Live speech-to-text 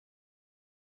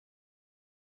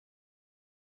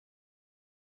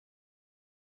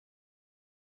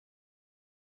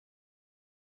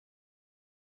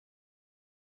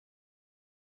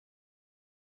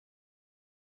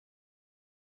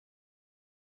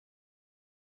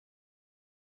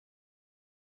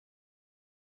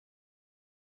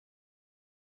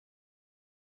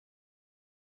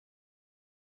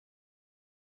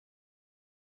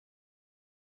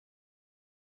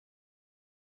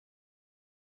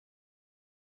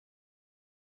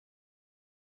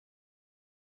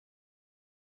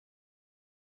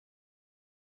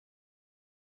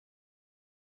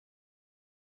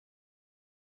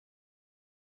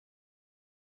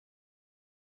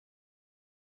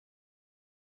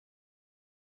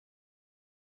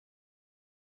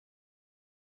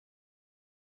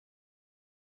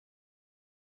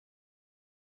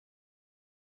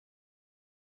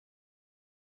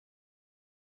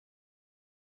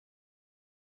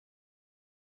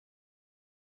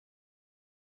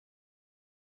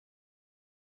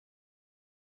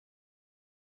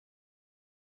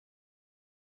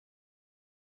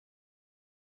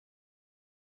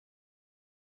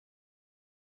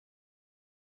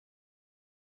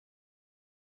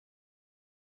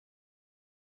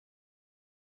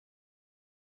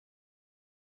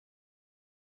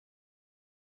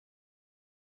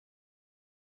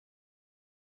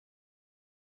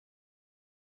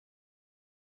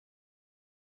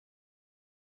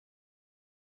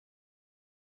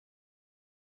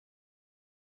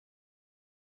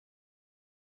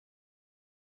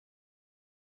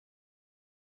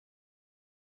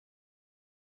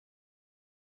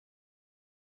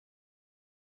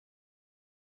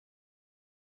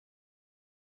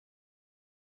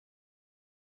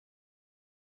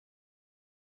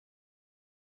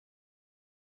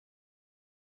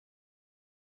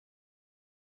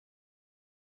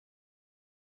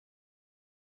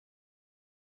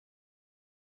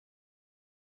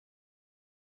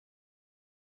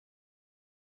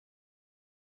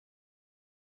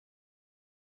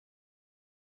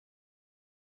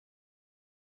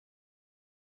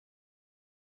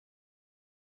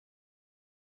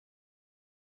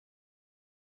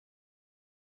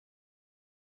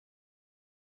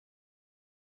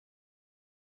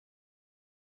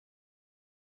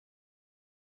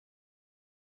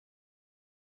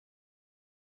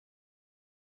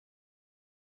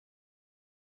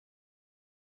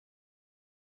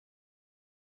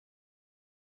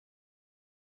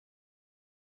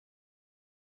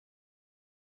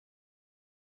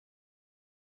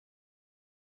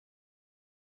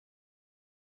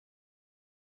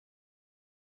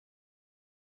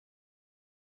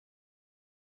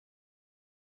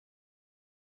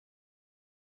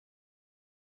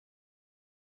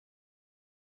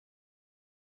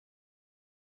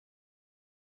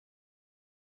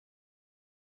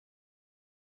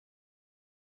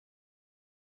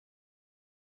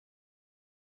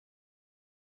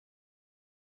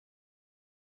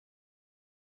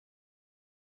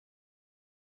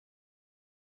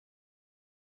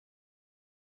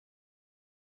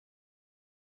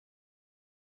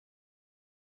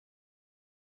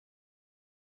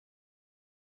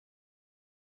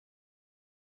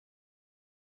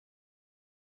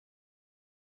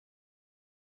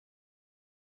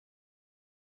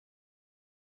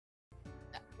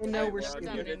No, I've we're never done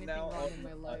stupid. anything wrong in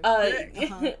my life.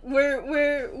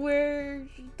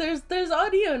 There's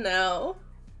audio now.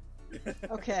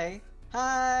 Okay.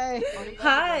 Hi.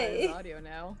 Hi. There's audio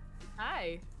now.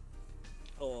 Hi.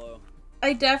 Hello.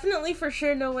 I definitely for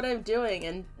sure know what I'm doing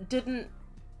and didn't...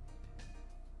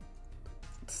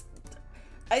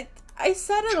 I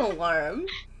set an alarm.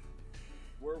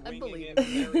 We're winging believe it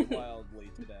very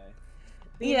wildly today.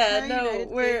 Yeah, no,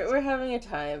 we're having a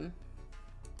time.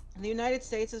 The United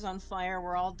States is on fire.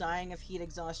 We're all dying of heat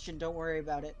exhaustion. Don't worry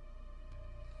about it.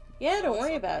 Yeah, don't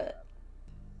worry about it.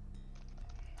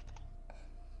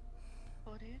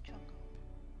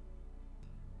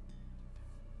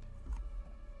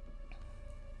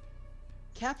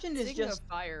 Captain is Speaking just of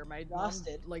fire, my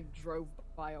exhausted. mom, like, drove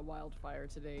by a wildfire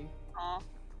today.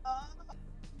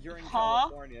 You're in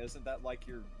California, isn't that like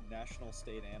your national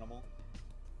state animal?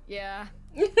 Yeah.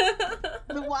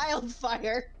 The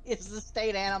wildfire is the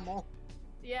state animal.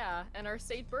 Yeah, and our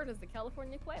state bird is the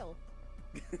California quail.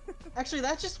 Actually,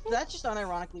 that just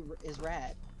unironically is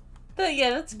rad. But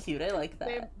yeah, that's cute. I like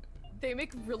that. They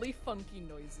make really funky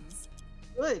noises.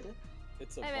 Good.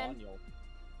 It's a Hey, man. Vanyel.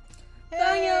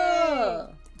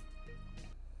 Vanyel!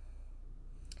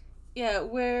 Yeah,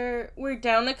 we're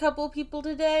down a couple people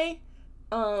today.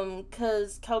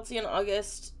 Cause Kelsey and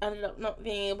August ended up not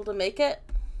being able to make it.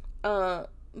 But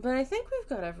I think we've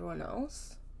got everyone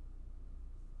else.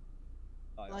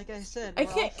 Like I said, I we're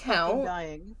can't all fucking count.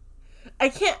 dying. I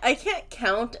can't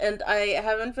count, and I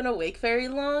haven't been awake very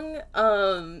long.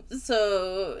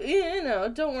 So you know,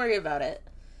 don't worry about it.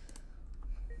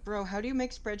 Bro, how do you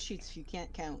make spreadsheets if you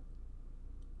can't count?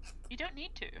 You don't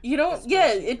need to. You don't. That's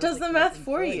Yeah, what she it does does, the like, math nothing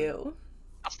for for you.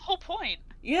 That's the whole point.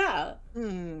 Yeah.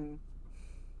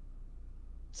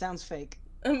 Sounds fake.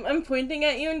 I'm pointing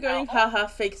at you and going, haha,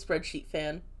 fake spreadsheet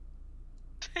fan.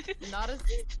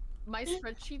 My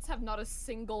spreadsheets have not a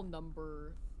single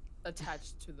number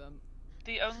attached to them.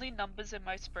 The only numbers in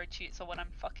my spreadsheets are when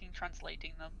I'm fucking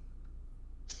translating them.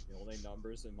 The only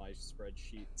numbers in my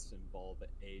spreadsheets involve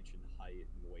age and height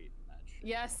and weight and that shit.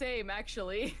 Yeah, same,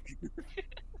 actually.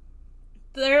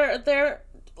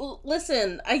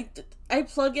 Listen, I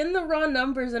plug in the raw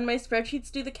numbers and my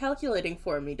spreadsheets do the calculating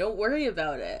for me. Don't worry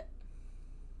about it.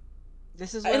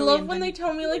 This is I love when they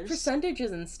tell me, like,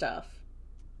 percentages and stuff.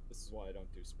 This is why I don't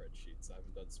do spreadsheets. I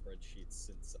haven't done spreadsheets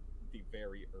since the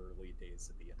very early days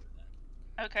of the internet.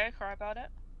 Okay, cry about it.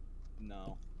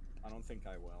 No, I don't think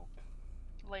I will.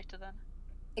 Later then.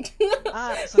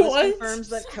 So this confirms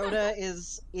that Kota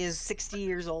is 60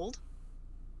 years old?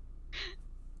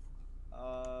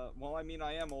 Well, I mean,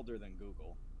 I am older than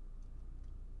Google.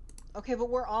 Okay, but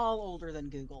we're all older than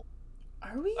Google.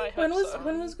 Are we? I When hope was so.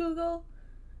 when was Google?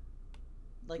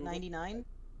 Like 99?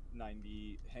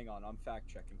 90. Hang on, I'm fact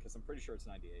checking because I'm pretty sure it's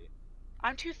 98.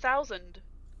 I'm 2000.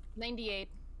 98.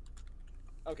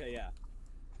 Okay, yeah.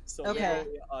 So Okay.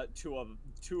 two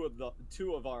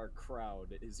of our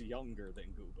crowd is younger than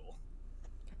Google.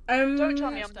 Don't tell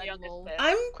me I'm the Hashtag youngest lol.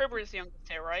 here. Kriber is the youngest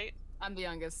here, right? I'm the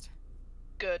youngest.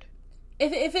 Good.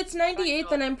 If it's 98,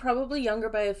 then I'm probably younger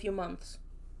by a few months.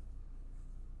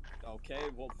 Okay,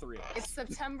 well, 3 of us. It's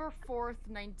September 4th,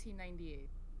 1998.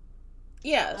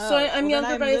 Yeah, so I'm well, younger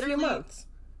then by I'm a few literally- months.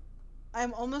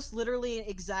 I'm almost literally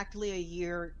exactly a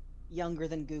year younger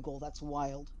than Google. That's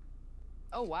wild.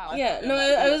 Oh wow. Yeah, no,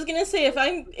 I was gonna say if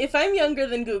I'm younger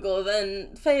than Google,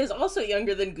 then Faye is also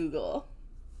younger than Google.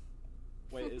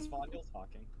 Wait, is Vanyel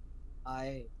talking?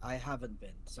 I haven't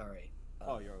been, sorry.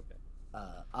 Oh, you're okay.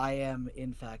 I am,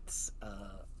 in fact,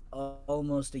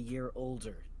 almost a year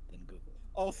older than Google.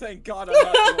 Oh, thank God I'm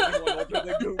not the only one older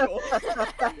than Google.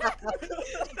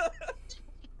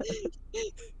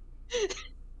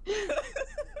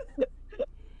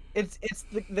 It's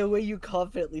the way you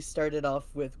confidently started off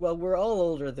with, well, we're all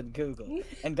older than Google,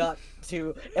 and got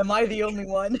to, am I the only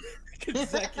one?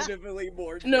 Consecutively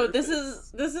more. No, this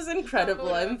is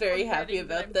incredible. I'm very happy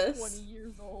about I'm this. 20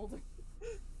 years old.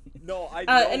 No, I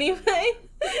know. Anyway,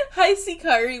 hi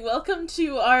Sikari, welcome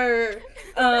to our,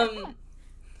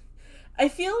 I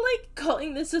feel like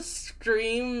calling this a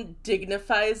stream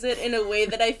dignifies it in a way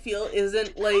that I feel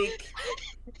isn't, like,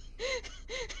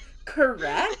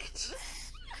 correct.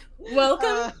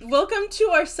 Welcome to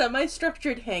our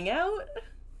semi-structured hangout.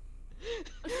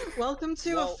 Welcome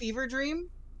to a fever dream.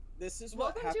 This is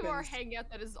what Welcome happens. to our hangout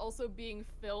that is also being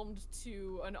filmed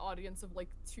to an audience of like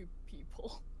 2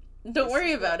 people. Don't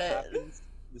worry about it.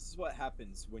 This is what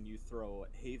happens when you throw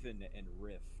Haven and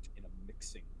Rift in a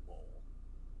mixing bowl.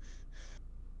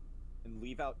 And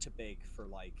leave out to bake for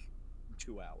like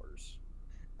 2 hours.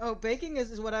 Oh, baking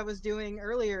is what I was doing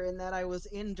earlier in that I was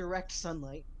in direct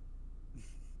sunlight.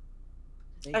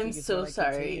 Baking I'm is so what I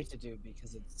sorry. continue to do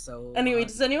because it's so. Anyway,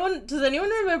 hard. does anyone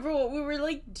remember what we were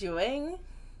like doing?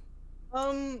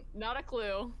 Not a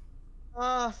clue.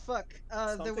 Fuck. There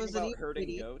Something was about an herding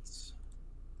idiot. goats.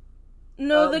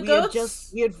 No, the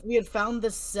goats. We had found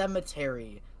this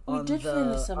cemetery We on did the find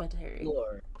a cemetery.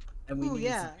 floor, and we Ooh, needed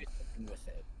yeah. to do something with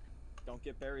it. Don't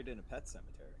get buried in a pet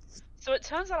cemetery. So it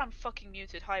turns out I'm fucking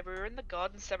muted. Hi, we were in the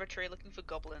garden cemetery looking for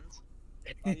goblins.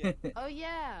 Oh, yeah. Oh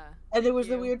yeah. And there was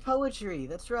the You. weird poetry.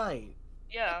 That's right.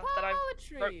 Yeah, that I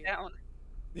wrote Poetry. down.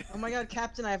 Oh my god,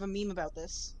 Captain, I have a meme about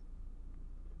this.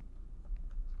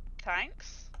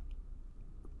 Thanks.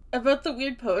 About the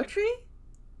weird poetry?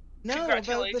 No, about the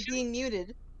Congratulations. being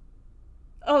muted.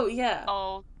 Oh yeah.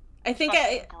 Oh, I think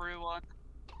fucking grew one.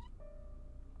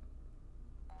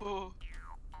 Ooh.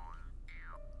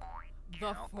 The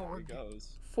There he fork. goes.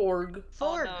 Forg.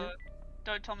 Forg! Oh no.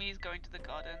 Don't tell me he's going to the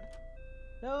garden.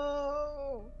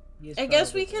 No! He is I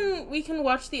guess we probably- can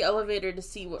watch the elevator to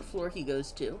see what floor he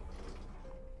goes to.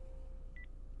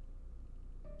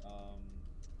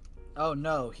 Oh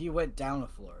no, he went down a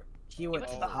floor. He He went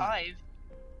went to to the hive.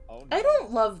 Oh, no. I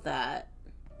don't love that.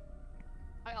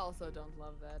 I also don't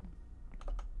love that.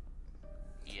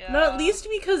 Yeah. Not least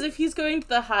because if he's going to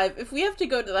the hive, if we have to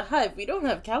go to the hive, we don't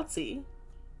have Kelsey.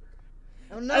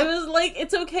 Oh no! I was like,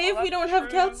 it's okay Oh, if we that's don't have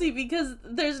true. Kelsey because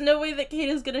there's no way that Kate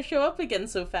is gonna show up again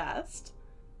so fast.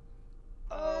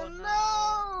 Oh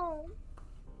no.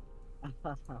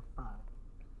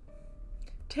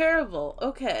 Terrible.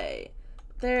 Okay.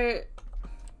 There.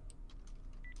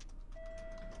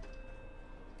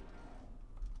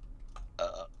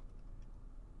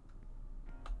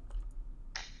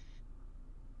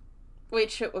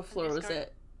 Wait, shit, what floor he's was going-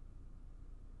 it?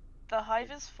 The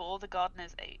hive is 4, the garden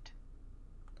is 8.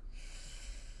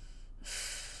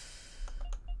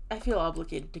 I feel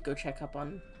obligated to go check up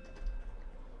on.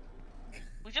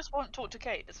 We just won't talk to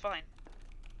Kate, it's fine.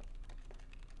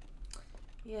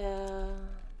 Yeah.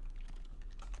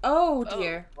 Oh Oh.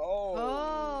 dear.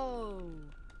 Oh.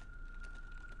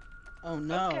 Oh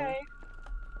no. Okay.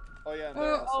 Oh yeah, Well,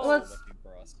 they're also let's- looking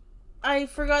for us. I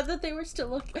forgot that they were still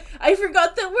looking. I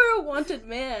forgot that we're a wanted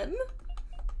man.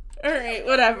 Alright,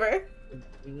 whatever.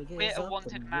 We're a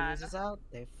wanted man. Out,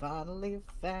 they finally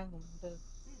found us.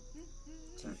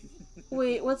 Sorry.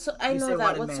 Wait, what's. I You say know that.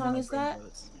 wanted What man, song my is brain that?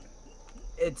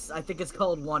 goes. I think it's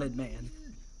called Wanted Man.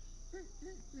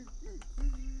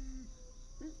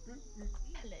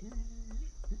 Helen.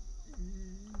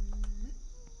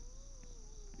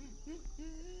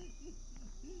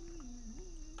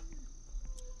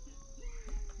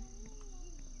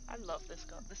 I love this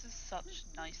gun. This is such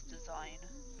nice design.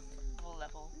 Full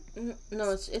level.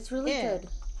 No, it's really Yeah. good.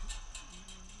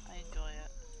 I enjoy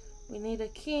it. We need a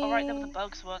key. Alright, there were the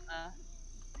bugs, weren't there?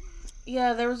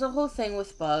 Yeah, there was a whole thing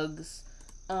with bugs.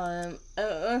 I'm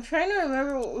trying to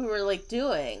remember what we were like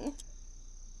doing.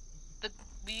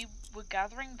 We were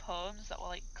gathering poems that were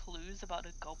like clues about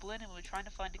a goblin, and we were trying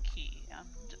to find a key. And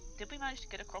did we manage to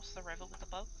get across the river with the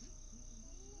bugs?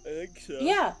 I think so.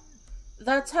 Yeah,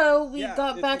 that's how we Yeah,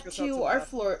 got it back took us out to to the our bathroom.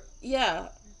 floor. Yeah,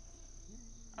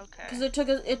 Okay. because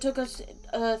it took us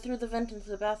through the vent into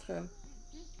the bathroom.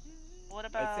 What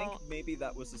about? I think maybe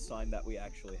that was a sign that we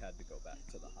actually had to go back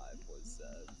to the hive. Was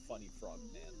Funny Frog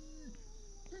Man.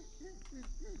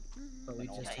 But we And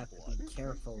all just that have to blood. be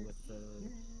careful with the.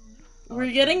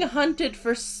 We're getting hunted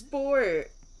for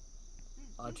sport.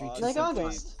 Audrey Like just Like simply-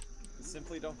 August.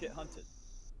 Simply don't get hunted.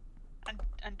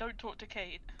 And don't talk to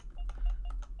Kate.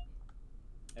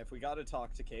 If we gotta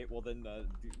talk to Kate, well then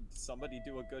somebody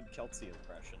do a good Kelsey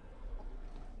impression.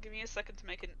 Give me a second to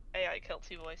make an AI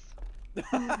Kelty voice.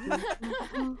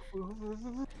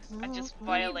 And just Who needs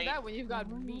violate, that when you've got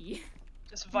me.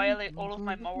 all of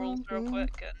my morals real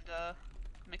quick and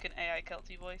make an AI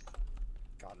Kelty voice.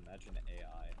 God, imagine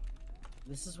AI.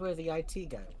 This is where the IT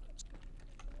guy was.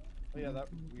 Oh yeah, that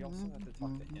we also have to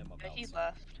talk to him Yeah, about. he something.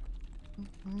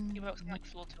 left. He works in like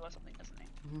floor 2 or something, doesn't he?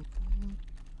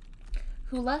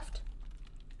 Who left?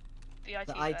 The IT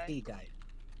The guy. IT guy.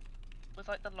 With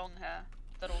like the long hair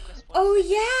that August was. Oh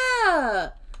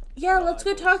yeah, yeah. No, Let's I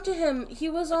go believe talk so. to him. He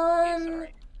was Yeah, on.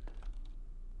 sorry.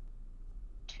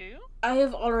 2? I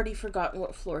have already forgotten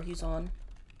what floor he's on.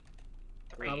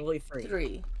 3. Probably 3.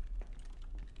 3.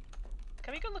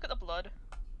 Can we go look at the blood?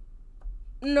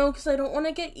 No, because I don't want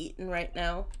to get eaten right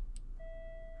now.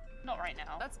 Not right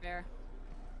now. That's fair.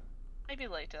 Maybe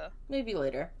later. Maybe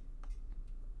later.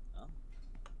 Oh.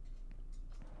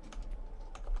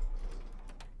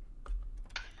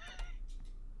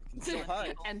 You can still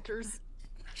hide. Enters.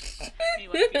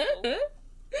 Anyway, people.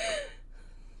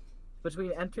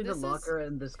 Between entering This the is- locker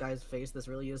and this guy's face, this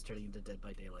really is turning into Dead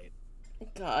by Daylight.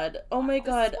 God. Oh my This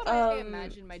god. is what I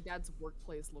imagine my dad's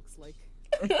workplace looks like.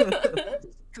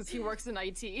 Because he works in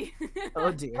IT.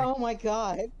 Oh dear. Oh my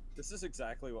god. This is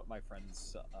exactly what my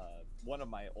friend's, one of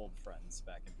my old friends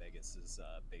back in Vegas's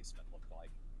basement looked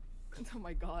like. Oh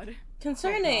my god.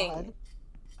 Concerning. Oh god.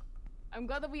 I'm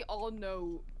glad that we all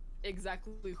know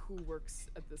exactly who works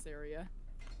at this area.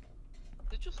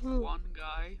 There's just Ooh. one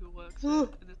guy who works Ooh.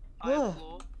 in this entire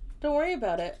floor. Don't worry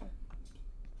about it.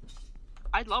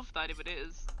 I'd love that if it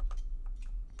is.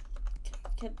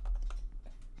 Can,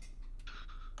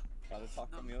 Gotta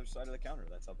talk from the other side of the counter.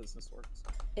 That's how business works.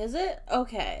 is it?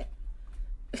 Okay.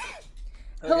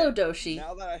 Hello, Okay, Doshi.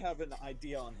 Now that I have an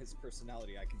idea on his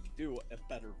personality, I can do a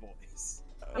better voice.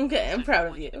 Okay, I'm proud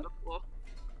of you. Before.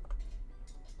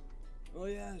 Oh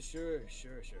yeah, sure.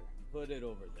 Put it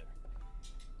over there.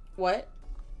 What?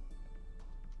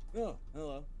 Oh,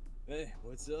 hello. Hey,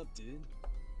 what's up, dude?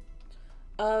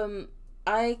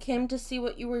 I came to see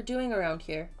what you were doing around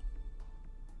here.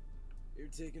 You're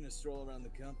taking a stroll around the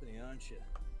company, aren't you?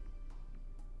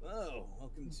 Oh,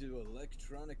 welcome to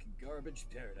electronic garbage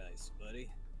paradise, buddy.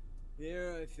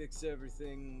 Here I fix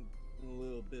everything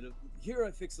Here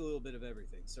I fix a little bit of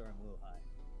everything. Sorry, I'm a little high.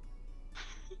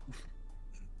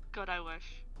 God, I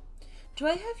wish. Do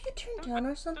I have you turned down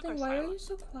or something? Why are you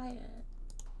so quiet?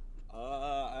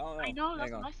 I don't know. I know,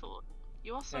 that's Hang on. what I thought.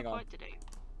 You are so Hang on. quiet today.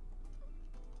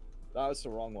 That was the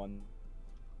wrong one.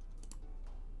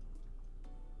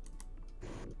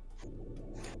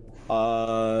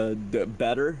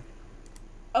 Better?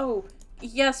 Oh,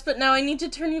 yes, but now I need to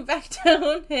turn you back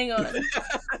down. Hang on.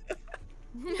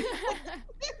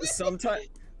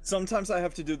 Sometimes I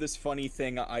have to do this funny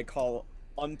thing I call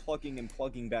unplugging and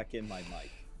plugging back in my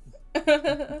mic.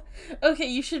 Okay,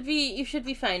 you should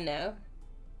be fine now.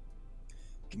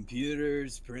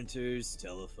 Computers, printers,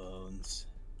 telephones.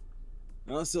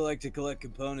 I also like to collect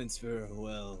components for,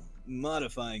 well,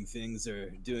 modifying things or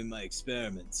doing my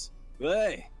experiments. But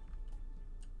hey,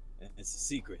 it's a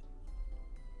secret.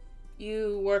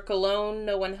 You work alone,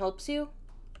 no one helps you?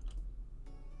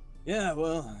 Yeah,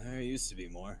 well, there used to be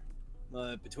more.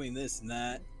 But between this and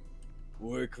that,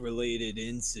 work-related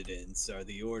incidents are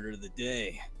the order of the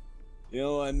day. You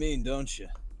know what I mean, don't you?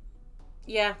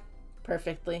 Yeah,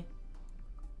 perfectly.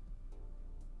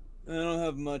 I don't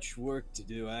have much work to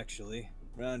do, actually.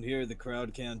 Around here, the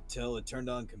crowd can't tell a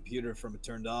turned-on computer from a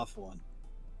turned-off one.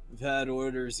 We've had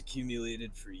orders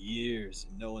accumulated for years,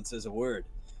 and no one says a word.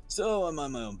 So I'm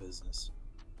on my own business.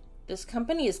 This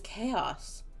company is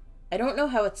chaos. I don't know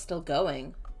how it's still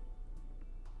going.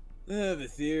 I have a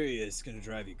theory it's gonna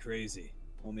drive you crazy.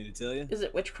 Want me to tell you? Is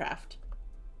it witchcraft?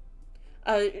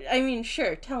 I mean,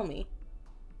 sure, tell me.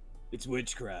 It's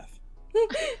witchcraft.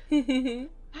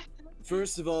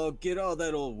 First of all, get all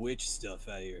that old witch stuff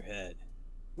out of your head.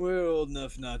 We're old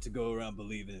enough not to go around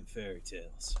believing in fairy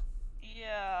tales.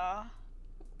 Yeah.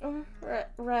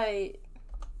 Right.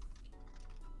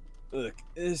 Look,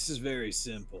 this is very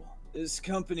simple. This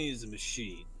company is a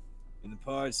machine, and the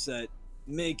parts that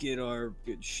make it are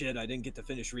good shit. I didn't get to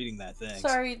finish reading that thing.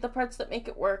 Sorry, the parts that make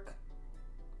it work.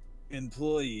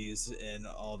 Employees and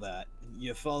all that.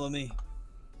 You follow me?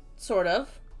 Sort of.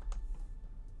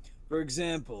 For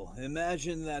example,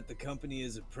 imagine that the company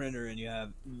is a printer and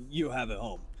you have it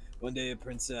home. One day it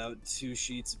prints out 2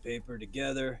 sheets of paper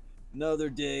together. Another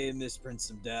day it misprints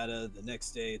some data. The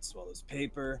next day it swallows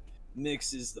paper,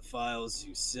 mixes the files,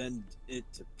 you send it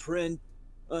to print.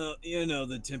 You know,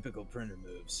 the typical printer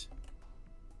moves.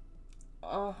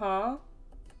 Uh-huh.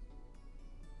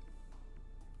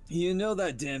 You know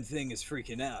that damn thing is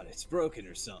freaking out. It's broken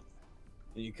or something.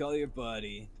 And you call your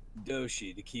buddy,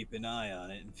 Doshi, to keep an eye on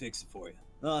it and fix it for you.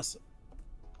 Awesome.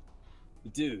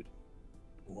 But dude,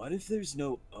 what if there's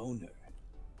no owner?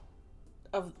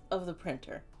 Of the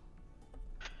printer.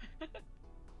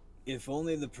 If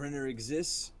only the printer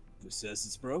exists, who says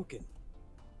it's broken?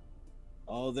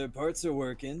 All their parts are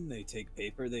working, they take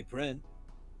paper, they print.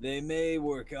 They may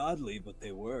work oddly, but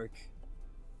they work.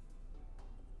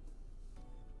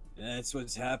 That's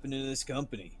what's happening to this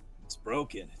company. It's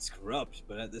broken, it's corrupt,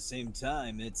 but at the same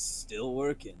time, it's still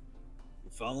working. You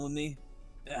following me?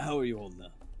 How are you holding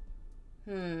up?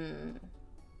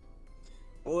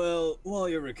 Well, while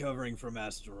you're recovering from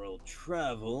astral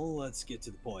travel, let's get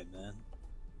to the point, man.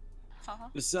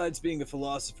 Besides being a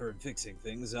philosopher and fixing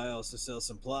things, I also sell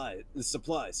supplies.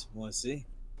 Want to see?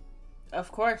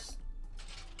 Of course.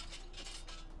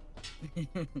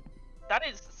 That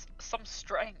is some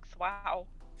strength, wow.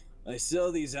 I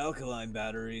sell these alkaline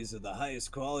batteries of the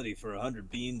highest quality for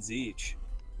 100 beans each.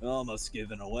 Almost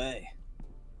given away.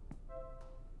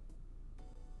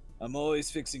 I'm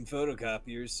always fixing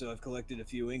photocopiers, so I've collected a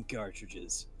few ink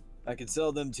cartridges. I can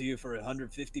sell them to you for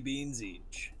 150 beans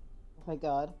each. Oh my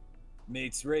god.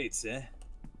 Mates rates, eh?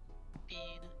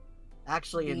 Bean.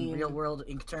 Actually, in Bean. real world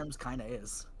ink terms, kinda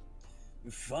is.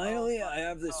 Finally, Oh I my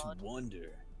have this God.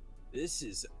 wonder. This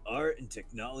is art and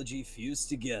technology fused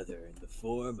together in the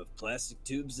form of plastic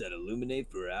tubes that illuminate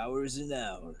for hours and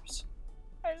hours.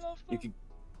 I love them.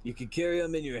 You can carry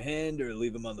them in your hand or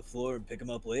leave them on the floor and pick them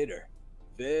up later.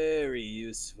 Very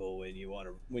useful when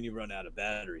you run out of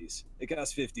batteries. It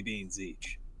costs 50 beans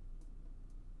each.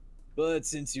 But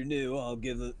since you're new, I'll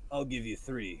give you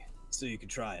 3 so you can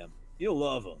try them. You'll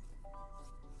love them.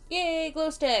 Yay,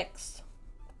 glow sticks!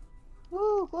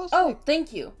 Woo, glow Oh, stick.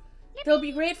 thank you. They'll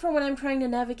be great for when I'm trying to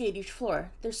navigate each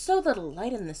floor. There's so little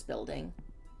light in this building.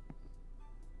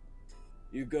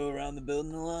 You go around the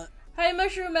building a lot? Hi,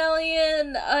 Mushroom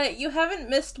Alien! You haven't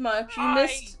missed much.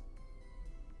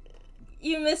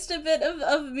 You missed a bit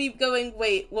of me going,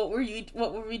 wait, what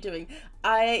were we doing?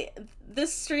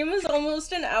 This stream is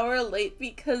almost an hour late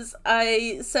because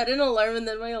I set an alarm and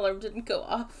then my alarm didn't go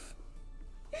off.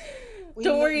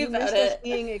 Don't worry about missed it. us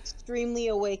being extremely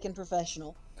awake and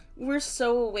professional. We're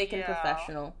so awake and Yeah.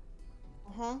 professional.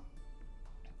 Uh-huh.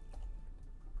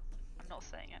 I'm not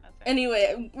saying anything.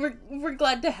 Anyway, we're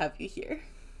glad to have you here.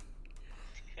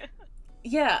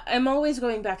 Yeah, I'm always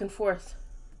going back and forth.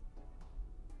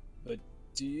 But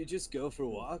do you just go for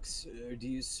walks, or do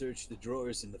you search the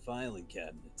drawers in the filing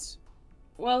cabinets?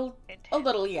 Well, a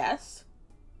little yes.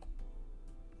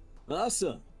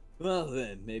 Awesome. Well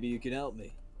then, maybe you can help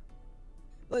me.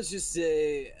 Let's just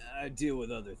say I deal with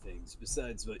other things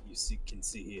besides what you can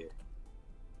see here.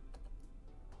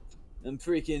 I'm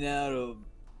freaking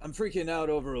out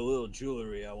over a little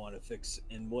jewelry I want to fix,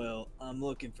 and well, I'm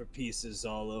looking for pieces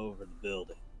all over the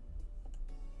building.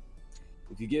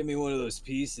 If you give me one of those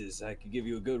pieces, I could give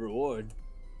you a good reward.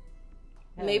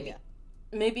 Hell Maybe. yeah.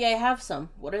 Maybe I have some.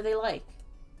 What are they like?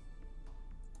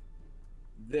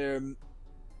 They're...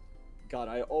 God,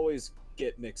 I always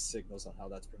get mixed signals on how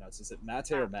that's pronounced. Is it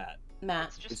Mate or Matt? Matt.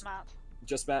 It's just Matt.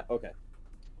 Just Matt? Okay.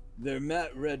 They're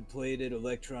matte red-plated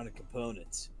electronic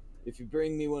components. If you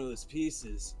bring me one of those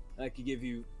pieces, I could give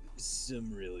you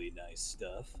some really nice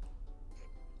stuff.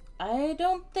 I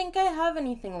don't think I have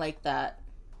anything like that.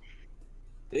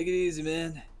 Take it easy,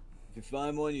 man. If you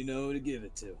find one, you know who to give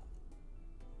it to.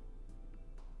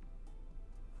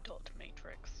 Dot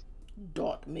matrix.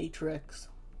 Dot matrix.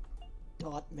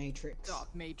 Dot matrix. Dot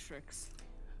matrix.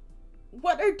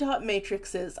 What are dot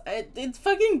matrices? It's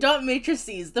fucking dot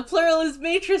matrices. The plural is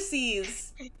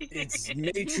matrices. It's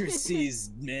matrices,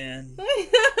 man.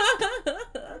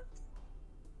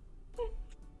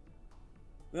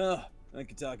 Oh, I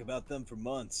could talk about them for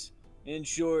months. In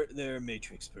short, they're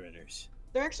matrix printers.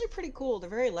 They're actually pretty cool. They're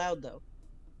very loud, though.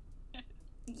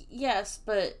 Yes,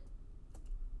 but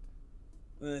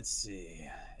Let's see.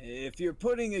 If you're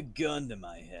putting a gun to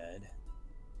my head,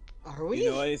 Are we? you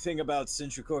know anything about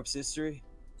Syntracorp's history?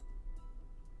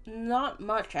 not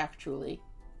much actually.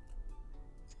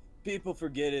 People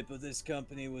forget it, but this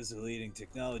company was a leading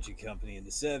technology company in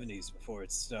the 70s before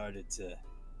it started to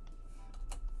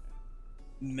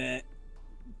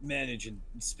manage and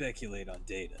speculate on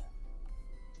data.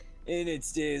 In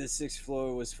its day, the 6th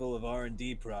floor was full of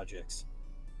R&D projects.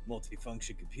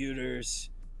 Multifunction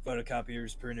computers,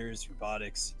 photocopiers, printers,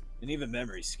 robotics, and even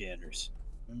memory scanners.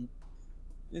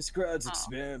 This crowd's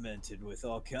experimented with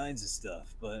all kinds of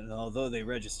stuff, but although they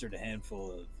registered a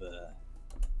handful of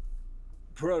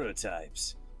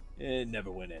prototypes, it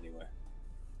never went anywhere.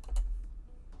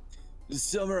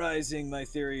 Summarizing, my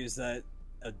theory is that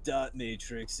a dot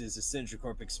matrix is a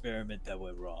Syntracorp experiment that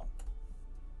went wrong.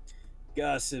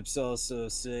 Gossips also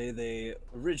say they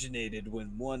originated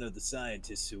when one of the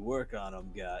scientists who work on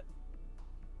them got,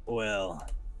 well,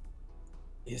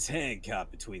 his hand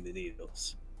caught between the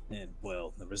needles. And,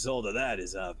 well, the result of that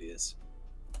is obvious.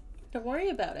 Don't worry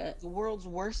about it. The world's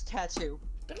worst tattoo.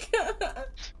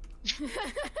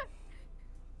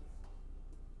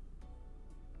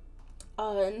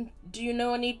 And do you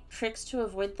know any tricks to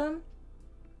avoid them?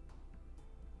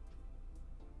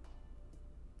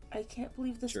 I can't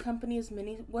believe this Sure. company is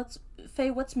mini. What's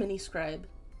MiniScribe?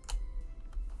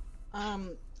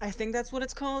 I think that's what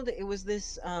it's called. It was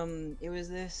this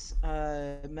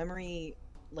memory,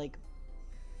 like,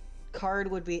 card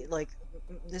would be, like,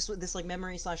 this like,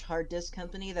 memory / hard disk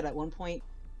company that at one point,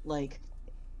 like,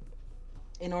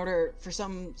 in order for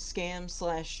some scam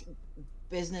 /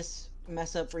 business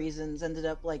mess up reasons, ended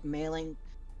up, like, mailing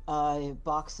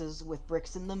boxes with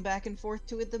bricks in them back and forth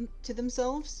to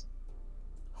themselves.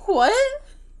 What?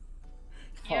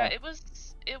 Yeah, Huh.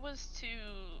 it was to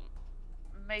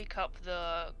make up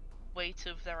the weight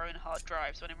of their own hard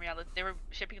drives, when in reality they were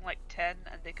shipping like 10,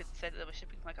 and they could say that they were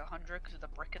shipping like 100 because of the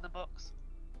brick in the box.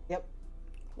 Yep.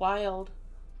 Wild.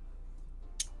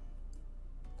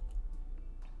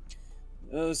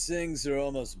 Those things are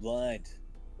almost blind,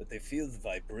 but they feel the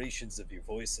vibrations of your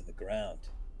voice in the ground.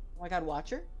 Oh my god,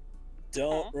 Watcher?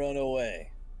 Don't run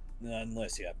away,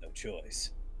 unless you have no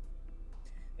choice.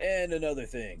 And another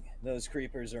thing, those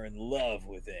creepers are in love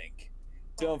with ink.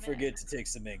 Don't forget to take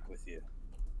some ink with you.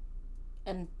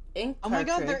 And ink Oh my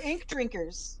god, they're cartridge, ink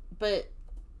drinkers. But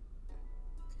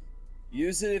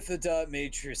Use it if the dot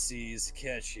matrices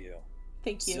catch you.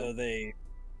 thank you.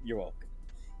 You're welcome.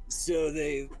 So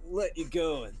they let you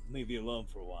go and leave you alone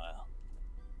for a while.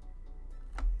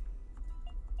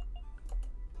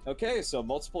 Okay, so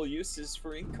multiple uses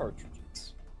for ink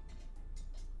cartridges.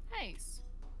 Nice.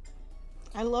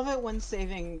 I love it when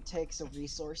saving takes a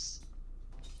resource.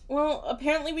 Well,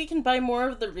 apparently we can buy more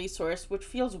of the resource, which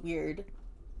feels weird.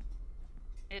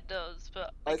 It does,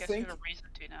 but I guess we have a reason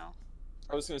to now.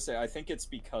 I was gonna say, I think it's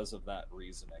because of that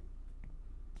reasoning.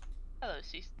 Hello,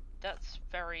 see, that's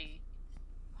very...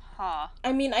 Huh.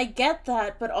 I mean, I get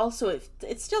that, but also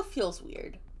it still feels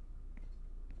weird.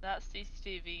 That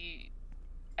CCTV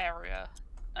area,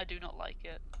 I do not like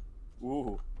it.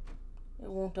 Ooh, It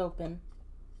won't open.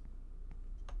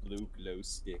 blue glow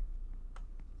stick.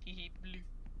 Hehe, blue.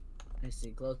 I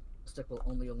see. Glow stick will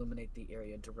only illuminate the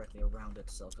area directly around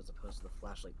itself as opposed to the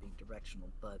flashlight being directional,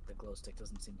 but the glow stick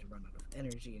doesn't seem to run out of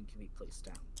energy and can be placed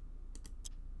down.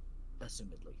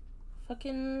 Assumedly.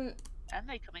 Fucking And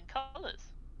they come in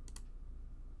colors.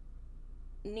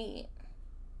 neat.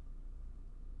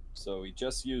 So we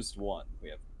just used one. We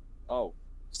have,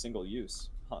 single use.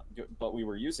 Huh? But we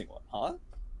were using one, huh?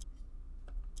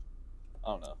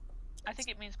 I don't know. I think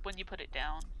it means when you put it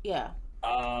down. Yeah.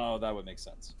 Oh, that would make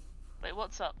sense. Wait,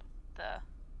 what's up there?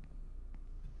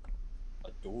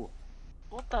 A door.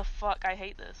 What the fuck? I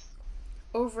hate this.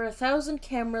 Over 1,000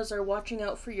 cameras are watching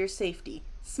out for your safety.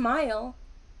 Smile.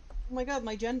 Oh my god,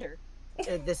 my gender.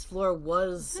 This floor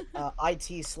was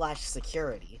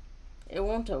IT/security. It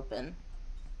won't open.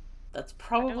 That's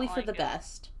probably for like the it.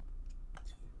 best.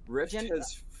 Rift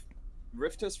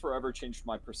has forever changed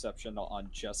my perception on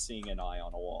just seeing an eye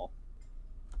on a wall.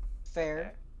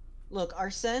 Fair. Look,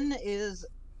 Arsene is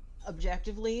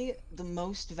objectively the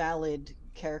most valid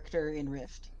character in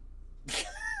Rift.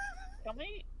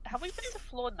 Have we been to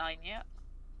floor 9 yet?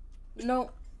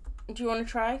 No. Do you want to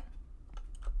try?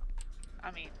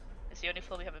 I mean, it's the only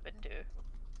floor we haven't been to.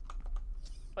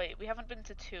 Wait, we haven't been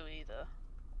to 2 either.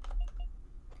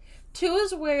 2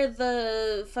 is where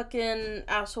the fucking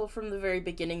asshole from the very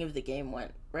beginning of the game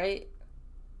went, right?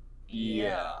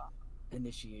 Yeah.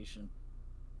 Initiation.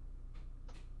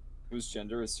 Whose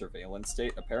gender is surveillance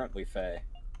state? Apparently Fae.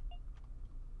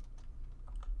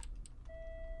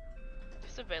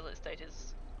 Surveillance state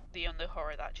is the only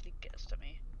horror that actually gets to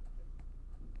me.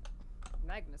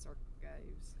 Magnus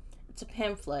Archives. It's a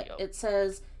pamphlet. Yup. It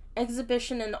says,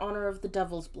 "Exhibition in honor of the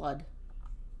devil's blood."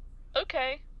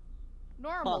 Okay.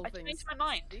 Normal I things. changed my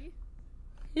mind. see?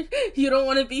 You don't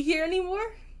want to be here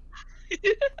anymore?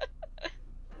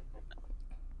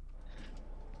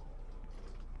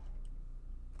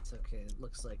 It's okay. It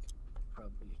looks like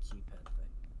probably a keypad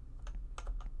thing.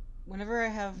 Whenever I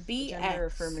have BX. gender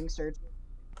affirming surgery,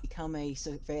 become a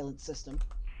surveillance system.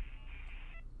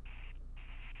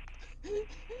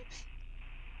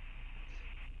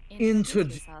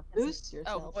 Introduce Boost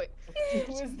yourself. Oh, wait.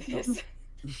 Who is this?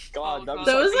 God, Oh, that God. was,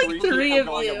 That was like three 3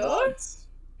 people of going at you. once.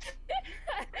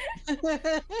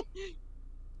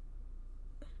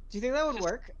 Do you think that would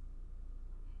work?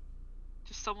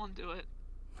 Just someone do it.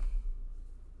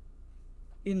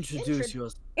 Introduce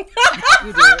yourself. You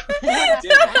do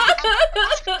it.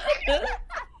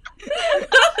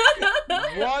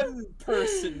 One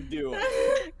person do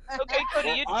it. Okay,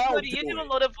 Cody, I'll you do do a it.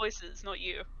 lot of voices, not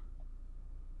you.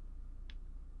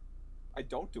 I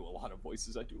don't do a lot of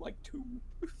voices. I do like 2.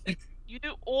 You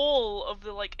do all of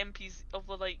the like MPs of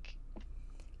the like.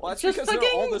 Well, that's Just because they're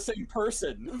all fucking- the same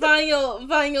person.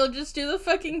 Vanyel, just do the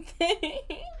fucking thing.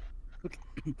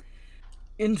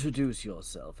 Introduce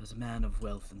yourself as a man of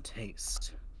wealth and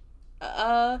taste.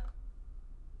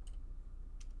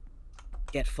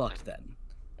 Get fucked then.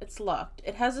 It's locked.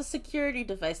 It has a security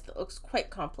device that looks quite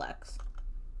complex.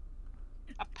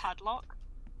 A padlock?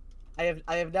 I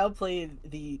have now played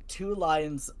the 2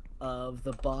 lines of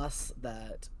the boss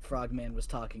that Frogman was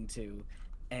talking to,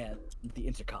 and the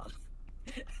intercom.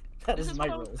 That This is is my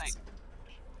what I was rules. saying.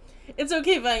 It's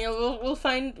okay, Vanyel.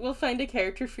 We'll find a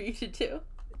character for you to do.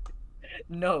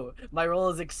 No, my role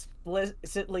is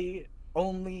explicitly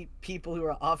only people who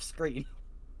are off screen.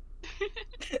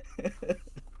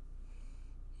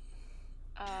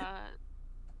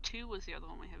 Two was the other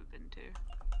one we haven't been to.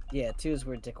 Yeah, 2 is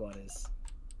where Dickwad is.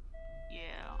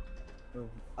 Yeah.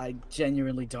 I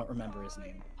genuinely don't remember his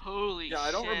name. Holy shit. Yeah,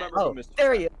 I don't remember Oh, who Mr.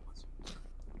 there he is. was.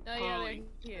 Oh yeah, there Holy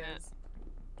he shit. is.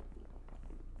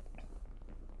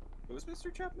 Who was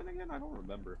Mr. Chapman again? I don't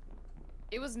remember.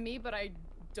 It was me, but I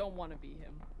don't want to be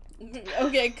him.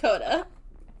 Okay, Kota.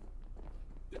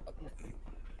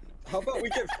 How about we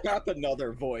give Cap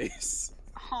another voice?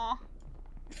 Huh.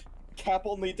 Cap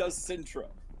only does Sintra.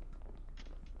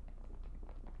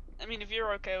 I mean, if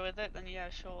you're okay with it, then yeah,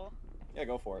 sure. Yeah,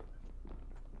 go for it.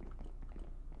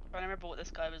 I don't remember what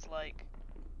this guy was like.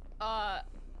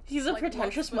 He's a Like,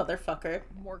 pretentious what's motherfucker.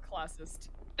 More classist.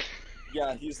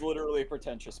 Yeah, he's literally a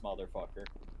pretentious motherfucker.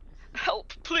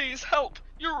 Help, please, help!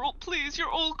 You're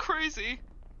all crazy!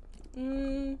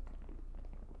 Mm,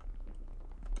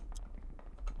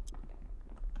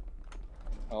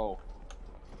 Oh.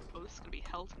 Oh, this is gonna be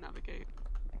hell to navigate.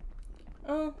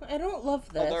 oh, I don't love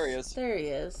this. there he is. There he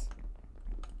is.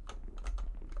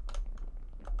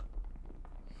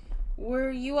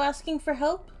 Were you asking for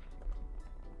help?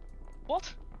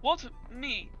 What? What?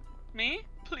 Me? Me?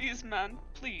 Please, man,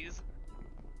 please.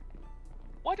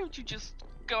 Why don't you just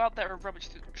go out there and rummage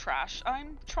through the trash?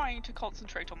 I'm trying to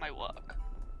concentrate on my work.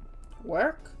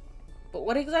 Work? But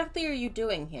what exactly are you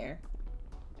doing here?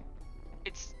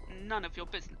 It's none of your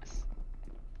business.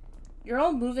 You're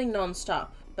all moving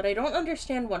non-stop, but I don't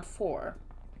understand what for.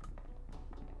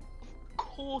 Of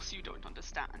course you don't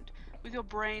understand, with your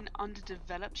brain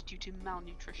underdeveloped due to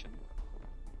malnutrition.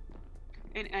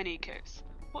 In any case,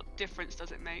 what difference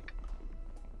does it make?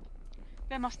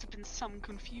 There must have been some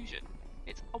confusion.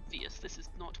 It's obvious this is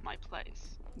not my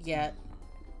place. Yet.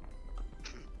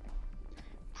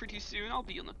 Pretty soon I'll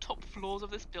be on the top floors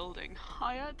of this building,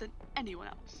 higher than anyone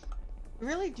else. I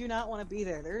really do not want to be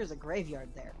there. There is a graveyard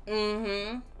there.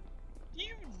 Mm-hmm.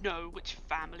 You know which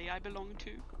family I belong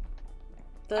to.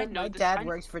 The, I know My this- dad I-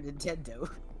 works for Nintendo.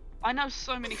 I know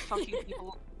so many fucking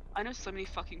people. I know so many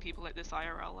fucking people like this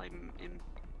IRL.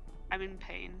 I'm in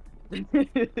pain.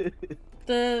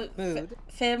 the Mood.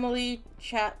 family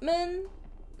Chapman?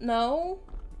 No?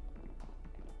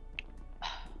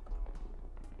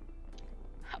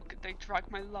 How could they drag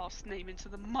my last name into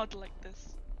the mud like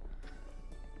this?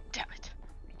 Damn it.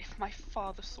 If my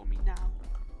father saw me now.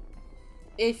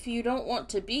 If you don't want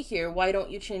to be here, why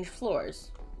don't you change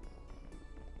floors?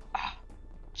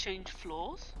 Change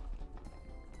floors?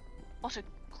 What a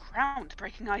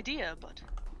groundbreaking idea, but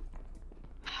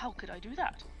how could I do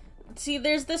that? See,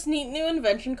 there's this neat new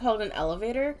invention called an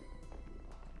elevator.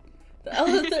 The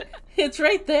elevator, it's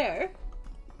right there.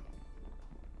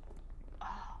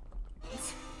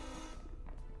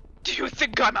 Do you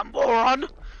think I'm a moron?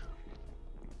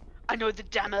 I know the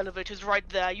damn elevator's right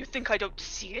there. You think I don't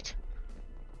see it?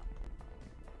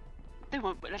 They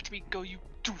won't let me go, you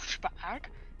douchebag.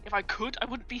 If I could, I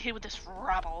wouldn't be here with this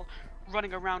rabble,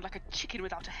 running around like a chicken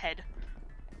without a head.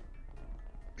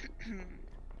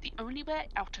 The only way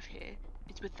out of here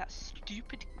is with that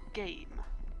stupid game.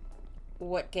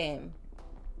 What game?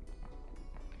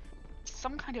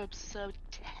 Some kind of absurd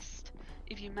test.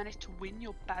 If you manage to win,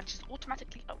 your badge is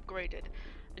automatically upgraded,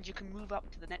 and you can move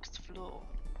up to the next floor.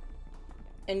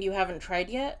 And you haven't tried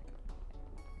yet?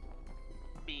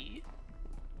 Me?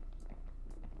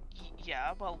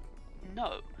 Yeah, well,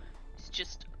 no. It's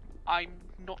just, I'm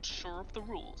not sure of the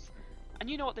rules. And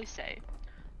you know what they say,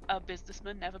 a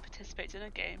businessman never participates in a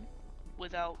game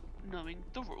without knowing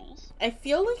the rules. I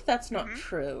feel like that's not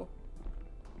true.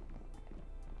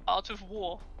 Art of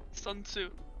War, Sun Tzu.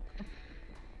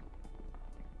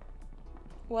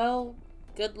 Well,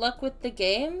 good luck with the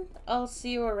game. I'll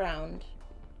see you around.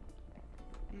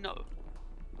 No.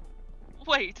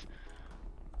 Wait.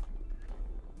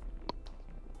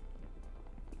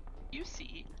 You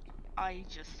see, I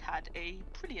just had a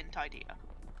brilliant idea.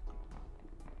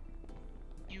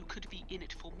 You could be in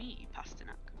it for me,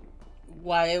 Pasternak.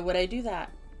 Why would I do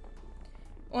that?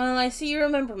 Well, I see you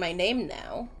remember my name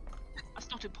now. That's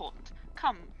not important.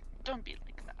 Come, don't be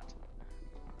like that.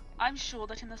 I'm sure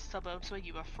that in the suburbs where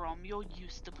you are from, you're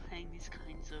used to playing these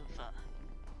kinds of,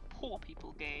 poor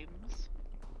people games.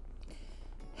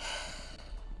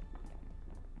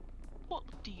 What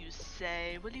do you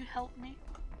say? Will you help me?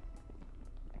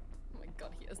 Oh my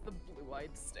god, he has the blue-eyed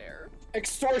stare.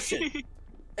 Extortion!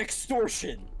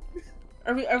 Extortion!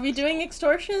 Are we doing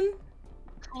extortion?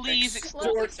 Please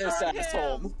Extort extort this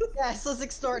asshole. Yes, let's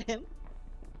extort him.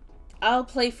 I'll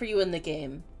play for you in the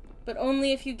game, but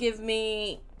only if you give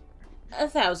me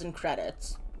 1,000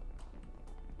 credits.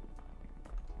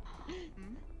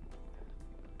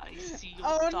 I see your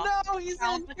Oh stuff. no, he's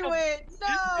Sounds into like a it!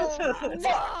 No! businessman.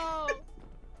 No!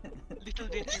 Little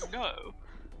did you know.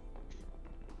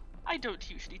 I don't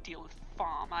usually deal with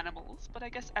farm animals, but I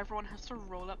guess everyone has to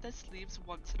roll up their sleeves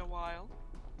once in a while.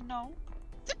 No?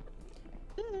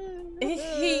 I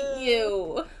hate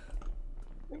you.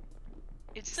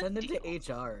 It's Send a him deal,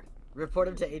 to HR. Report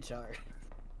him to HR.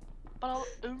 but I'll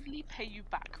only pay you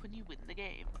back when you win the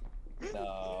game.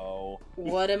 No.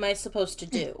 What am I supposed to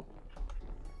do?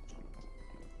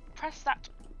 Press that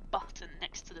button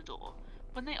next to the door.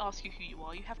 When they ask you who you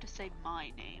are, you have to say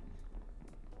my name.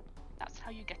 That's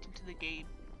how you get into the game.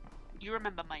 You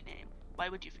remember my name. Why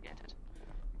would you forget it?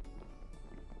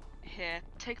 Here,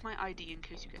 take my ID in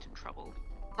case you get in trouble.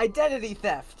 Identity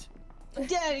theft.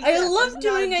 Daddy, I that's love not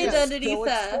doing just- identity Still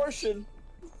theft. extortion.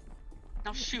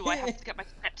 Now shoo, I have to get my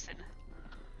steps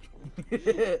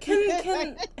in.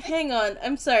 Can hang on.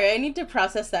 I'm sorry. I need to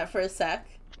process that for a sec.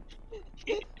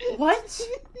 What?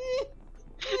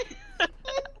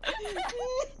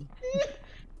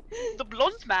 The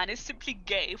blonde man is simply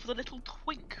gay for the little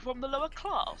twink from the lower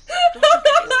class.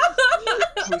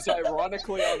 Who's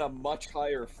ironically on a much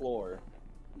higher floor.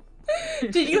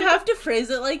 Did you have to phrase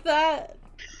it like that?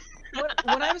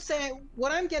 What I'm saying,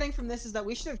 what I'm getting from this is that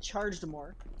we should have charged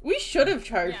more. We should have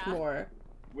charged Yeah. more.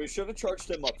 We should have charged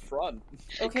him up front.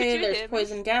 Okay, you there's hear me?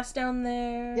 poison gas down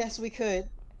there. Yes, we could.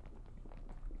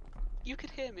 You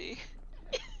could hear me.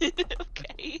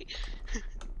 Okay.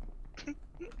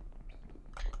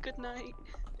 Good night.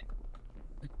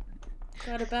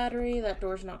 Got a battery. That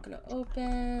door's not gonna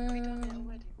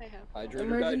open. I have. Hydrate or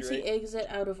Emergency dihydrate? exit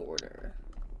out of order.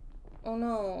 Oh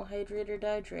no, hydrate or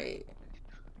dihydrate.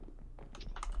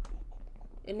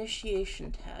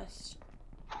 Initiation test.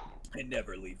 I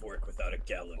never leave work without a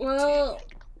gallon of Well,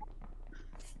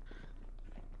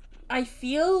 I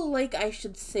feel like I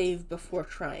should save before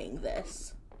trying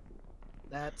this.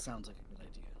 That sounds like a good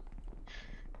idea.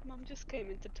 Mom just came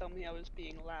in to tell me I was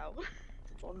being loud.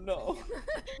 Oh no.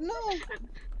 No.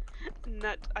 And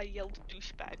that I yelled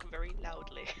douchebag very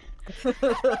loudly.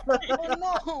 Oh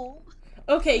no.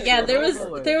 Okay, yeah, there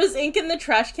Lord. was ink in the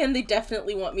trash can. They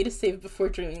definitely want me to save before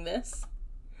doing this.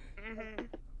 Mm-hmm.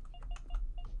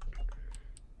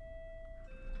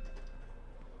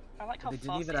 I like how They didn't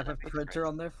fast even the have a elevator printer goes.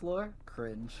 on their floor?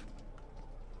 Cringe.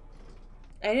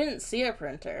 I didn't see a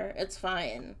printer. It's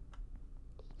fine.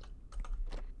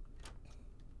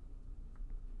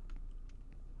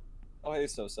 Oh hey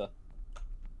Sosa.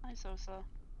 Hi, Sosa.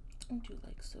 I do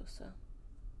like Sosa.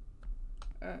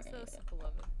 Alright. So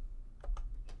beloved.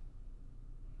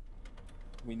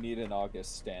 We need an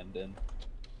August stand-in.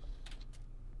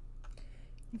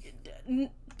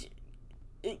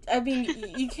 I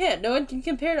mean, you can't. No one can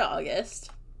compare to August.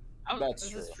 That's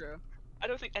This true. is true. I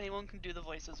don't think anyone can do the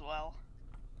voice as well.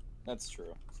 That's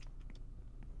true.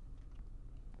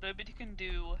 Nobody can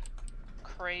do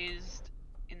crazed,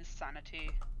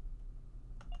 insanity,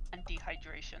 and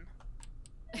dehydration.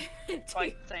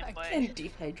 Quite the same way. And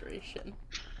dehydration.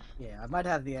 Yeah, I might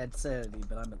have the insanity,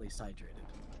 but I'm at least hydrated.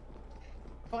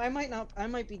 Oh, I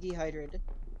might be dehydrated.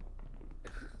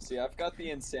 See, I've got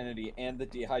the insanity and the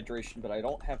dehydration, but I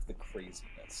don't have the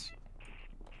craziness.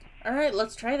 Alright,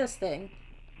 let's try this thing.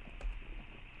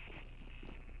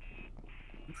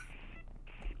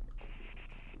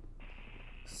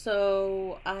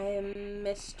 So, I'm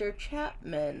Mr.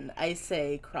 Chapman, I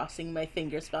say, crossing my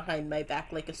fingers behind my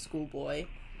back like a schoolboy.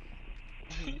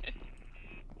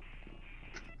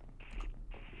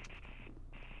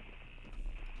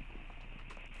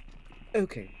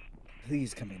 Okay,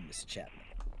 please come in, Mr. Chapman.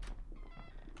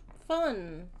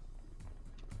 Fun.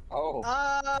 Oh,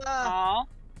 Aww.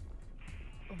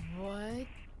 What?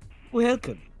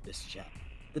 Welcome, Mr. Chapman.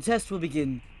 The test will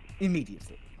begin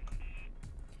immediately.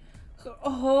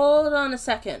 Hold on a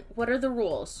second. What are the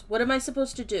rules? What am I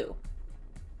supposed to do?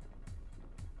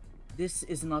 This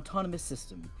is an autonomous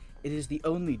system. It is the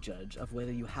only judge of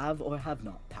whether you have or have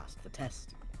not passed the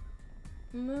test.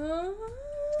 I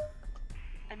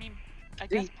mean, I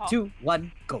 3, guess part. 2,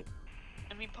 1, go.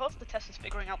 I mean, part of the test is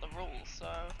figuring out the rules, so.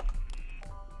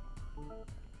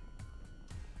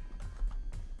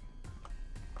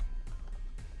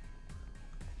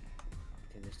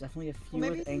 Okay, there's definitely a few Well,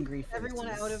 maybe with angry faces. everyone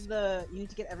out of the. You need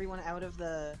to get everyone out of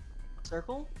the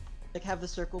circle. Like have the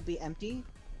circle be empty.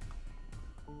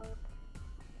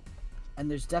 And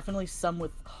there's definitely some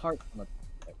with heart on the.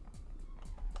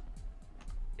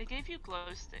 They gave you glow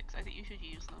sticks. I think you should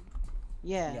use them.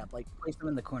 Yeah, Yeah, like place them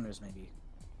in the corners maybe.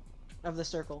 of the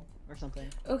circle or something.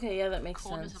 Okay, yeah, that makes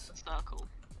Corners sense. of the circle.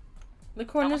 The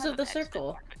corners Someone of the has an X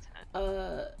circle. mark its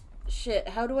head. Shit,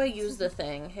 how do I use the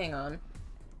thing? Hang on.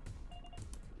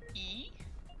 E?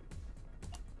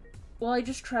 Well, I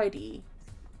just tried E.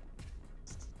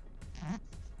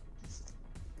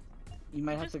 You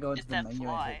might have Just to go into hit the that menu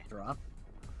fly. and hit drop.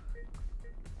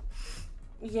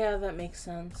 Yeah, that makes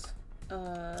sense.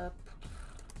 Drop.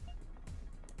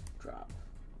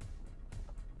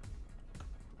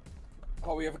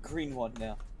 Oh, we have a green one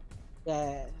now.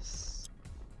 Yes.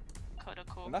 Kota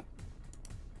core. Not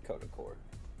Kota core.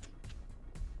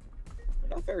 They're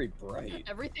not very bright.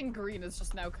 Everything green is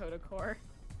just now Kota core.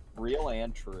 Real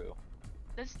and true.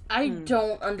 I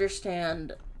don't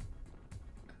understand.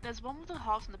 There's one with a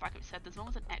heart on the back of its head, there's one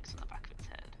with an X on the back of its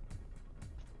head.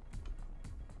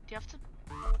 Do you have to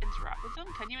interact with them?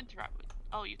 Can you interact with...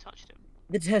 Oh, you touched him.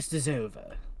 The test is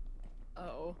over.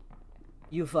 Oh.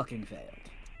 You fucking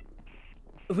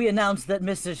failed. We announce that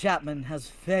Mr. Chapman has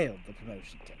failed the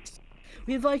promotion test.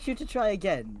 We invite you to try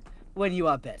again when you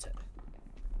are better.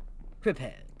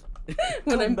 Prepared.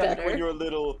 When I'm Come back better. when you're a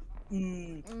little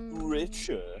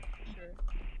richer. Sure.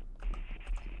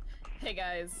 Hey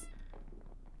guys.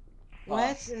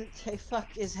 What the fuck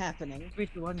is happening? 3,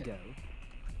 2, 1, go.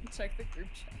 Check the group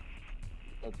chat.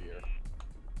 Oh dear.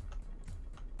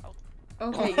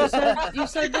 Okay, you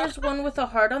said there's one with a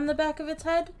heart on the back of its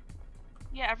head?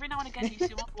 Yeah, every now and again you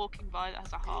see one walking by that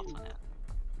has a heart on it.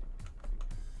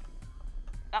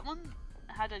 That one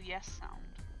had a yes sound.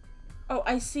 Oh,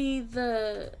 I see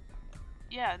the...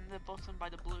 Yeah, in the bottom by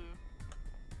the blue.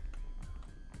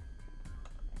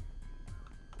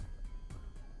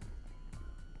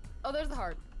 Oh, there's the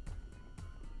heart.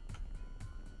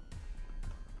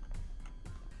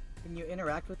 Can you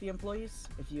interact with the employees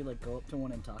if you like go up to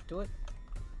one and talk to it?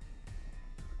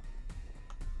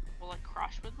 Or like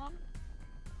crash with them?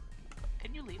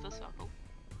 Can you leave the circle?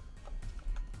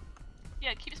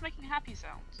 Yeah, it keeps making happy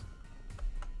sounds.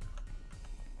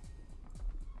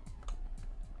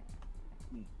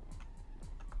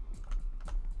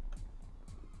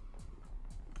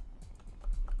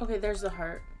 Okay, there's the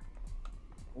heart.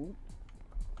 Ooh.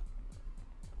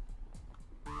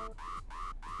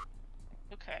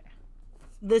 Okay.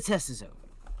 The test is over.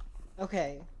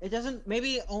 Okay, it doesn't.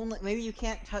 Maybe you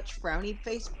can't touch frowny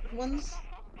face ones.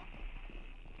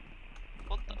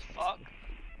 What the fuck?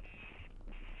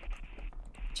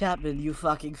 Chapman, you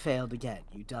fucking failed again,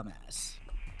 you dumbass.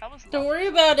 That was Don't lovely. worry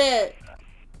about it.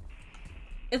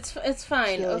 It's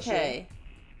fine. Sure, Okay.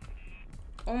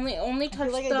 Only feel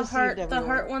touch like I the deceived heart. The everyone.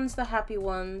 heart ones, the happy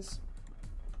ones.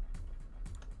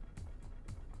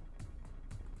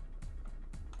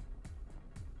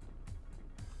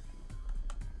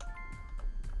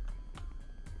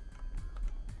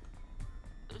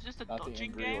 It was just a Not the dodging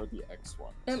angry game. or the X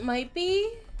one. It might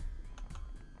be.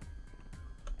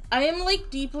 I am like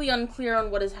deeply unclear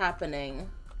on what is happening.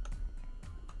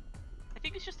 I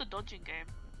think it's just a dodging game.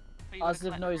 where you gotta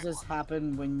Positive collect noises everyone.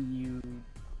 happen when you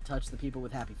touch the people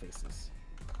with happy faces.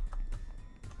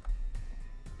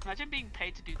 Imagine being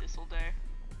paid to do this all day.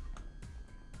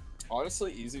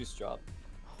 Honestly, easiest job.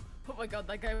 Oh my god,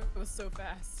 that guy was so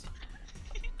fast.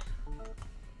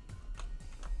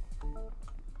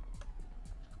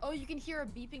 Oh, you can hear a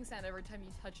beeping sound every time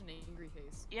you touch an angry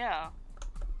face. Yeah.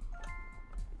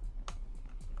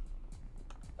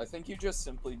 I think you just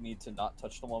simply need to not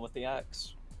touch the one with the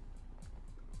axe.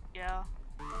 Yeah.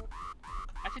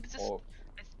 I think it's just. Oh.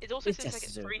 It also It seems like just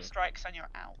it's is 3 over. strikes and you're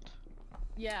out.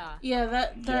 Yeah. Yeah,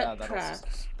 that Yeah, that also-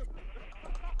 tracks.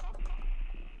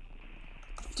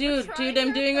 Dude, Trying I'm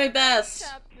your doing my best.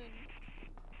 Chapman.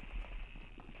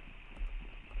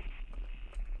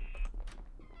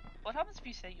 What happens if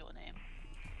you say your name?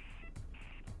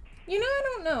 You know, I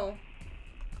don't know.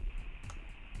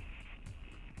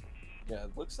 Yeah,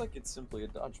 it looks like it's simply a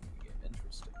dodge game.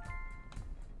 Interesting.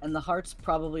 And the hearts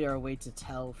probably are a way to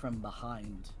tell from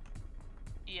behind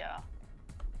Yeah.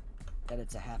 that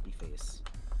it's a happy face.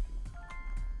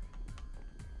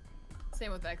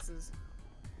 Same with X's.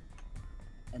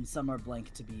 And some are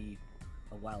blank to be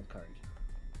a wild card.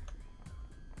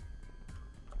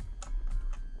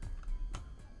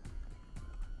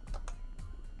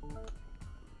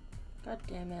 God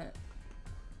damn it.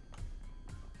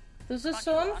 This is Not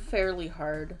so fun. unfairly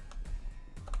hard.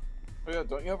 Oh yeah,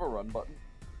 don't you have a run button?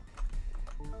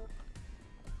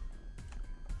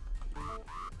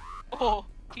 Oh,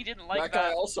 he didn't like that that.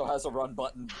 guy also has a run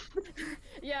button.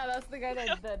 Yeah, that's the guy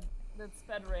that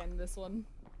sped ran this one.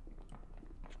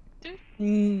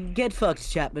 Get fucked,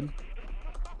 Chapman.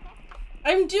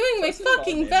 I'm doing my Trust in God,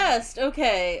 fucking man. best.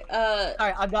 Okay.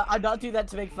 Sorry, I'm not doing that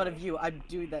to make fun of you. I'm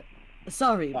doing that.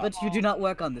 Sorry, but you do not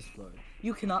work on this floor.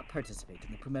 You cannot participate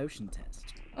in the promotion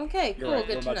test. Okay, You're cool. right,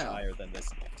 Good we're to much know. higher than this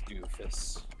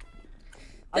doofus.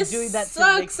 I'm This doing that to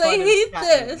make sucks. fun I of hate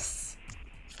Chapman. this.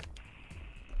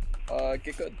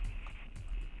 Get good.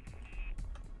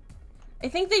 I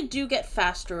think they do get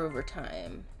faster over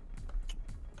time.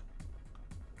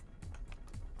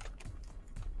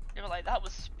 They were like, that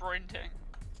was sprinting.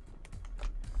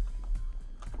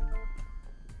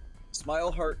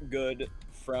 Smile heart good,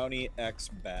 frowny X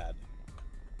bad.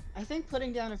 I think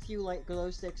putting down a few like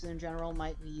glow sticks in general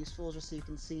might be useful just so you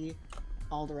can see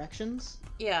all directions.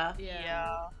 Yeah.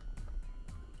 Yeah.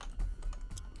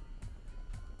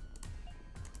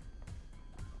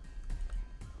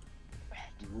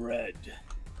 Red.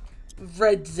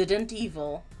 Resident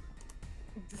Evil.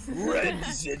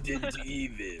 Resident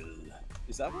Evil.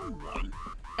 Is that one white?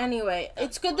 Anyway,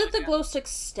 it's good that the glow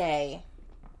sticks stay.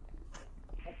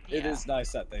 It is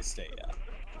nice that they stay, yeah.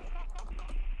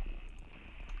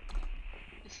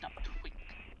 It's not twink.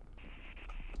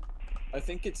 I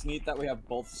think it's neat that we have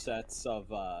both sets of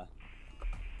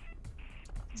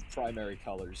primary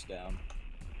colors down.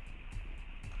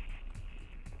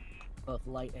 Both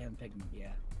light and pigment, yeah.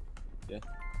 Yeah.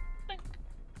 Blink.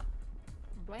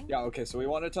 Blank. Yeah, okay, so we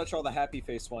want to touch all the happy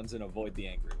face ones and avoid the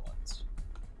angry ones.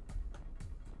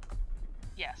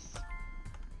 Yes.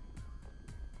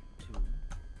 2.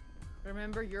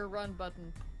 Remember your run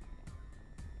button.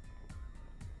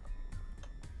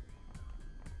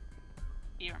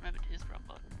 He remembered his run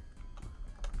button.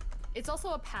 It's also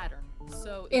a pattern,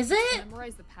 so Is if you it?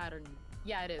 memorize the pattern.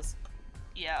 Yeah, it is.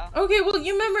 Yeah. Okay, well,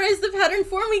 you memorize the pattern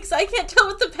for me because I can't tell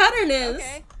what the pattern is.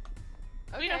 Okay.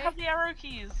 We don't have the arrow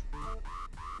keys.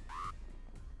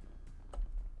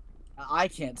 I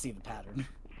can't see the pattern.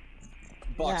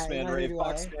 Boxman neither rave, do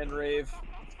I. Boxman rave.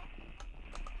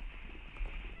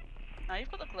 Now you've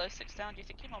got the glow sticks down, do you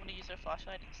think you might want to use a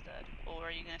flashlight instead? Or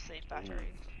are you going to save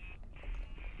batteries?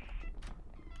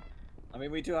 I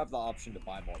mean, we do have the option to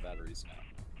buy more batteries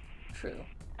now. True.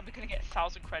 And we're going to get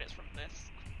 1,000 credits from this.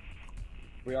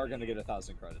 We are going to get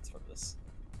 1,000 credits from this.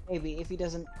 Maybe, if he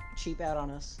doesn't cheap out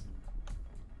on us.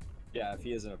 Yeah, if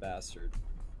he isn't a bastard.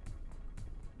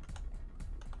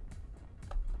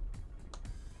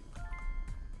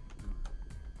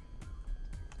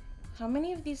 How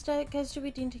many of these guys do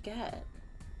we need to get?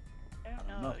 I don't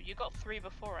know. No. You got 3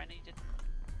 before and you didn't.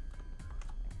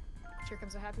 Here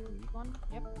comes a happy one.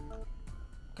 Yep.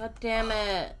 God damn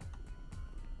it.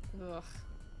 Ugh.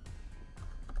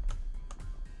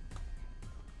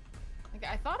 Like,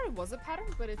 I thought it was a pattern,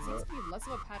 but it seems to be less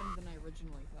of a pattern than I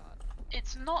originally thought.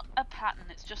 It's not a pattern,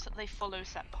 it's just that they follow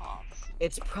set paths.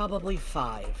 It's probably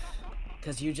 5.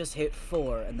 Because you just hit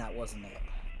 4 and that wasn't it.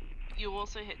 You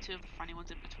also hit 2 of the funny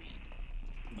ones in between.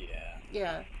 Yeah.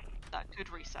 Yeah. That could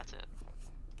reset it.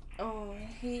 Oh, I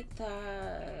hate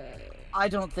that. I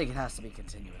don't think it has to be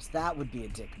continuous. That would be a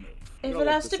dick move. If gonna it look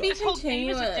has to this be up. This whole game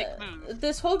is a continuous, dick move.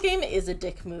 this whole game is a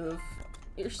dick move.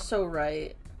 You're so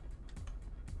right.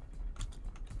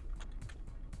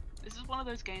 This is one of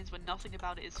those games where nothing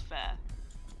about it is fair.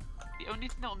 The only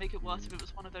thing that will make it worse if it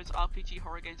was one of those RPG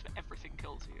horror games where everything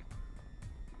kills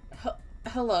you.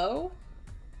 Hello?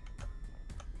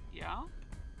 Yeah?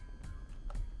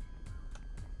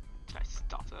 Did I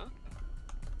stutter?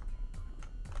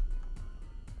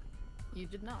 You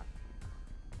did not.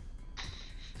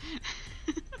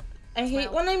 I hate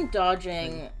Smile. when I'm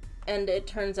dodging, and it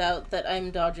turns out that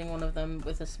I'm dodging one of them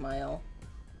with a smile.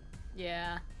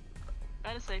 Yeah.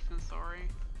 Better safe than sorry.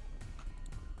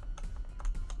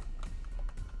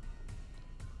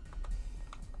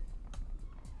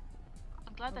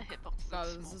 I'm glad the hitbox is God,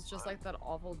 small, this is just though. like that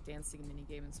awful dancing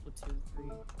minigame in Splatoon 3.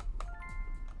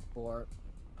 4.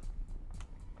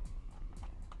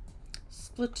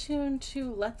 Splatoon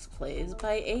 2 Let's Plays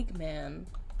by Eggman.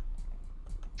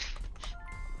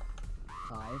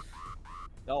 5.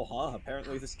 Oh, huh.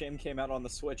 Apparently this game came out on the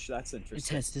Switch. That's The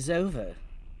interesting. test is over.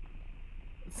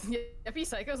 Yuppie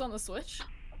Psycho's on the Switch?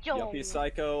 Yo! Yuppie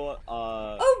Psycho,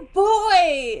 Oh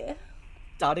boy!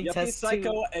 Starting Yuppie test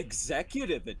Psycho 2.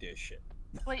 Executive Edition.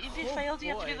 Wait, if you Oh, failed, you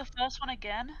have to do boy. the first one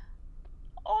again?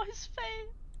 Oh, his face!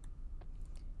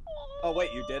 Oh,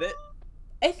 wait, you did it?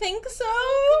 I think so?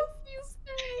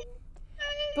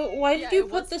 But why did Yeah, you it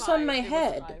put was this 5. on my It was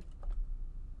head? 5.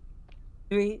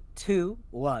 3, 2,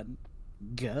 1,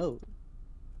 go.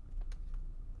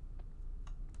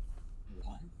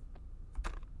 What?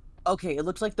 Okay, it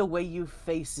looks like the way you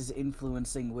face is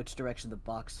influencing which direction the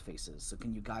box faces. So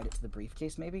can you guide it to the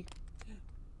briefcase, maybe?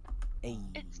 Hey.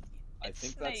 I It's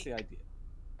think that's the Snake. idea.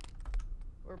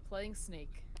 We're playing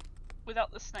Snake.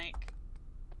 Without the snake.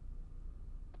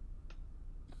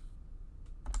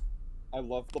 I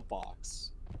love the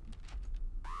box.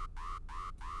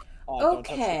 Oh, don't touch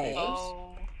the Okay. papers.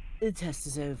 Oh. The test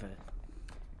is over.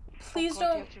 Please Oh God, you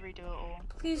don't. have to redo it all.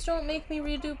 Please don't make me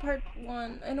redo part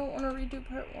 1. I don't want to redo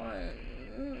part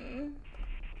 1.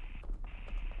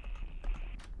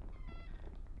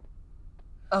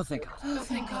 Oh, thank God. Oh,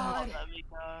 thank God. There we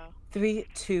go. 3,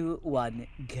 2, 1,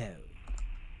 go.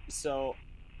 So,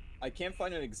 I can't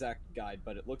find an exact guide,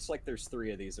 but it looks like there's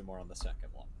 3 of these and we're on the second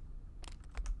one.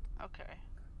 Okay.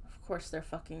 Of course there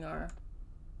fucking are.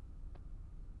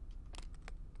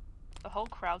 The whole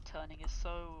crowd turning is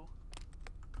so...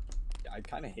 Yeah, I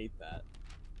kind of hate that.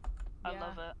 I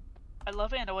love it. I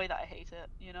love it in a way that I hate it,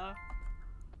 you know?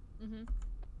 Mm-hmm.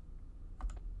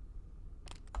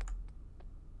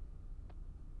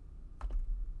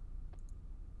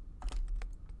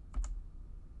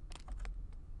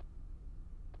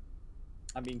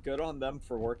 I mean, good on them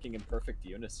for working in perfect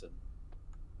unison.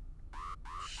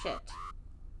 Shit.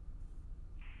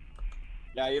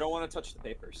 Yeah, you don't want to touch the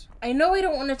papers. I know I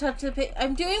don't want to touch the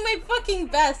I'm doing my fucking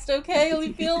best, okay?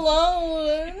 Leave me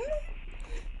alone.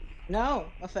 No,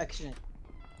 affectionate.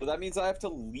 But that means I have to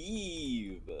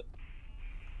leave.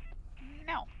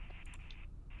 No.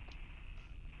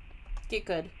 Get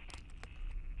good.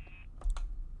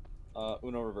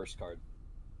 Uno reverse card.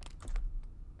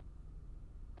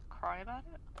 Cry about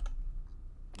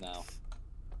it? No.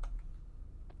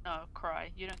 No, cry.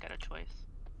 You don't get a choice.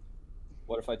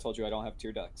 What if I told you I don't have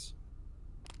tear ducts?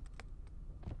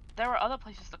 There are other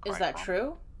places to cry Is that from.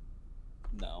 true?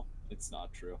 No, it's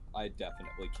not true. I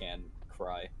definitely can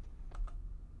cry.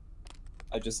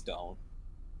 I just don't.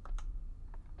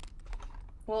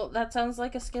 Well, that sounds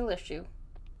like a skill issue.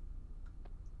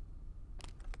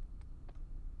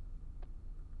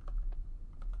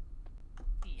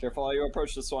 Careful how you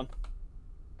approach this one.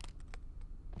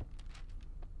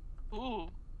 Ooh.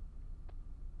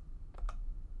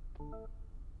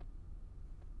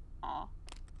 Aw.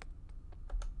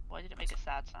 Why did it make a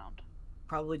sad sound?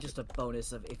 Probably just a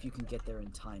bonus of if you can get there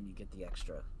in time, you get the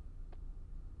extra.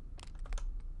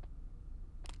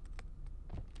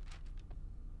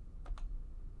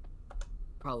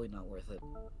 Probably not worth it.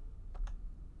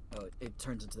 Oh, it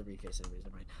turns into the briefcase anyways,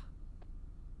 never mind.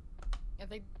 I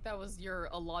think that was your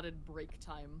allotted break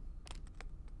time.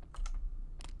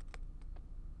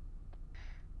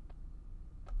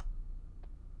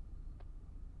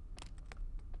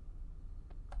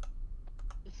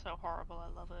 It's so horrible,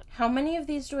 I love it. How many of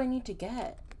these do I need to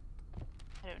get?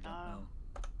 I don't know.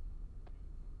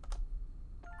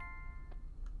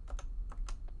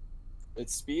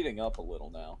 It's speeding up a little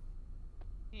now.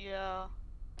 Yeah.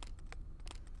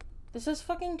 This is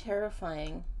fucking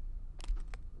terrifying.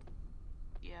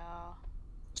 Yeah.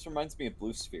 This reminds me of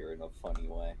Blue Sphere in a funny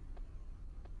way.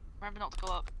 Remember not to go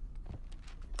up.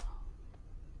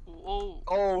 Whoa.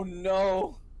 Oh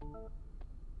no!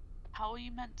 How are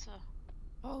you meant to?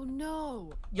 Oh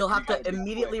no! You'll have gotta to be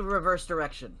immediately quick. reverse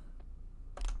direction.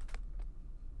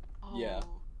 Oh. Yeah.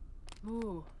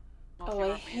 Ooh. Well, if Oh, you're I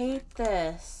amazing. hate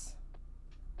this.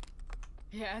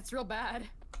 Yeah, it's real bad.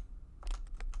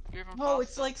 You're even Oh,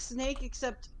 it's faster. like Snake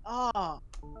except ah.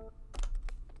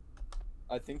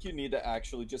 I think you need to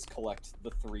actually just collect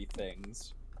the 3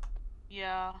 things.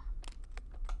 Yeah.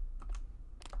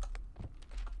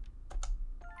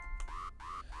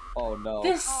 Oh no.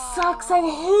 This sucks. I hate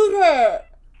it.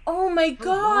 Oh my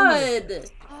god.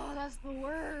 Oh, that's the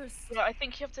worst. Yeah, I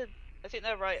think you have to. I think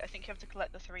they're right. I think you have to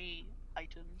collect the 3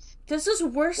 items. This is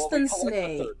worse Well, than we collect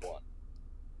Snake. the 3rd one.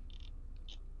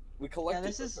 We collected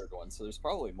this the is- 3rd one, so there's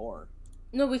probably more.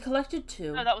 No, we collected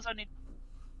 2. No, that was only.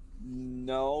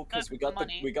 No, because No, we got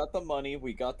money. we got the money,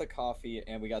 we got the coffee,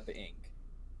 and we got the ink.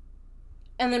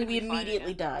 And then Did we we find it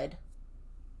immediately yet? died.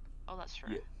 Oh, that's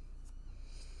true. Yeah.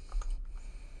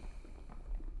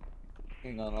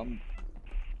 Hang on,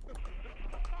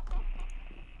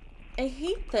 I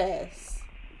hate this.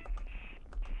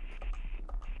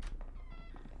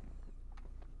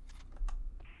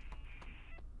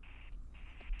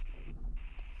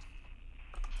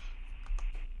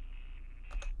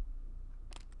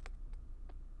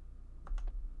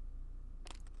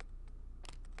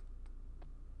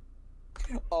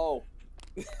 Oh.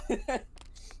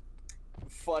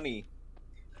 Funny.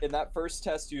 In that first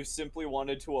test, you simply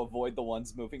wanted to avoid the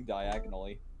ones moving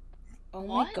diagonally. Oh my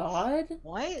What? god.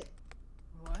 What?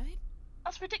 What?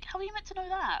 That's ridiculous. How are you meant to know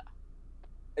that?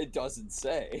 It doesn't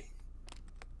say.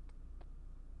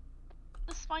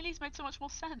 The smileys made so much more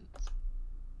sense.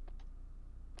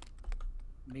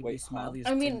 Maybe Wait, huh? Smileys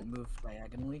I mean- didn't move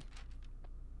diagonally.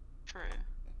 True.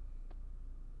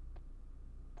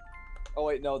 Oh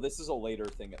wait, no, this is a later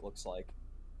thing, it looks like.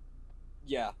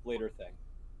 Yeah, later thing.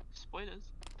 Spoilers.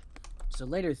 So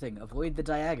later thing, avoid the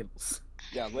diagonals.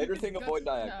 Yeah, later thing, Good avoid to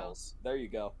know. diagonals. There you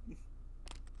go.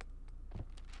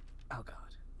 Oh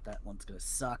god, that one's gonna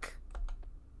suck.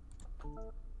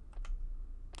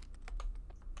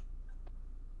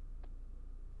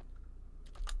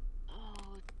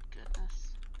 Oh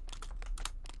goodness.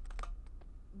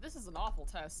 This is an awful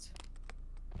test.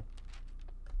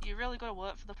 You really gotta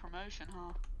work for the promotion,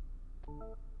 huh?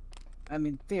 I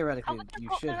mean, theoretically, How come you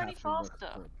got should there have any to work faster?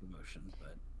 for a promotion,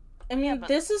 but... I mean, but,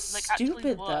 this is like, actually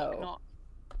stupid, work, though. not-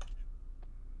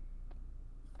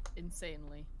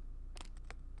 Insanely.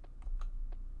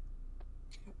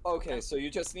 Okay, so you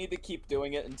just need to keep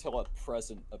doing it until a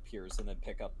present appears and then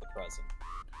pick up the present.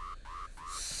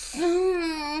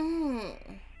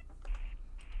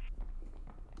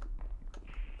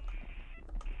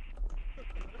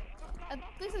 At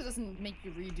least it doesn't make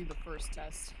you redo the first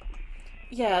test.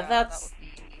 Yeah, that that's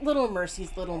would be... little mercies,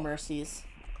 little mercies.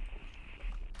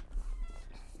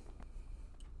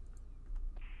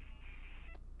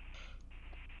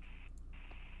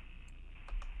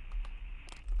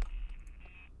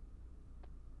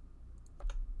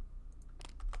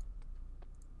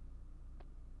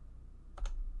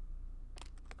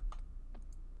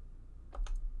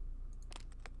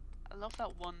 I love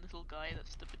that one little guy that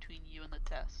stood between you and the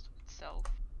test itself.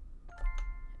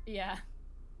 Yeah,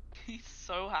 He's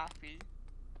so happy.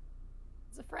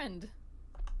 it's a friend.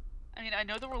 I mean, I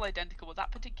know they're all identical, but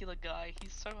that particular guy,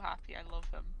 he's so happy. I love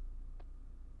him.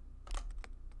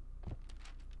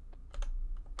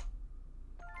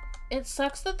 It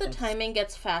sucks that the timing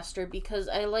gets faster because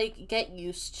I, like, get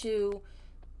used to...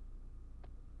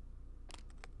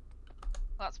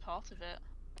 That's part of it.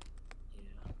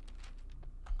 Yeah.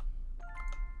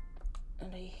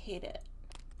 and I hate it.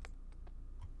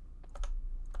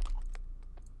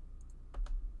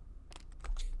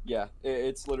 Yeah,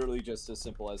 it's literally just as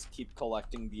simple as keep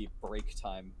collecting the break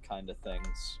time kind of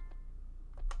things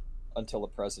until a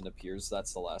present appears.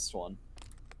 That's the last one.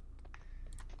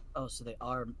 Oh, so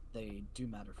they do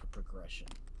matter for progression.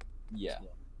 Yeah.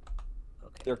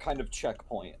 Okay. They're kind of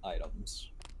checkpoint items.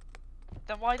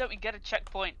 Then why don't we get a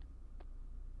checkpoint?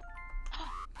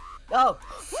 Oh!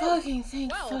 Fucking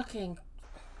thank Well. fucking.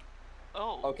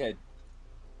 Oh. Okay,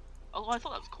 Oh, I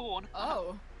thought that was corn.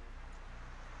 Oh.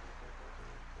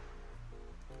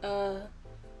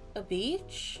 A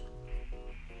beach?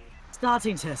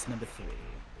 Starting test number 3.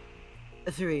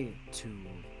 3, 2,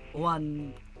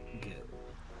 1, go.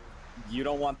 you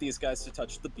don't want these guys to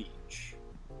touch the beach.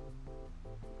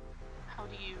 How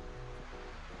do you...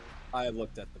 I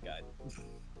looked at the guide.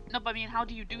 No, but I mean, how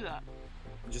do you do that?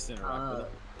 Just interact with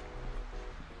it.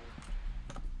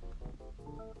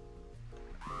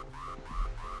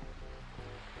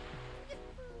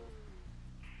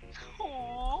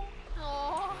 Aww.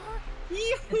 Aww.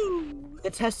 The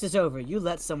test is over. You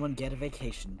let someone get a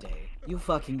vacation day. You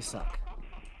fucking suck.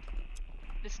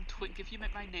 Listen, Twink, if you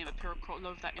make my name appear all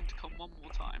over that intercom one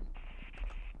more time.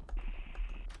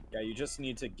 Yeah, you just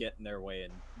need to get in their way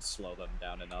and slow them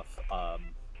down enough.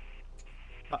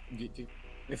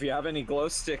 If you have any glow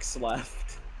sticks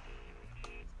left.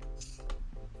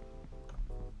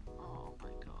 Oh my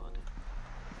god.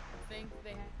 I think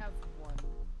they have one.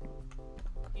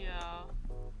 Yeah.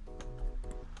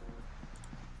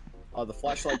 The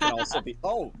flashlight can also be.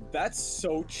 Oh, that's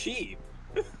so cheap.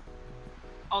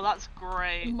 Oh, that's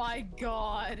great. My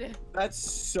god. That's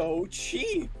so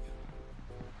cheap.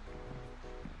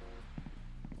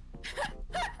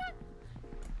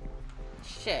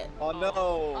 Shit. Oh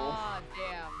no. Ah,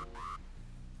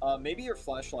 damn. Maybe your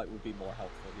flashlight would be more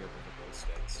helpful here than the glow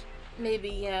sticks. Maybe,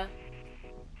 yeah.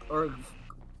 Or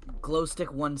glow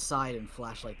stick one side and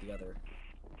flashlight the other.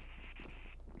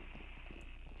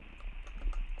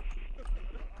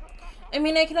 I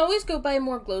mean, I can always go buy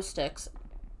more glow sticks.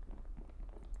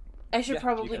 I should Yeah, you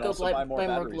probably can go also buy more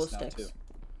batteries glow now, sticks. too.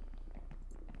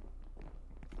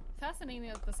 Fascinating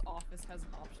that this office has an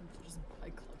option to just buy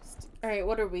glow sticks. Alright,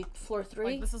 what are we? Floor 3?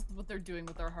 Like, this is what they're doing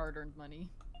with their hard-earned money.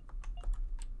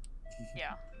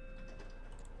 Yeah.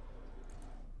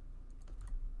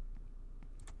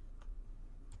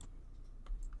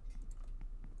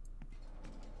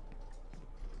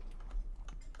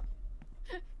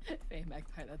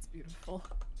 FaeMagpie, that's beautiful.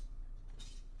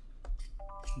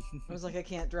 I was like, I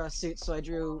can't draw a suit, so I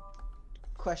drew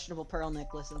questionable pearl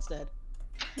necklace instead.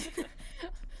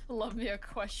 Love me a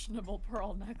questionable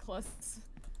pearl necklace.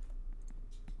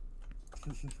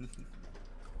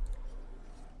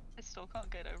 I still can't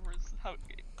get over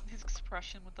his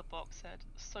expression with the box head.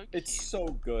 So cute. It's so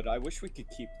good. I wish we could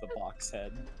keep the box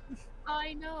head.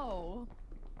 I know.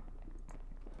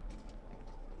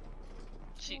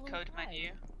 Cheat Holy code crap.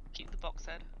 menu. Keep the box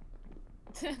head.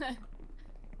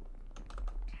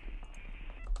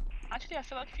 Actually, I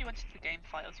feel like if you went into the game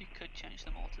files, you could change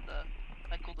them all to the,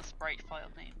 like, all the sprite file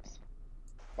names.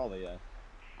 Probably, yeah.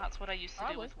 That's what I used to do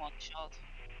Probably. with One Shot.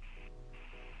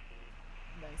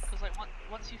 Nice. Because like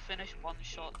once you finish one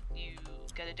shot, you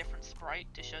get a different sprite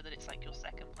to show that it's like your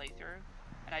second playthrough,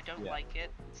 and I don't like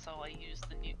it, so I use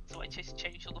the new. So I just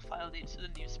changed all the file names to the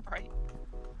new sprite.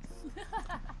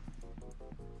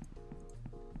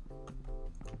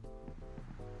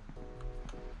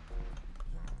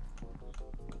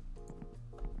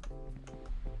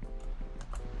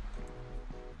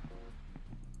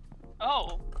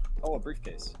 Oh, Oh, a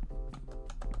briefcase.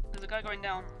 there's a guy going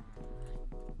down.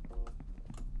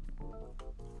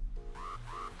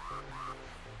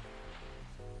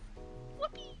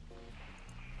 Whoopee!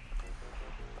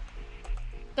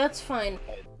 That's fine.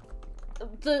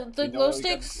 The You know glow what we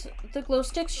got- sticks the glow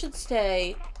sticks should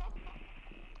stay.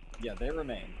 Yeah, they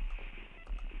remain.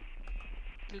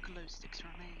 The glow sticks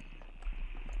remain.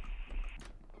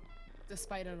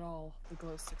 Despite it all, the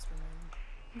glow sticks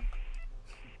remain.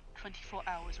 24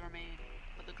 hours remain,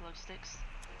 but the glow sticks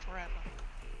forever.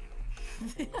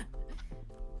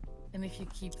 And if you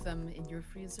keep them in your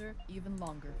freezer, even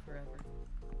longer forever.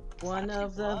 One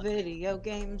of the What? video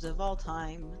games of all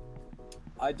time.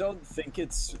 I don't think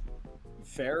it's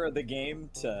fair of the game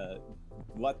to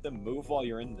let them move while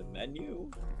you're in the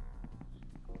menu.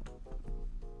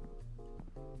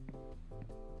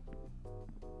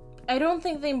 I don't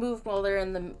think they move while they're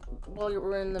in the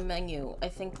we're in the menu. I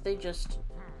think they just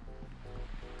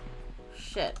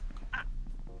shit.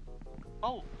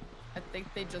 Oh, I think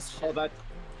they just Oh, shit. that.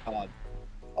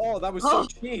 Oh, that was so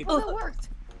cheap. Oh, that worked!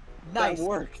 Nice. That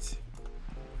worked.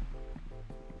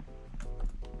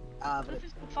 what if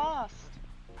it's fast?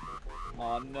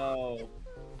 Oh no.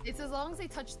 It's as long as they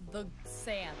touch the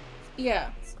sand.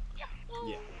 Yeah.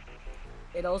 Yeah.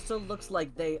 It also looks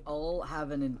like they all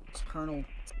have an internal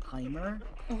timer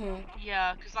Mhm.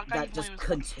 Yeah, because that guy that just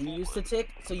continues to tick,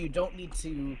 so you don't need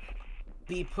to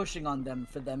be pushing on them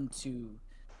for them to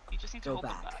You just need to go hold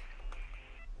them back. back.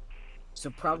 So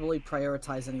probably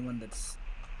prioritize anyone that's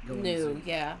going New, to.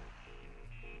 yeah.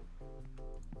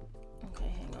 Okay,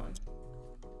 hang on.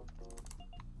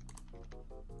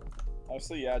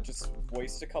 Honestly, yeah, just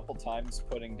waste a couple times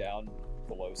putting down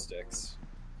glow sticks.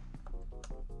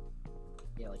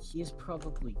 Yeah, like he's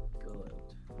probably good.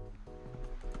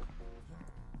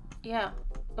 Yeah.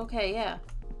 Okay, yeah.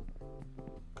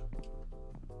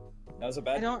 That was a I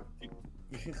bad.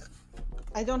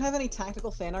 don't have any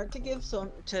tactical fan art to give,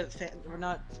 so or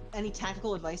not any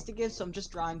tactical advice to give, so I'm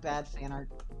just drawing bad fan art.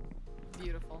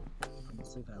 Beautiful.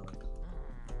 So valid.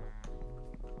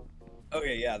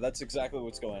 Okay, yeah, that's exactly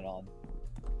what's going on.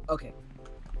 Okay.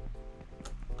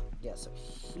 Yeah, so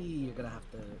you're gonna have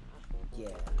to. Yeah.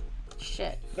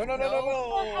 Shit. No, no, no, no,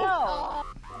 no! Ah.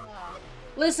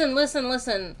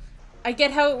 Listen. I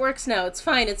get how it works now. It's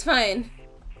fine.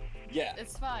 Yeah,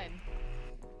 It's fine.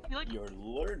 He like you're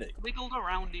learning. wiggled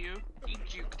around you. He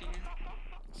juked you.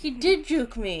 He did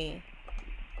juke me.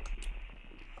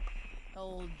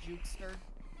 Old jukester.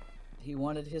 He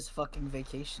wanted his fucking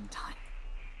vacation time.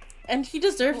 And he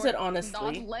deserves For it,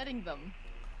 honestly. Not letting them.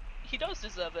 He does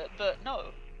deserve it, but no.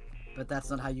 But that's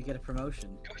not how you get a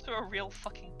promotion. Go to a real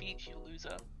fucking beach, you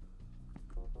loser.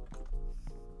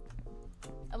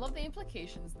 I love the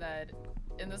implications that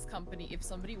in this company, if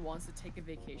somebody wants to take a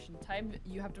vacation time,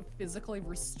 you have to physically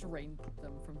restrain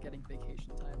them from getting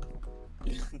vacation time.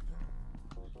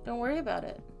 Don't worry about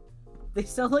it. They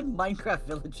sound like Minecraft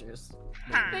villagers.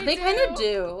 They kind of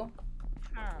do.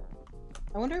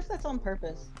 I wonder if that's on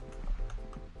purpose.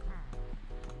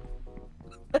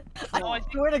 I Oh, I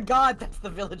think- swear to God, that's the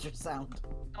villager sound.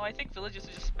 No, I think villagers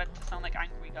are just meant to sound like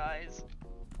angry guys.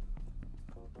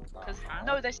 Because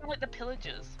no, they sound like the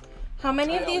pillagers. How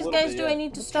many of Yeah, a these little guys bit, do yeah. I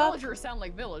need to stop? Villagers sound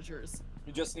like villagers.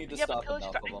 You just need to Yeah, but stop villagers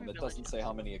enough are of them. angry It doesn't say villagers.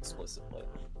 how many explicitly.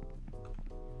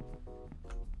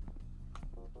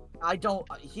 I don't.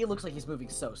 He looks like he's moving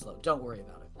so slow. Don't worry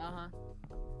about it. Uh-huh.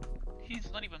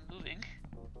 He's not even moving.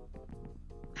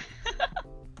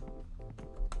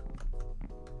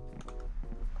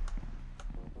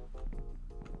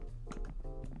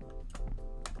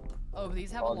 Oh, but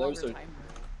these have Oh, a those longer are- timer.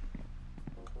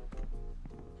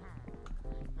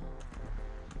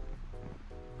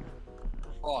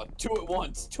 Oh, two at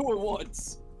once!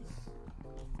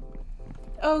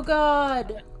 Oh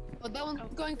God! Oh, that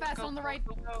one's going fast on the right.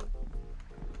 Go.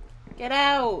 Get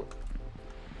out!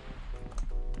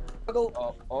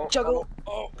 Juggle, Oh, Juggle.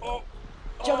 oh.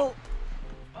 juggle.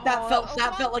 That felt oh, that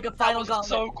God. felt like a That final was gauntlet.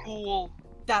 so cool.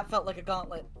 That felt like a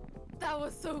gauntlet. That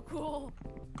was so cool.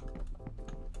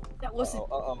 That wasn't.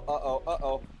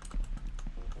 Uh-oh.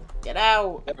 Get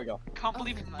out! There we go. Can't Oh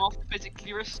believe my God. Moth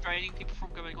physically restraining people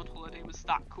from going on holiday was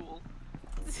that cool.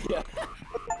 Yeah.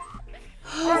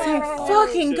 Oh thank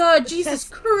fucking god, Jesus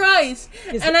Christ!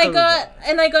 And I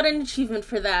got an achievement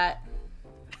for that.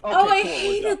 Okay, Oh, I cool, we're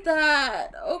hated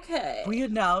that. Okay. We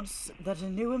announce that a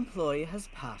new employee has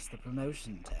passed the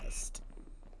promotion test.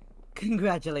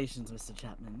 Congratulations, Mr.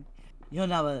 Chapman. You're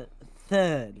now a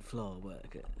third floor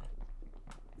worker.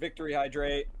 Victory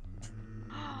hydrate.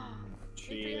 Victory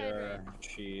Cheater. hydrate.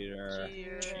 Cheater.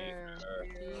 Cheater.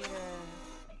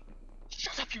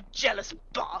 Shut up, you jealous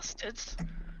bastards!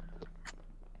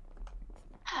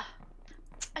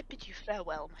 I bid you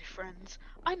farewell, my friends.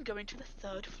 I'm going to the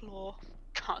 3rd floor.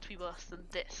 Can't be worse than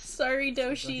this. Sorry,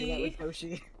 Don't do that with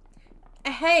Doshi.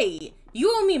 Doshi. Hey,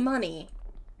 you owe me money.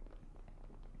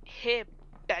 Here,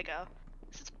 beggar.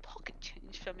 This is pocket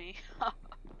change for me.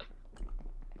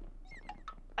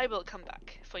 I will come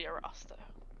back for your ass, though.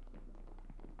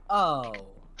 Oh.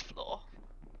 Floor.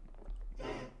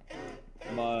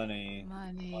 Money.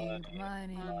 Money.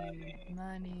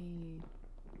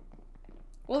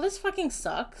 Well, this fucking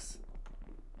sucks.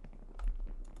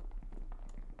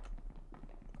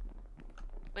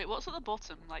 Wait, what's at the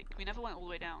bottom? Like, we never went all the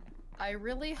way down. I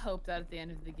really hope that at the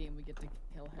end of the game we get to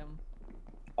kill him.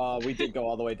 We did go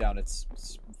all the way down. It's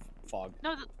fog.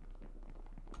 No,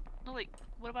 no, like,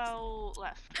 what about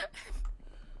left?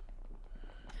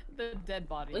 The dead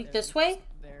body. Like there, this way?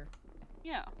 There.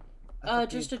 Yeah.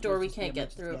 Just a door we can't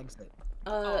get through.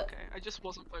 Oh, okay. I just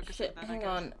wasn't focusing Shit, then, I hang guess.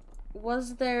 on.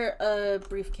 Was there a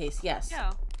briefcase? Yes.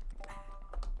 Yeah.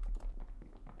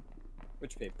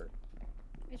 Which paper?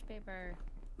 Which paper?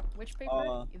 Which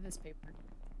paper? This paper.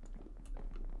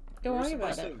 Don't We're worry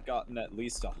about supposed to it. have gotten at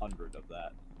least 100 of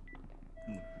that.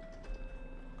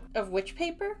 Of which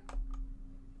paper?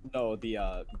 No, the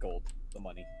gold, the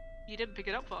money. You didn't pick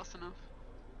it up fast enough.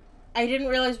 I didn't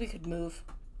realize we could move.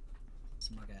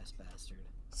 Smug ass bastard.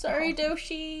 Sorry,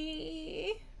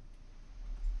 Doshi.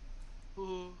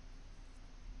 Ooh.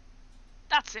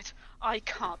 That's it. I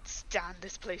can't stand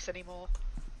this place anymore.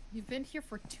 You've been here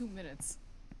for 2 minutes.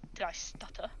 Did I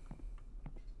stutter?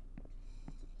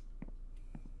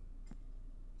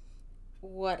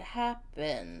 What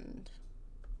happened?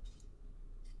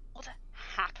 What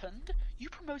happened? You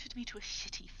promoted me to a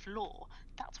shitty floor.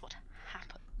 That's what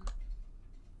happened.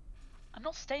 I'm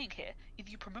not staying here. Either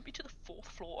you promote me to the 4th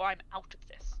floor or I'm out of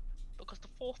this. Because the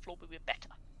 4th floor will be better.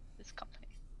 This company.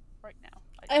 Right now.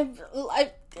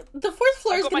 The 4th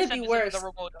floor is gonna be worse. The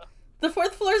rewarder. The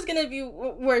 4th floor is gonna be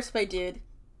worse, my dude.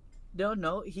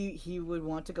 No, he would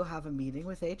want to go have a meeting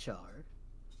with HR.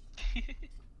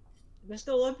 They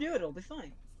still love you, it'll be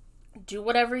fine. Do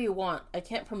whatever you want. I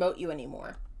can't promote you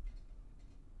anymore.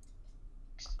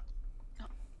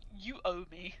 You owe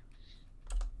me.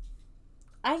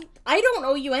 I don't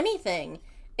owe you anything.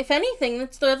 If anything,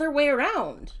 it's the other way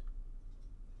around.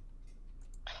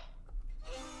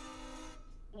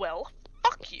 Well,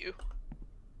 fuck you.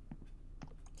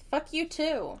 Fuck you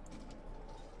too.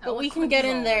 But we can get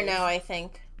in there now, I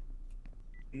think.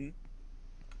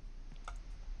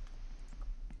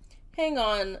 Hang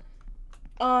on.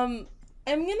 I'm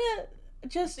gonna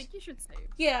just... I think you should save.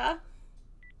 Yeah.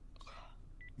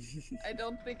 I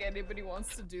don't think anybody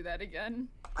wants to do that again.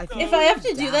 If I have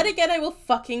to do that again, I will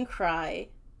fucking cry.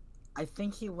 I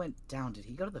think he went down. Did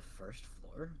he go to the 1st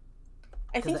floor?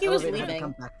 I think he was elevator had to leaving.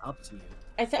 come back up to you.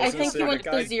 I think he went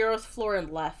to the 0th floor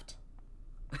and left.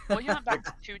 Well, you went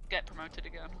back to get promoted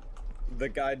again. The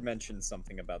guide mentioned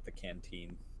something about the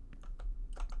canteen.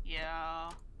 Yeah.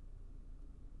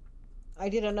 I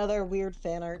did another weird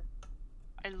fan art.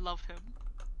 I love him.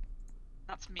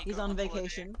 That's me. He's going on holiday.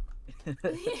 vacation.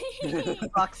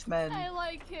 Foxman. I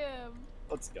like him.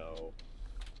 Let's go.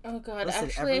 Oh god, Listen,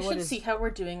 actually I everyone should is- see how we're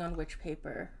doing on which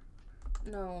paper.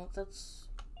 No, that's...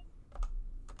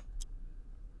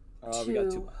 We got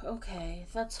 2. Okay,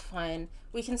 that's fine.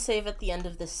 We can save at the end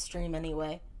of this stream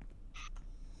anyway.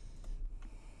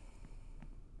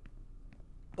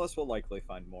 Plus, we'll likely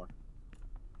find more.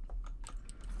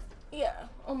 Yeah,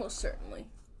 almost certainly.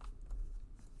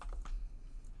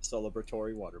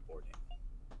 Celebratory waterboarding.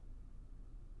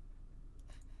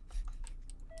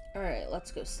 Alright,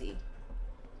 let's go see.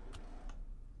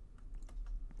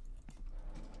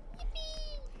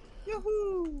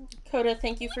 Yahoo! Kota,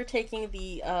 thank you for taking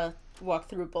the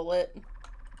walkthrough bullet.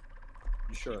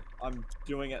 Sure, I'm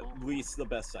doing at least the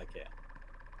best I can.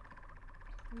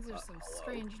 These are some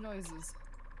strange noises.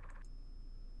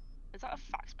 Is that a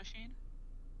fax machine?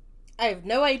 I have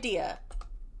no idea.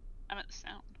 I meant the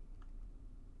sound.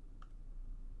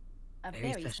 A Very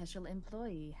very special. special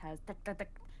employee has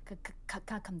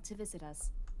come to visit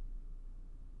us.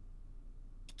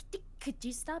 Could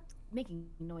you stop making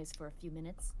noise for a few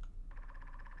minutes?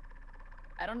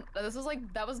 I don't. This is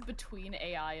like that was between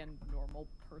AI and normal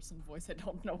person voice. I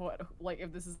don't know what like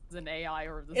if this is an AI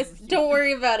or if this is. Don't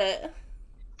worry about it.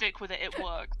 Stick with it. It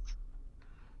works.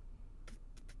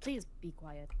 Please be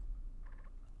quiet.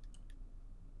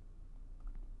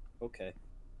 Okay.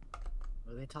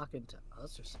 Are they talking to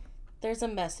us or something? There's a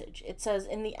message. It says,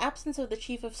 "In the absence of the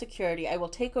Chief of Security, I will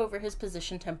take over his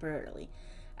position temporarily.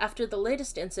 After the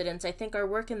latest incidents, I think our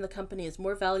work in the company is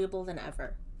more valuable than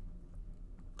ever."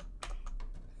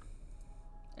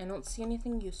 I don't see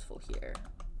anything useful here.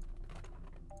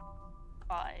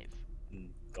 5.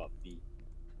 Copy.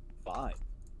 5.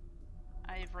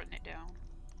 I've written it down.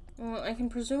 Well, I can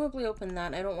presumably open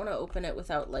that. I don't want to open it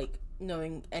without, like,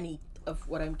 knowing any of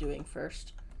what I'm doing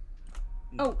first.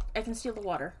 Oh, I can steal the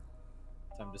water.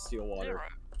 Time to steal water. 0.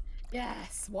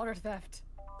 Yes, water theft.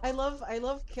 I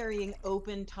love carrying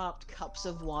open-topped cups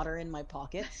of water in my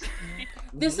pockets.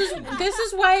 This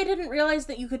is why I didn't realize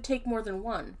that you could take more than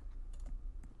one.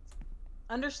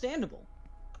 Understandable.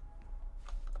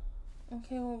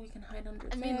 Okay, well, we can hide under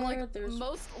I there. mean, like, There's...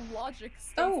 most logic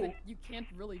states Oh. that you can't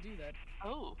really do that.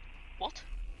 Oh, what?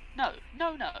 No,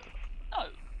 no, no,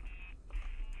 no.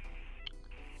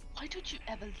 Why don't you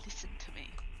ever listen to me?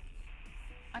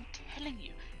 I'm telling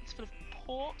you, it's full of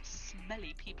poor,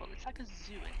 smelly people. It's like a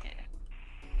zoo in here.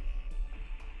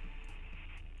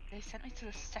 They sent me to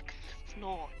the 2nd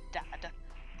floor, Dad.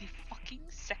 The fucking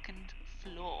 2nd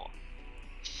floor.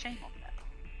 Shame on them.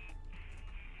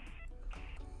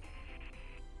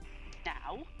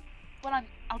 Now, when I'm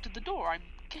out of the door, I'm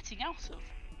getting out of.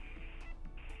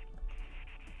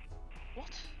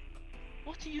 What?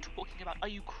 What are you talking about? Are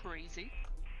you crazy?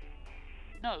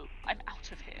 No, I'm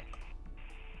out of here.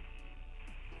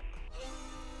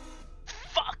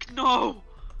 Fuck no!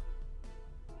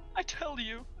 I tell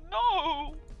you,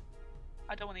 no!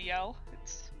 I don't want to yell.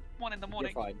 It's 1 in the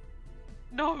morning. You're fine.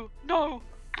 No, no,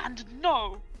 and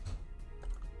no!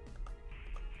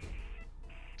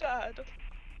 Dad.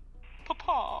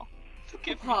 Papa.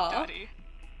 Forgive Papa? me, Daddy.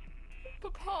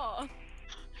 Papa!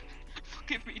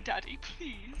 Forgive me, Daddy,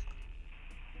 please.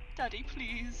 Daddy,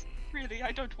 please. Really,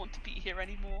 I don't want to be here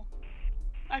anymore.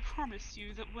 I promise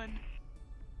you that when...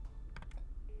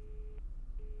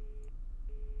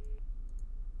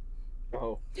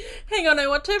 Oh. Hang on, I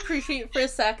want to appreciate for a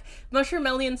sec. Mushroom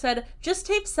Alien said, "Just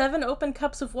tape 7 open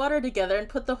cups of water together and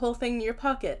put the whole thing in your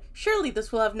pocket. Surely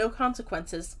this will have no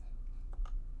consequences."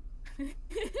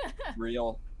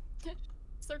 Real.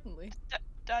 Certainly.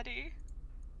 Daddy?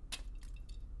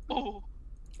 Oh.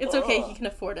 It's okay, he can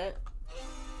afford it.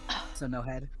 So no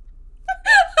head.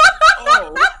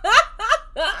 Oh.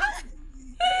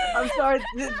 I'm sorry,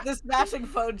 the smashing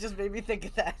phone just made me think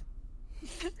of that.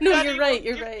 No, Daddy you're right, won't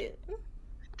you're give- right.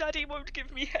 Daddy won't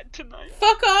give me head tonight.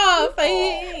 Fuck off! I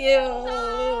hate you!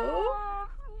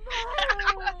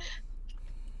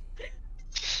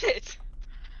 Shit.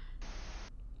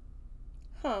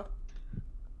 Huh.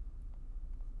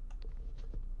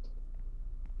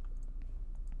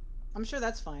 I'm sure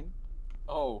that's fine.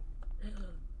 Oh.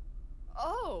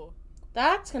 Oh!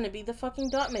 That's gonna be the fucking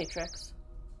dot matrix.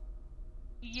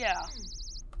 Yeah.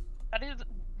 That is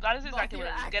exactly You're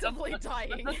what it is. Get actively under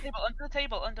dying. the table, under the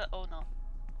table, under... Oh no.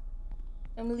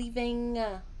 I'm leaving.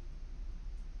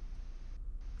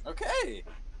 Okay.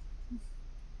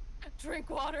 Drink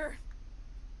water!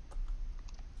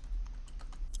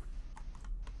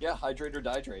 Yeah, hydrate or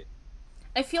dihydrate.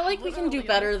 I feel like we can do Literally,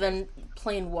 better than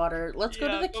plain water. Let's go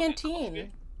to Yeah, the go get canteen.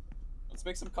 coffee. Let's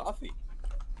make some coffee.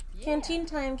 Yeah. Canteen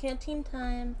time, canteen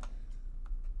time.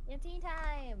 Canteen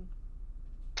time!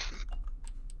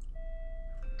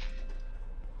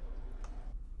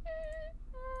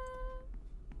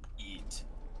 Eat.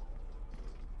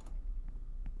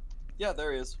 Yeah,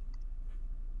 there he is.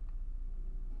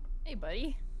 Hey,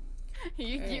 buddy.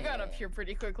 You got up here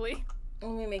pretty quickly.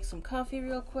 Let me make some coffee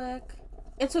real quick.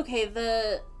 It's okay,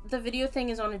 the video thing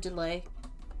is on a delay.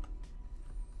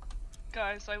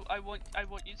 Guys, I want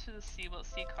you to see what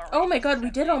Sikara. Oh my god, we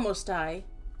sent did me. almost die.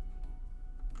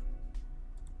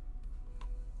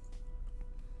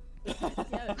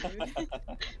 Yeah, dude.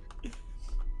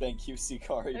 Thank you,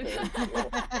 Sikari.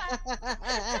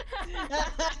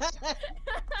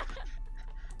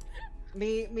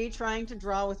 Me trying to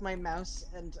draw with my mouse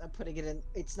and putting it in.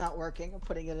 It's not working. I'm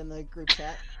putting it in the group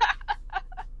chat.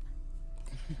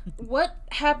 What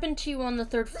happened to you on the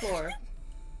 3rd floor?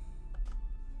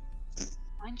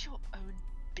 Mind your own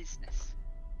business.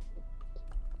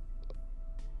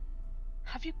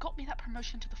 Have you got me that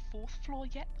promotion to the 4th floor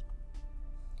yet?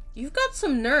 You've got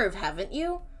some nerve, haven't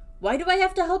you? Why do I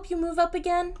have to help you move up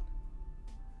again?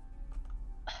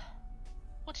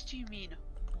 What do you mean,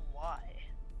 why?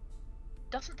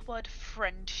 Doesn't the word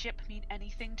friendship mean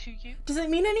anything to you? Does it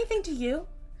mean anything to you?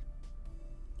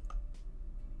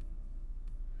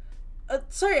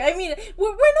 Sorry, I mean,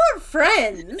 we're not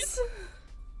friends.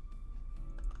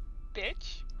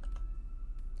 Bitch.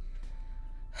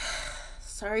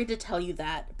 Sorry to tell you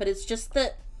that, but it's just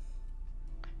that...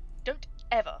 Don't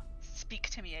ever speak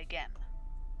to me again.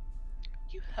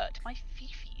 You hurt my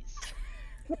fifis.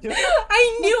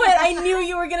 I knew it! I knew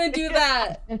you were gonna do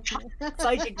that!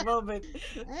 Psychic moment.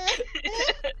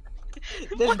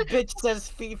 This bitch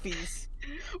says fifis.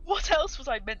 What else was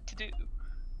I meant to do?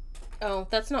 Oh,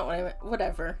 that's not what I meant.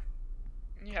 Whatever.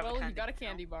 You have Well, a you candy got a now.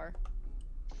 candy bar.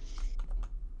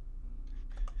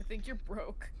 I think you're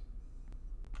broke.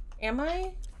 Am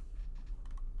I?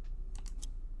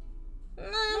 Nah,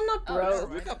 I'm not Oh, broke. never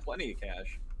We've got plenty of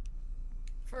cash.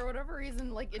 For whatever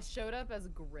reason, like, it showed up as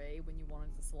gray when you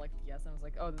wanted to select yes, and I was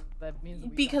like, oh, that means that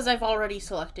we Because don't- I've already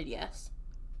selected yes.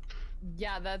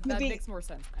 Yeah, that Maybe- makes more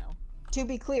sense now. To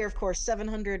be clear, of course,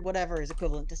 700 whatever is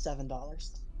equivalent to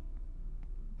 $7.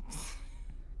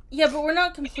 Yeah, but we're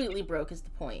not completely broke is the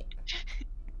point.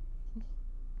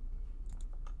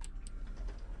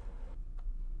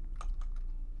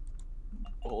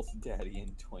 Both Daddy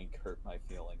and Twink hurt my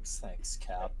feelings. Thanks,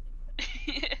 Cap.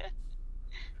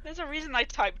 There's a reason I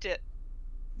typed it.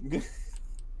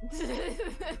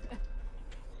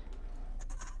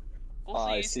 Also,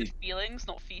 I you said see. feelings,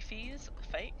 not fifis.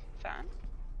 Fake fan.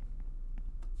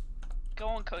 Go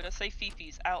on, Kota. Say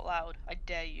fifis out loud. I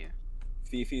dare you.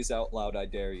 Fifi's out loud, I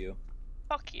dare you.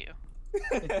 Fuck you.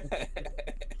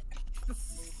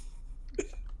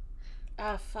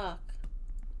 Ah, fuck.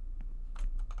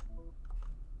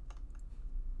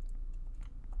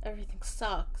 Everything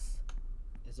sucks.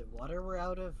 Is it water we're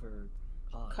out of, or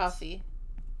pods? Coffee.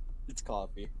 It's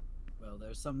coffee. Well,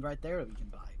 there's some right there we can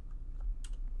buy.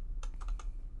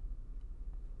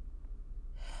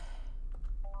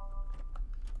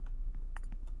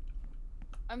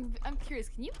 I'm curious,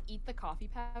 can you eat the coffee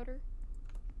powder?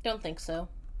 Don't think so.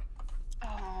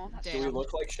 Oh, that's Do we Damn.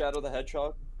 look like Shadow the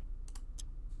Hedgehog?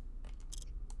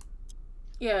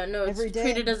 Yeah, no, it's Every day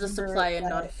treated as a remember supply and that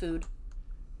not a food.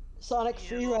 Sonic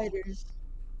Ew. Freeriders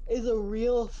is a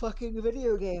real fucking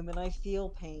video game, and I feel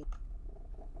pain.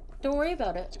 Don't worry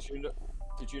about it.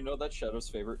 Did you know that Shadow's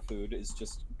favorite food is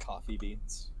just coffee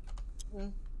beans?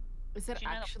 Is it Do you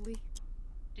know- actually?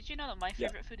 Did you know that my Yeah.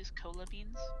 favorite food is cola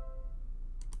beans?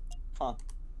 Huh.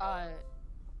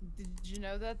 Did you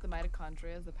know that the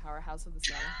mitochondria is the powerhouse of the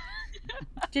cell?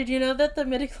 Did you know that the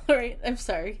midichlorian... I'm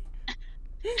sorry.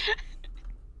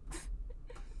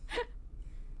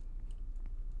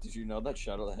 Did you know that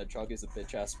Shadow the Hedgehog is a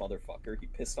bitch-ass motherfucker? He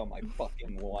pissed on my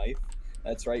fucking wife.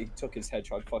 That's right, he took his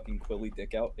hedgehog fucking quilly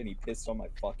dick out and he pissed on my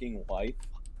fucking wife.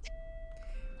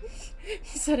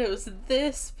 He said it was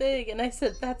this big, and I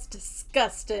said, that's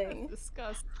disgusting.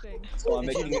 Disgusting. So I'm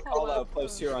making a Call call out out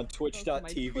post here on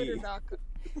twitch.tv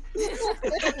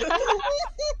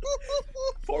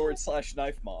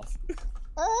 /knife moth.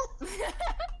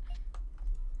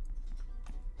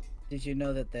 Did you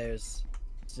know that there's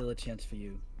still a chance for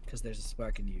you? Because there's a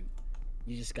spark in you.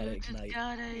 You just gotta ignite.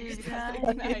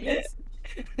 Nice.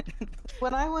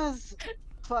 When I was,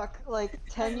 like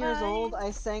 10 years old,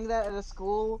 I sang that at a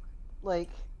school, like,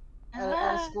 at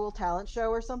a school talent show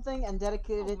or something, and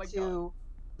dedicated Oh it my to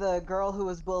the girl who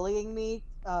was bullying me,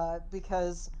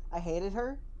 because I hated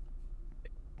her.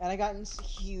 And I got in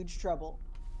huge trouble.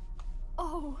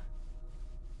 Oh.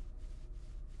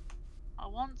 I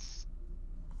once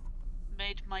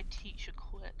made my teacher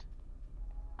quit.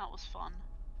 That was fun.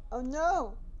 Oh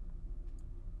no!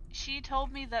 She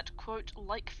told me that, quote,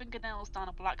 like fingernails down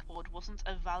a blackboard wasn't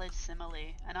a valid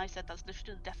simile, and I said that's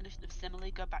literally the definition of simile,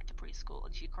 go back to preschool,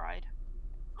 and she cried.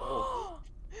 Oh.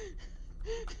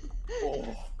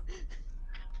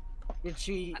 Did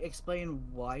she explain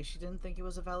why she didn't think it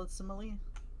was a valid simile?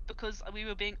 Because we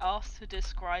were being asked to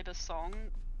describe a song,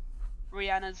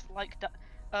 Rihanna's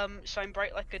Shine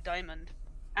Bright Like a Diamond,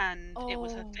 and it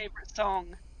was her Oh. favorite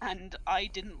song, and I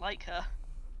didn't like her.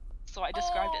 So I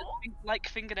described it as like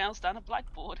fingernails down a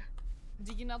blackboard.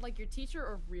 Do you not like your teacher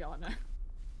or Rihanna?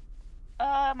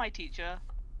 My teacher.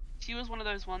 She was one of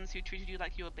those ones who treated you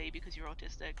like you were a baby because you're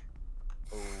autistic.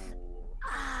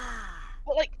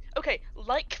 Well, like, okay,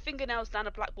 like fingernails down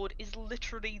a blackboard is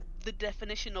literally the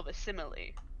definition of a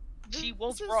simile. She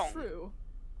was This is wrong. True.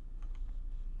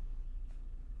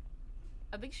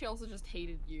 I think she also just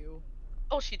hated you.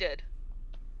 Oh, she did.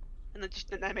 And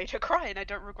then I made her cry, and I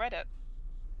don't regret it.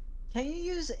 Can you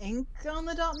use ink on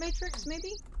the dot matrix,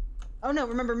 maybe? Oh no,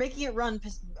 remember, making it running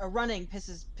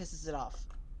pisses it off.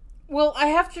 Well, I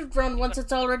have to run once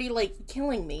it's already, like,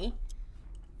 killing me.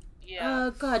 Yeah.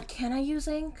 God, can I use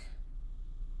ink?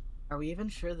 Are we even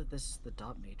sure that this is the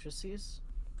dot matrices?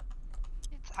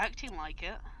 It's acting like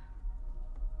it.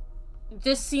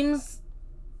 This seems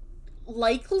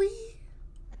likely?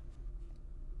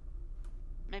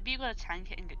 Maybe you gotta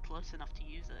tank it and get close enough to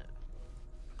use it.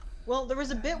 Well, there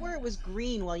was a bit where it was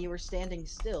green while you were standing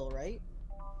still, right?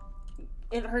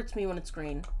 It hurts me when it's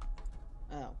green.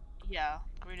 Oh. Yeah,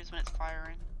 green is when it's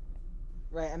firing.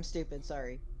 Right, I'm stupid,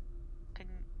 sorry.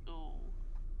 Ooh.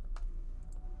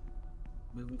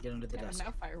 Move get under the Yeah, desk.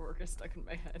 now firework is stuck in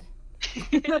my head.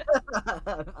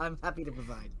 I'm happy to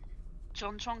provide.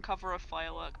 John cover of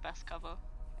firework, best cover.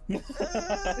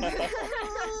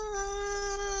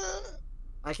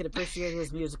 I can appreciate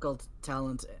his musical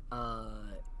talent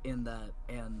in that,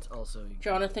 and also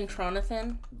Jonathan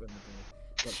Tronathan? that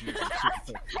music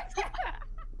super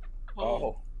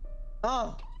Oh.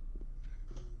 Oh!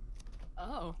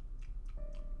 Oh.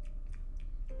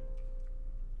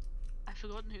 I've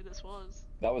forgotten who this was.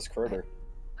 That was Critter.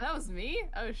 That was me?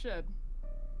 Oh shit.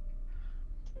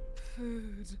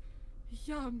 Food.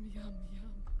 Yum, yum,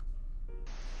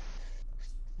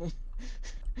 yum.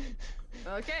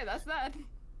 Okay, that's that.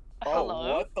 Oh,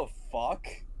 Hello? what the fuck?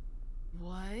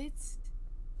 What?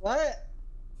 What?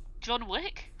 John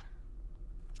Wick?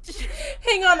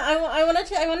 Hang on, I want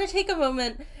to take a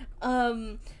moment.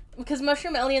 Because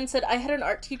Mushroom Alien said, I had an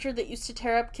art teacher that used to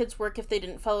tear up kids' work if they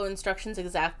didn't follow instructions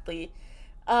exactly.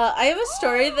 I have a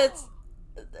story that's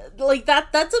like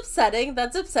that's upsetting,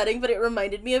 but it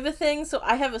reminded me of a thing, so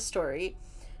I have a story.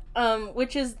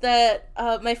 Which is that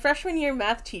my freshman year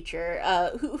math teacher,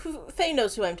 who Faye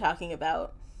knows who I'm talking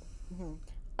about,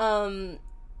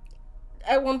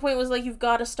 at one point was like, you've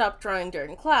got to stop drawing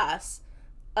during class.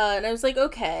 And I was like,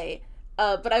 okay.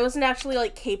 But I wasn't actually,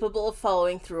 like, capable of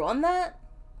following through on that.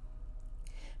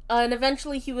 And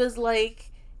eventually he was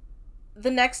like,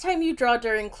 the next time you draw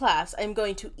during class, I'm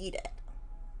going to eat it.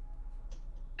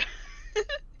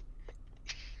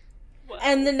 Wow.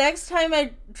 And the next time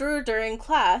I drew during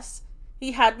class,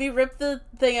 he had me rip the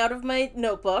thing out of my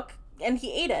notebook, and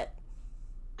he ate it.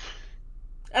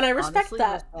 And I respect Honestly,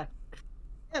 that. respect.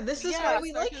 Yeah, this is Yeah, why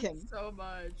we like respect him. it so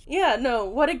much. Yeah, no,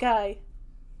 what a guy.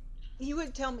 He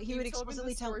would tell me, he would You've told me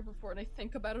explicitly this tell story before, and I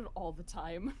think about it all the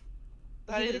time.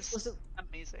 That he would is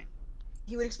amazing.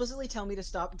 he would explicitly tell me to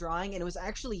stop drawing, and it was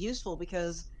actually useful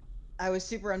because I was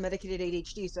super unmedicated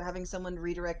ADHD, so having someone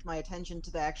redirect my attention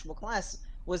to the actual class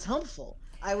was helpful.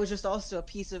 I was just also a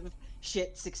piece of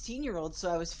shit 16-year-old,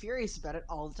 so I was furious about it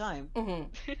all the time.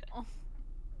 Mm-hmm.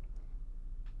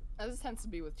 As it tends to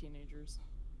be with teenagers.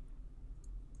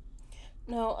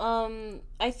 No,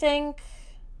 I think...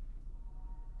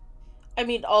 I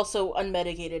mean, also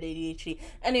unmedicated ADHD.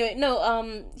 Anyway,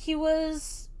 no, he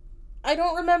was... I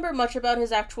don't remember much about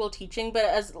his actual teaching, but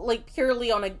as, like,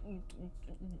 purely on a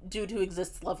due to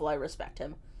exists level, I respect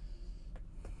him.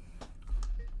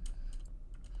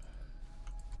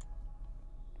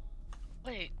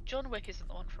 Wait, John Wick isn't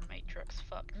the one from Matrix.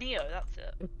 Fuck. Neo, that's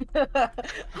it.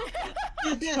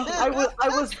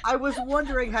 I was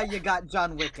wondering how you got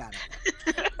John Wick at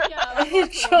it. Yeah,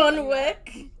 John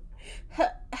Wick?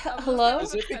 Hello?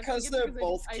 Is it because they're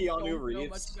both I Keanu don't know Reeves?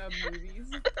 much about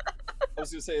movies. I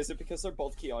was gonna say, is it because they're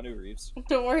both Keanu Reeves?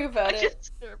 Don't worry about it.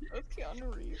 They're both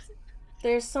Keanu Reeves.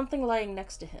 There's something lying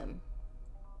next to him.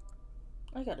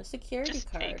 I got a security Just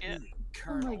card. take it.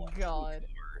 Oh my god.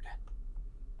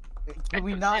 Can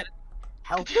we not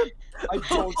help him? I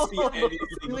don't see anything.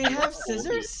 Do we have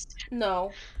scissors?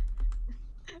 No.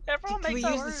 Everyone Can we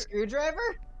makes use our... the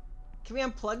screwdriver? Can we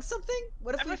unplug something?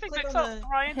 What if we Everything click makes on up the...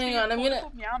 Ryan Hang being on, I'm gonna-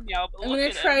 portable meow meow, but I'm look gonna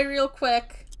at try him. real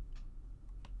quick.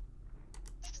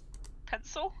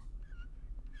 Pencil?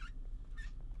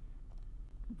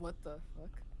 What the fuck?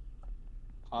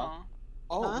 Huh?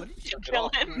 Oh, Huh? what did Did you get kill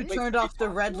off? him? He turned off the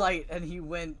red light and he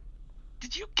went.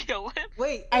 Did you kill him?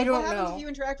 Wait, I what don't happens know. if you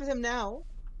interact with him now?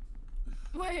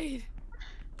 Wait.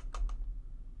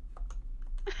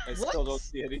 I still What? don't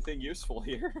see anything useful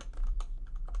here.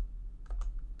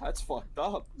 That's fucked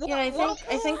up. Yeah,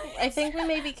 I think we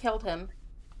maybe killed him.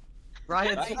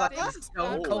 Ryan's I fucking think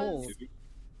stone that cold. was-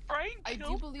 Brian I do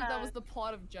killed believe that was man. the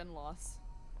plot of Gen Loss.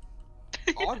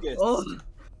 August. Oh,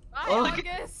 Hi, Oh.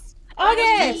 August!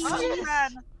 August! Oh,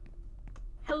 man.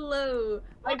 Hello.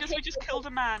 My August, we just pain- killed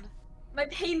a man. My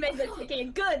pain meds are kicking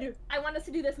in. Good. I want us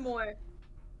to do this more.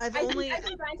 I've I only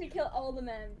think Brian should kill all the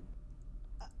men.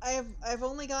 I've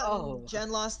only gotten Oh. Gen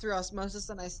Loss through osmosis,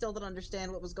 and I still don't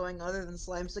understand what was going on other than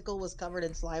Slimesicle was covered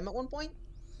in slime at one point.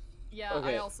 Yeah,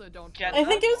 Okay. I also don't. Gen I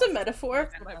think it was a Loss. metaphor.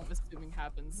 That's what I'm assuming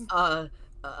happens.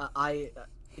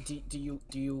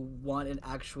 do you want an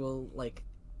actual like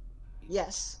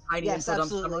Yes. tiny Yes, input on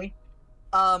absolutely.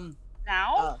 summary.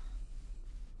 Now?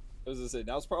 I was gonna say,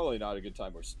 now's probably not a good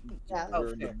time. Yeah.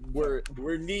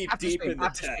 We're knee After deep stream, in the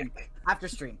after tech. stream.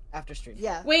 After stream.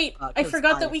 Yeah. Wait, I 'Cause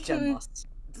forgot that we gen can lost.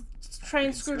 try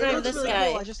and It screwdriver looks this really guy.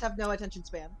 cool. I just have no attention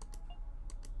span.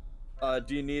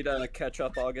 Do you need a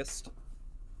catch-up, August?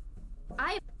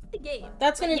 I the game.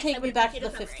 That's gonna Yes, I take me would back to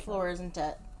appreciate the a 5th summary. floor, isn't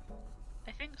it?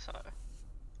 I think so.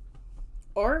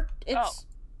 Or it's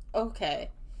okay.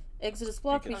 Exit is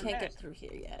blocked. We Okay. can't get through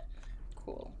here yet.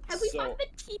 Cool. Have we So- found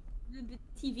the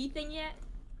TV thing yet?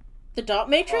 The dot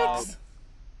matrix.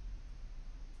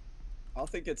 I don't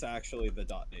think it's actually the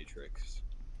dot matrix.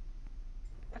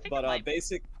 I think But it might be.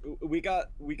 we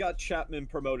got Chapman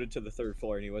promoted to the 3rd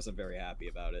floor, and he wasn't very happy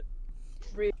about it.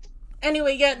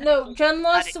 Anyway, yeah, no. Gen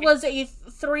Lost Addict. was a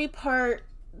 3-part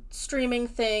streaming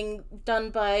thing done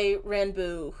by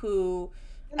Ranboo, who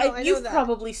No, I know you've that.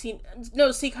 probably seen. No,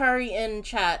 Sikari in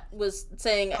chat was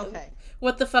saying, Okay.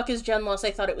 "What the fuck is Gen Lost? I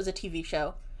thought it was a TV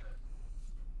show."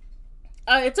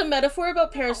 It's a metaphor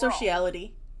about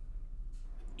parasociality.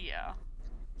 Yeah.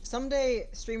 Someday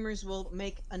streamers will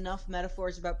make enough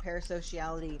metaphors about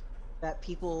parasociality that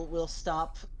people will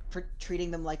stop treating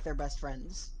them like their best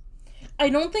friends. I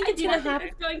don't think I it's do gonna not think happen.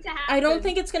 it's going to happen. I don't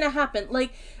think it's gonna happen.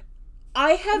 Like,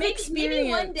 I have Maybe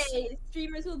one experience. day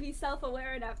streamers will be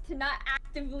self-aware enough to not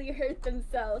actively hurt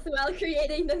themselves while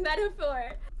creating the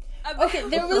metaphor. Okay,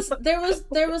 there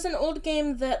was an old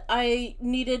game that I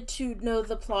needed to know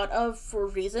the plot of for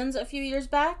reasons a few years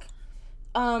back.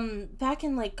 Back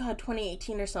in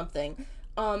 2018 or something.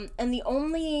 And the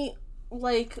only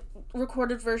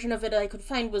recorded version of it I could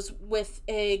find was with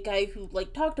a guy who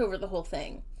talked over the whole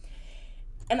thing.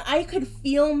 And I could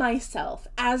feel myself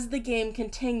as the game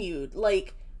continued,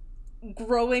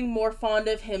 growing more fond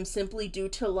of him simply due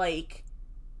to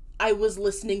I was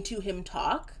listening to him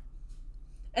talk.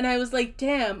 And I was like,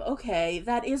 damn, okay,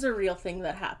 that is a real thing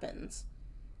that happens.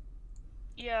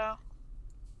 Yeah.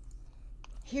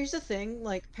 Here's the thing,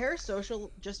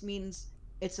 parasocial just means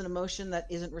it's an emotion that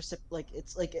isn't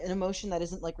it's an emotion that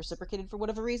isn't reciprocated for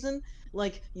whatever reason.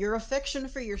 Your affection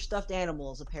for your stuffed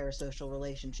animal is a parasocial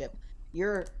relationship.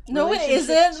 Your No, it relationship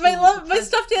isn't. to My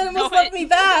stuffed animals No, love me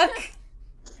back.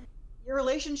 Your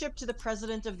relationship to the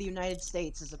President of the United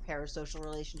States is a parasocial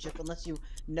relationship unless you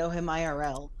know him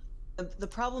IRL. The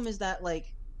problem is that Not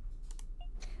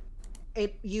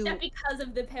because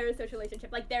of the parasocial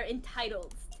relationship, they're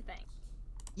entitled to things.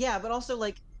 Yeah, but also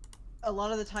a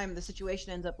lot of the time the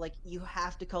situation ends up you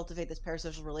have to cultivate this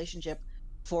parasocial relationship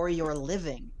for your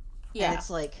living. Yeah. And it's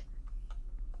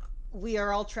we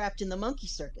are all trapped in the monkey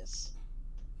circus.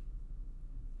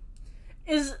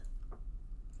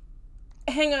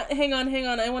 Hang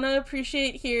on. I want to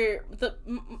appreciate here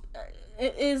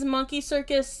is Monkey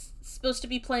Circus supposed to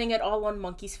be playing at all on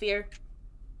Monkey Sphere?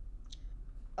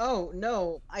 Oh,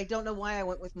 no. I don't know why I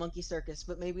went with monkey circus,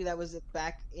 but maybe that was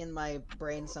back in my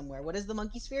brain somewhere. What is the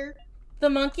monkey sphere? The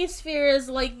Monkey Sphere is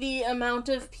the amount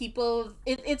of people.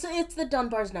 It's the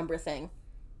Dunbar's number thing.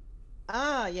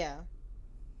 Ah, yeah.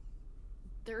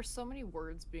 There are so many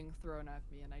words being thrown at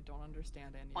me, and I don't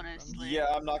understand any of them. Honestly. Yeah,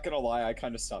 I'm not gonna lie, I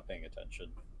kind of stopped paying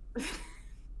attention. I'm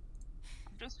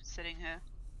just sitting here.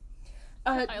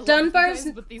 I love you Dunbar's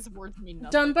guys, but these words mean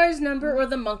nothing. Dunbar's number or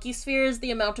the Monkey Sphere is the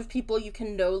amount of people you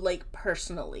can know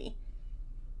personally.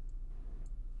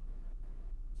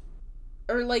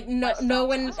 Or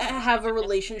know and have a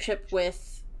relationship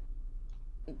with.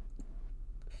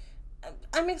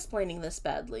 I'm explaining this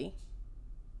badly.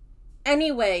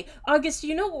 Anyway, August, do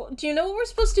you know what we're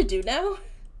supposed to do now?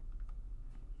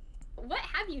 What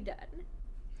have you done?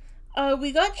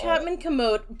 We got Chapman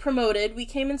promoted. We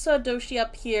came and saw Doshi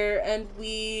up here, and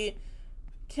we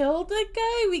killed a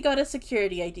guy. We got a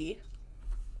security ID.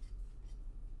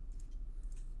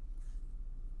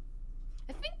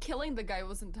 I think killing the guy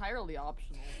was entirely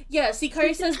optional. Yeah,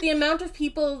 Sikari says the amount of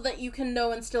people that you can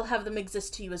know and still have them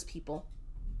exist to you as people.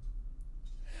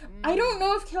 I don't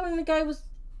know if killing the guy was...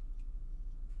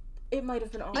 It might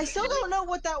have been optional. I still don't know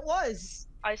what that was.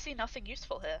 I see nothing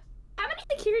useful here. How many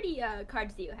security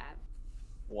cards do you have?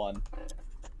 One.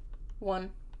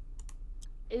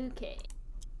 Okay.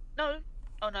 No.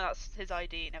 Oh no, that's his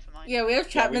ID. Never mind. Yeah, we have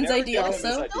Chapman's never ID gave him also.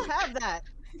 his I still have that.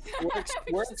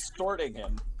 We're extorting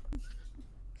him.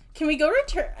 Can we go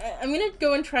return? I'm gonna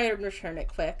go and try and return it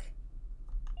quick.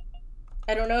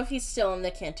 I don't know if he's still on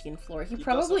the canteen floor. He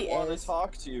probably doesn't want is. to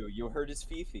talk to you. You hurt his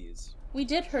fifis. We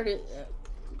did hurt it.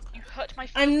 You hurt my.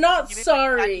 I'm not You made my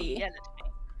sorry. daddy yell at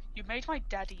me. You made my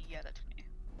daddy yell at me.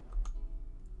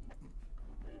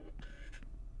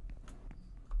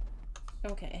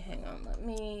 Okay, hang on. Let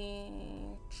me.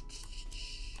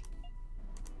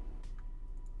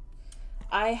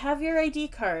 I have your ID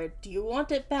card. Do you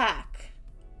want it back?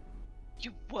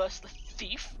 You worthless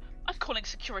thief! I'm calling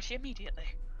security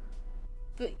immediately.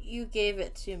 But you gave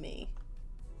it to me.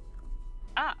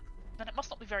 Ah, then it must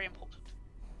not be very important.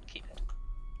 Keep it.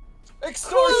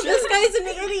 Extortion! Oh, this guy's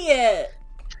an idiot!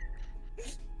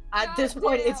 At this God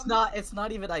point, damn. it's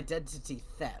not even identity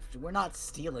theft. We're not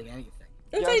stealing anything.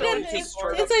 Its, Yeah, no, he identi- just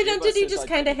straight up its gave us identity his just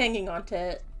kind of identity. hanging on to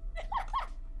it.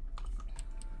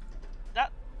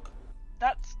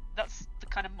 That's the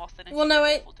kind of moth energy Well, no, we're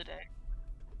I- for today.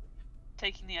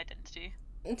 Taking the identity.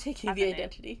 And taking And the the name.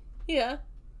 identity. Yeah.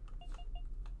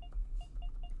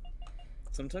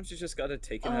 Sometimes you just gotta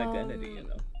take an identity, you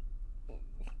know?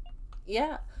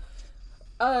 Yeah.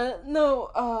 No,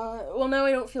 well, now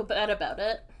I don't feel bad about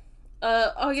it.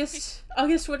 August,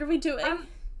 what are we doing?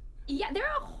 Yeah, there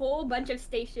are a whole bunch of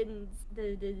stations,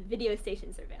 the video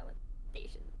station surveillance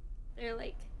stations. There are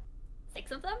like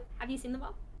 6 of them. Have you seen them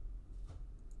all?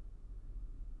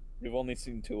 We've only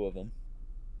seen 2 of them.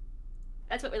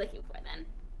 That's what we're looking for then.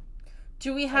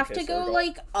 Do we have Okay, to so go, we're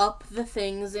like, up the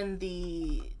things in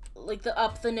the, like,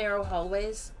 up the narrow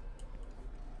hallways?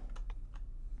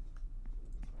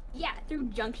 Yeah, through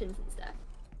junctions and stuff.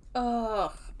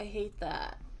 Ugh, I hate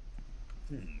that.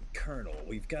 Colonel,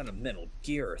 we've got a Metal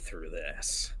Gear through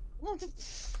this.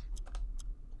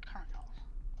 Colonel.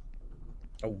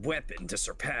 A weapon to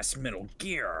surpass Metal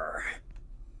Gear.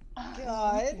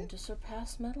 God. And to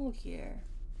surpass Metal Gear.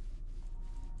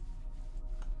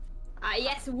 Ah,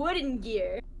 yes, wooden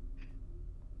gear.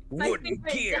 My Wooden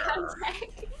favorite Gear!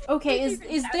 soundtrack. Okay, My is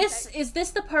favorite this soundtrack. is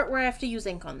this the part where I have to use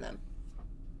ink on them?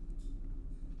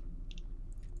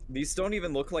 These don't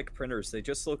even look like printers, they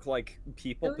just look like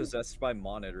people Really? possessed by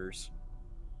monitors.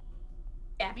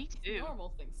 Yeah. Me too.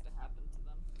 Normal things to happen to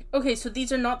them. Okay, so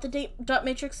these are not the dot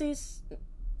matrices?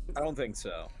 I don't think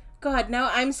so. God, now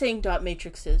I'm saying dot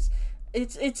matrices.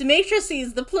 It's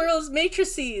matrices, the plural is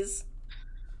matrices.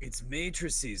 It's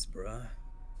matrices, bruh.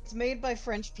 It's made by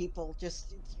French people.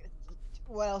 Just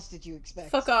what else did you expect?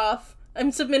 Fuck off.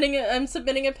 I'm submitting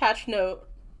a patch note.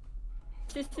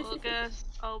 August,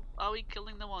 are we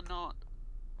killing them or not?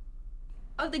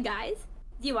 Oh, the guys?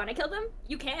 Do you want to kill them?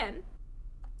 You can.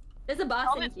 There's a boss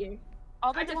Are in they- here.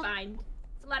 Are they Hard the to one- find.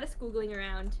 There's a lot of scoogling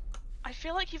around. I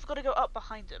feel like you've got to go up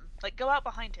behind him. Like, go out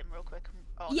behind him real quick.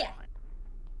 Oh, Yeah. never mind.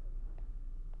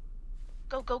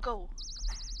 Go, go, go.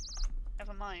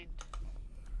 Never mind.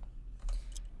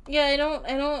 Yeah, I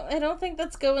don't think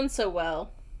that's going so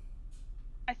well.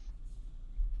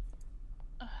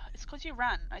 It's because you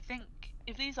ran. I think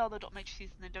if these are the dot matrices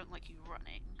and they don't like you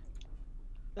running.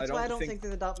 That's I why I don't don't think- think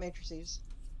they're the dot matrices.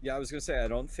 Yeah, I was gonna say, I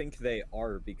don't think they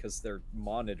are because they're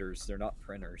monitors, they're not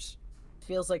printers.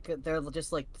 Feels like they're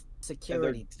just like And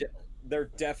security. they're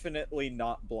definitely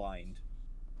not blind.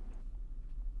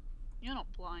 You're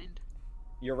not blind.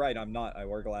 You're right, I'm not. I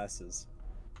wear glasses.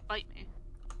 Bite me.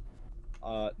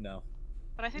 No.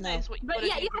 But I think No. that is what you But gotta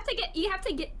yeah, do. you have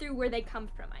to get through where they come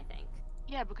from, I think.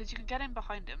 Yeah, because you can get in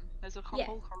behind him. There's a Yeah.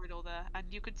 whole corridor there, and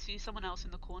you could see someone else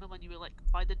in the corner when you were like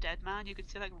by the dead man. You could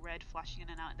see like red flashing in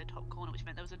and out in the top corner, which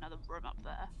meant there was another room up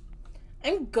there.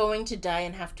 I'm going to die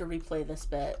and have to replay this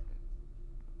bit.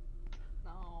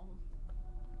 No.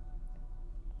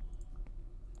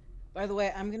 By the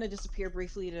way, I'm gonna disappear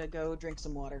briefly to go drink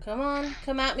some water. Come on,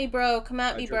 come at me, bro. Come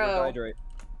at me, bro. Hydrate.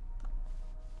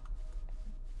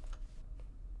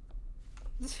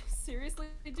 Seriously,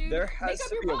 dude? There has Make up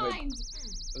to your be a way- mind!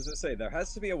 I was gonna say, there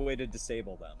has to be a way to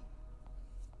disable them.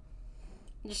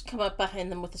 Just come up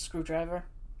behind them with a screwdriver.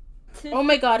 Oh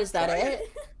my god, is that Try it?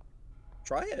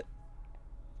 Try it.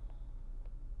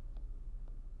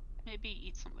 Maybe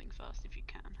eat something first if you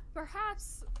can.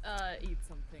 Perhaps, eat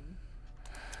something.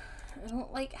 I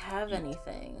don't like have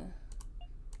anything.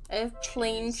 I have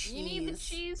plain cheese. You need the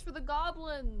cheese for the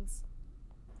goblins!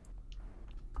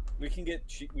 We can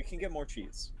get more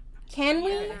cheese. Can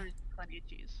we? Yeah, there's plenty of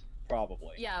cheese.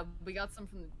 Probably. Yeah, we got some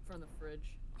from the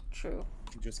fridge. True.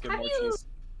 Just get Have more you- cheese.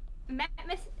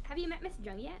 Have you met Miss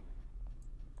Jung yet?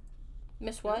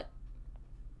 Miss what?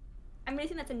 I'm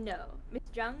guessing that's a no. Miss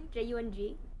Jung,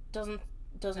 Jung. Doesn't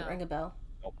No. ring a bell.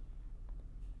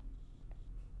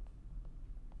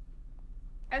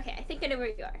 Okay, I think I know where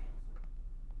you are.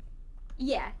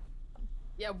 Yeah,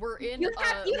 Yeah, we're in You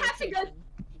have to go- location.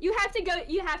 you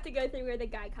have to go through where the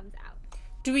guy comes out.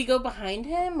 Do we go behind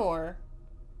him or?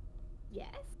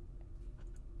 Yes.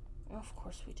 Of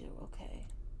course we do. Okay.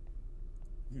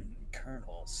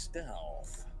 Colonel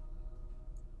Stealth.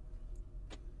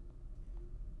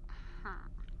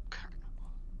 Colonel.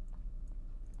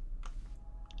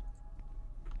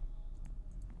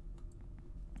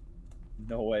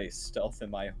 No way, Stealth in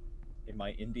my In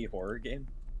my indie horror game?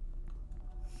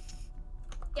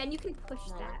 Yeah, and you can push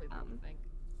that.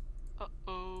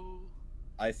 Uh-oh.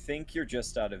 I think you're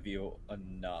just out of view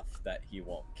enough that he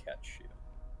won't catch you.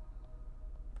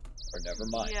 Or never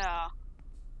mind. Yeah.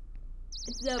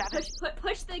 It's the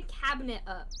push the cabinet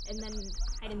up and then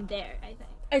hide him there, I think.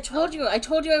 I told you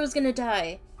I was gonna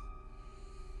die.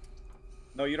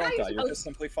 No, you don't die. You're just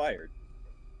simply fired.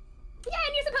 Yeah,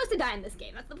 and you're supposed to die in this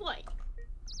game. That's the point.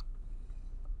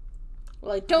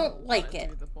 Well, I don't like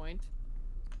it. The point.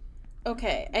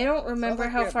 Okay, I don't remember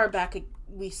like how we far have- back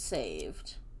we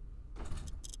saved.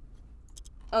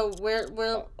 Oh, we're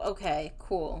okay,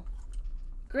 cool.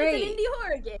 Great. It's an indie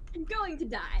horror game. You're going to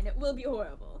die, and it will be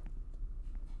horrible.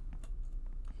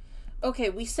 Okay,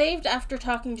 we saved after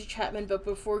talking to Chapman, but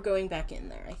before going back in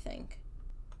there, I think.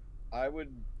 I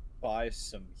would buy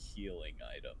some healing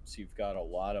items. You've got a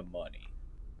lot of money.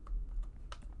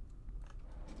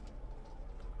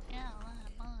 Yeah, a lot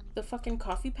of money. The fucking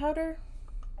coffee powder?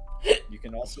 You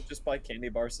can also just buy candy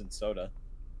bars and soda.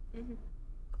 Mm-hmm.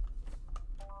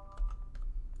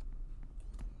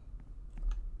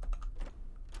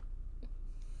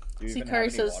 Do you See, even Kari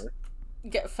have any says, water?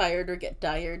 get fired or get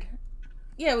dired.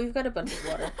 Yeah, we've got a bunch of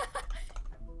water.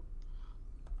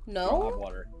 You don't have No?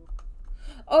 water.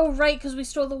 Oh, right, because we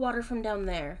stole the water from down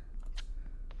there.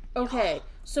 Okay,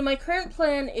 so my current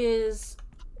plan is,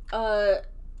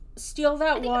 steal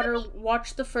that water,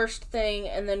 watch the first thing,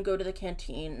 and then go to the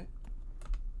canteen.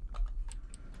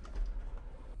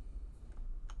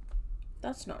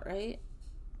 That's not right.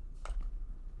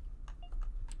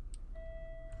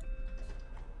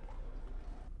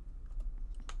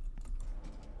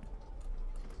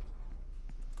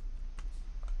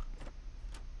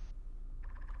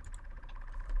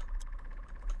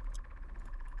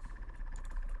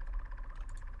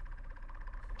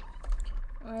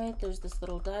 Alright, there's this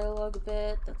little dialogue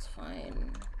bit, that's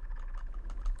fine.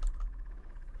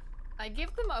 I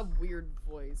gave them a weird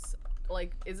voice.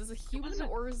 Like, is this a human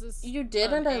or is this? You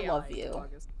did, an and I AI, love you.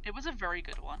 August? It was a very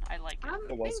good one. I like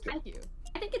it. It was good. Thank you.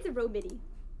 I think it's a robity.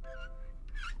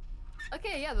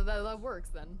 Okay, yeah, that works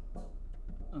then.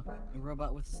 Oh, a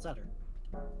robot with a stutter.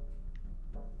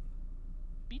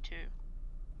 Me too.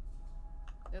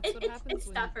 That's what happens It's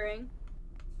when suffering.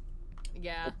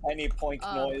 Yeah. The tiny poink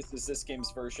Um, noise is this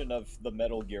game's version of the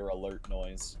Metal Gear alert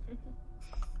noise.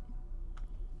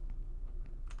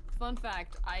 Fun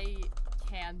fact, I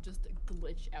can just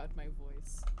glitch out my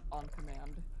voice on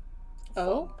command.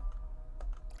 Oh?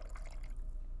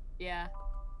 Yeah.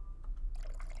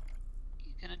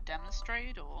 You gonna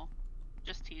demonstrate or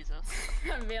just tease us?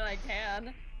 I mean, I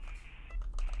can.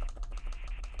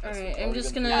 Alright, Or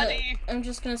even- I'm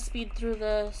just gonna speed through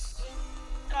this.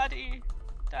 Daddy!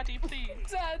 Daddy, please!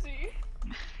 Daddy!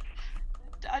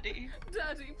 Daddy!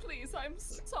 Daddy, please, I'm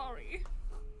sorry.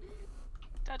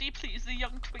 Daddy, please, the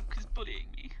young twink is bullying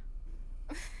me.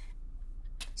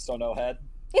 So no head?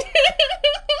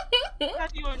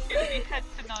 Daddy won't give me head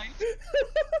tonight.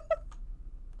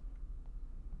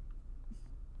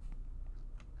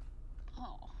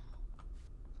 Oh.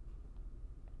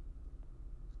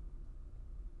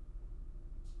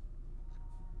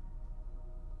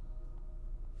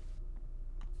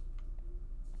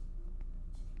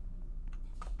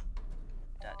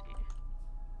 Daddy.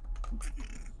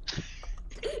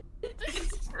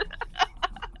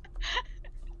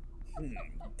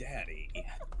 Daddy.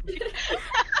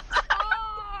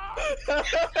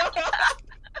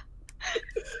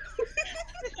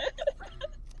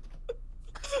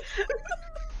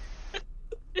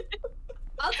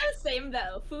 Also same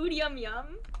though. Food yum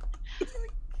yum.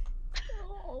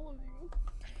 All of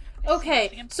you.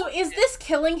 Okay, so is this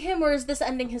killing him or is this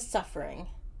ending his suffering?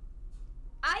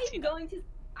 I'm going to.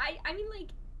 I mean, like,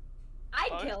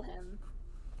 I'd What? kill him.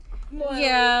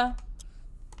 Yeah.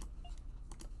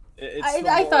 It's the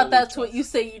I thought morally that's what just. you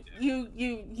say,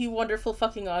 you wonderful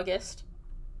fucking August.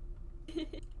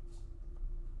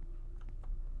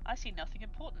 I see nothing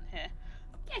important here.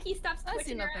 Yeah, he stops I see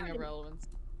twitching nothing around. of relevance.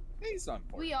 He's not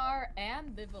important. We are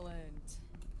ambivalent.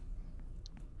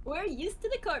 We're used to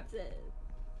the corpses.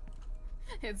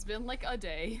 It's been like a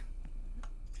day.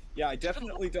 Yeah, I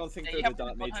definitely don't think Yeah, they're you the have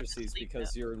to dot be 100% matrices sleep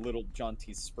because your little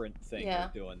jaunty sprint thing Yeah.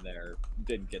 you're doing there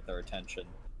didn't get their attention.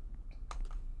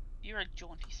 You're a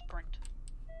jaunty sprint.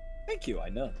 Thank you, I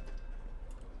know.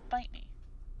 Bite me.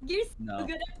 You're so No.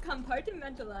 good at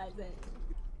compartmentalizing.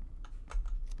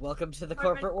 Welcome to the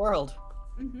corporate world.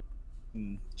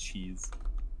 Cheese.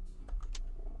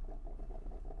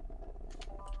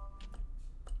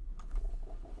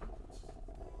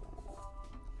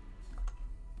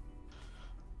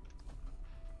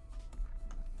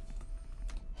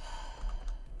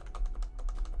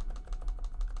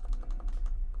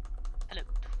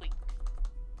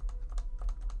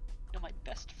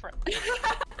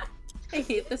 I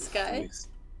hate this guy. Please.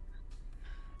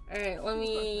 Alright, let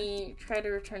me try to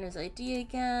return his ID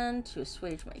again to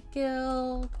assuage my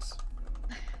guilt.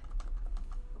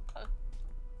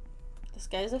 This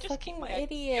guy's a Just keep fucking my ID.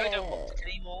 idiot. I don't want it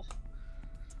anymore.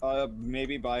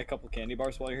 Maybe buy a couple candy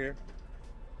bars while you're here.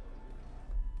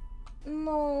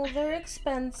 No, they're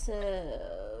expensive.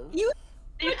 You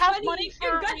have money for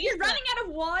a you're reason. running out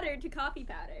of water to coffee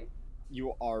powder.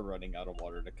 You are running out of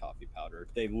water to coffee powder.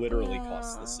 They literally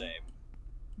cost the same.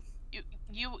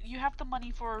 You have the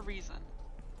money for a reason.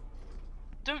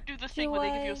 Don't do the thing where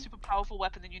they give you a super powerful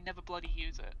weapon and you never bloody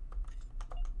use it.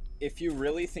 If you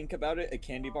really think about it, a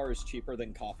candy bar is cheaper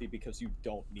than coffee because you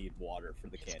don't need water for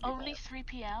the candy bar. Only 3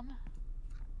 p.m.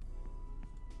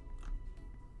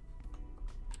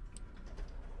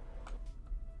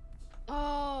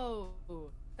 Oh,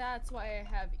 that's why I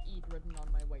have eat written on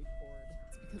my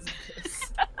whiteboard. It's because of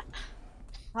this.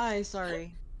 Hi,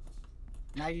 sorry.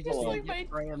 Now you Just just like like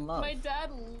pray and love. My dad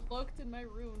looked in my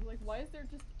room like, why is there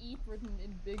just eat written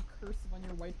in big cursive on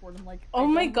your whiteboard? I'm like, Oh I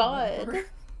my don't god. remember.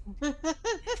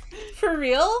 For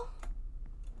real?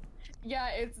 Yeah,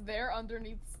 it's there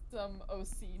underneath some OC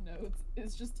notes.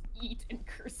 It's just eat in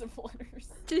cursive letters.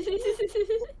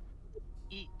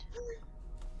 Eat.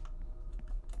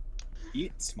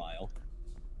 Eat, smile.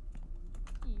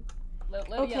 Eat.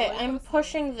 Okay, I'm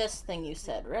pushing this thing you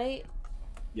said, right?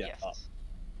 Yeah. Yes.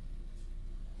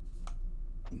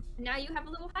 Now you have a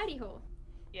little hidey hole.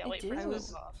 Yeah, I wait for do. it to I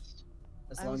was- last.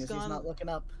 As I long was as he's gone- not looking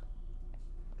up.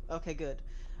 Okay, good.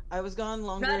 I was gone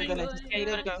longer Running than away. anticipated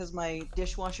Gotta go. because my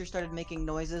dishwasher started making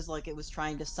noises like it was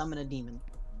trying to summon a demon.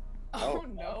 Oh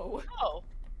no. Oh.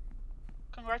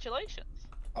 Congratulations.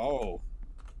 Oh.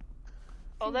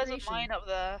 Oh, there's a Congratulations. mine up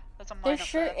there. There's a mine There up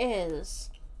sure there. is.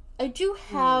 I do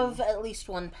have at least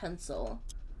one pencil.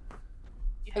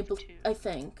 You have 2. I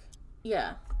think.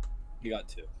 Yeah. You got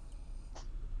 2.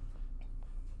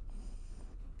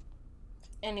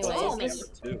 Anyways, Oh, this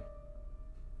Number 2.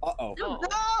 Uh-oh.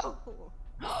 Oh.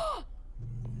 No!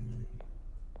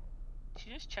 Did she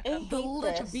just check I her? hate The little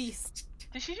this. beast.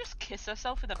 Did she just kiss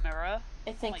herself in the mirror?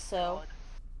 I think oh my so. God.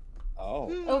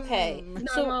 Oh. Okay, Hmm.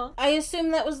 so Normal. I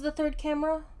assume that was the third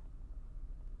camera?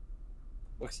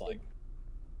 Looks like.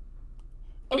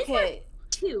 Okay.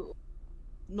 2.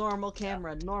 Normal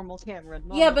camera, normal camera,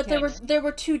 normal Yeah, but camera. there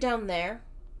were 2 down there.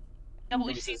 No, but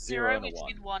we've This seen is 0, 0 and a we've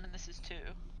 1. seen 1, and this is 2.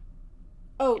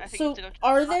 Oh, I think so it's to go to the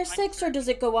are top there line 6 or three. does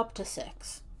it go up to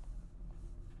 6?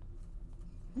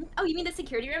 Oh, you mean the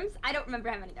security rooms? I don't remember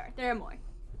how many there are. There are more.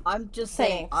 I'm just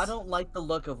saying, I Thanks. don't like the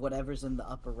look of whatever's in the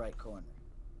upper right corner.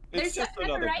 It's There's just one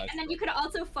on the another right, and then you vegetable.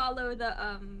 could also follow the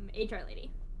HR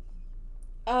lady.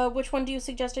 Which one do you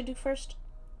suggest I do first?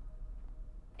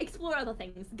 Explore all the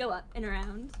things. Go up and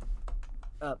around.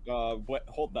 What?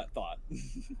 Hold that thought.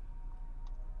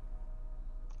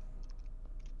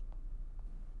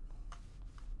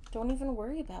 Don't even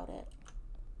worry about it.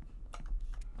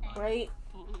 Right?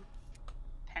 Ooh.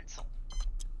 Pencil.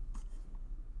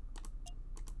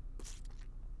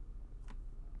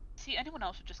 See, anyone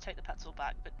else would just take the pencil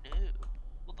back, but no.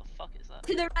 What the fuck is that?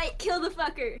 To the right, kill the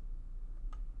fucker.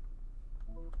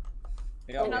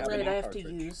 Yeah, we Not have a right, new I have to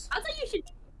cartridge. use. Also, you should.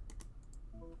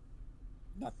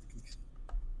 Not...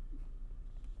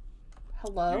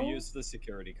 Hello? You use the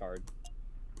security card.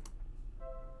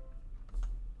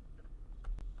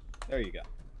 There you go.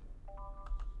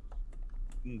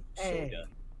 Hey. Soda.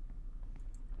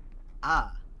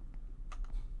 Ah,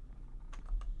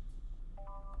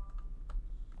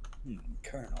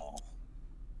 Colonel.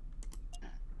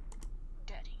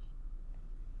 Daddy.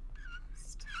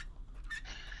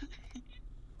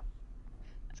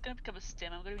 It's gonna become a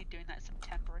stim. I'm gonna be doing that in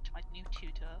September to my new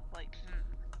tutor. Like,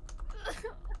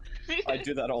 I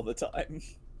do that all the time.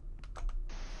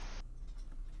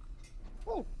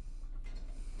 Oh.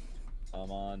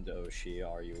 Come on, Doshi,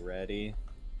 are you ready?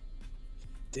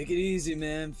 Take it easy,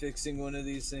 man. Fixing one of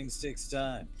these things takes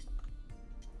time.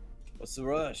 What's the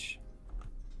rush?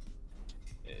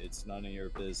 It's none of your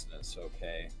business,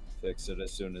 okay? Fix it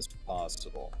as soon as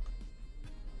possible.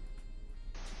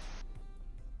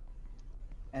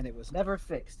 and it was never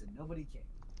fixed, and nobody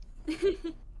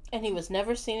came. And he was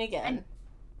never seen again.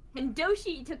 And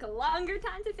Doshi took a longer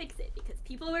time to fix it because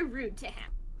people were rude to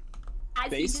him. As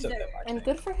Based he on deserved. them, I And think.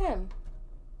 good for him.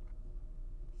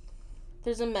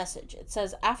 There's a message. It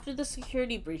says, after the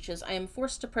security breaches, I am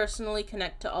forced to personally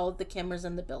connect to all of the cameras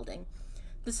in the building.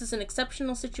 This is an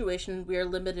exceptional situation. We are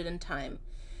limited in time.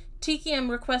 Tiki, I'm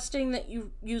requesting that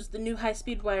you use the new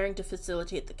high-speed wiring to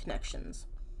facilitate the connections.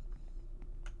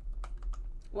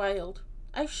 Wild.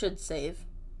 I should save.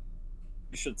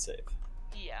 You should save.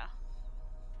 yeah.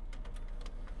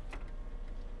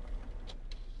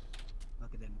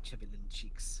 chubby little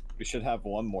cheeks. We should have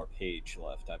one more page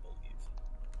left, I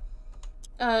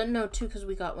believe. No, 2 because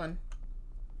we got one.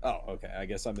 Oh, okay. I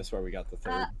guess I missed where we got the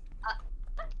third.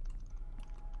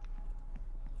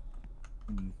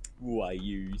 Ooh, I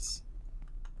use.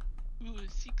 Ooh,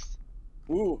 6.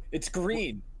 Ooh, it's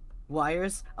green.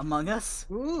 Wires Among Us.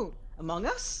 Ooh, Among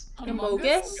Us?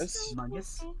 Amogus? Among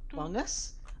Us. Among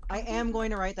Us? I am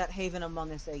going to write that Haven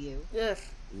Among Us AU. Ugh.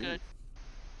 Good.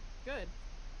 Good.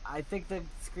 I think the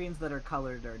screens that are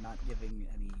colored are not giving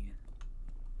any.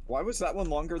 Why was that one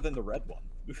longer than the red one?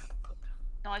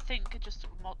 No, I think it just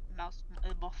mouse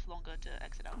longer to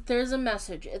exit out. There's a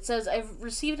message. It says, I've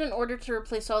received an order to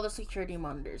replace all the security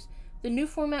monitors. The new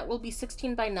format will be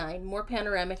 16:9, more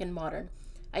panoramic and modern.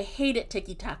 I hate it,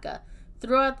 tiki-taka.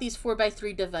 Throw out these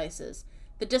 4x3 devices.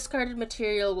 The discarded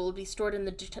material will be stored in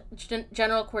the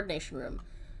general coordination room.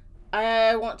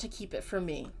 I want to keep it for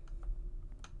me.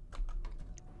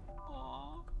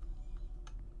 Aww.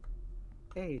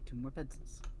 Hey, 2 more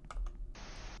pencils.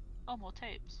 Oh, more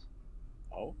tapes.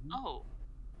 Oh? Oh,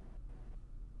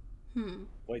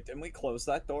 Wait, didn't we close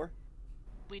that door?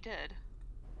 we did.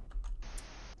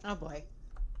 Oh boy.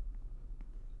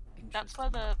 That's where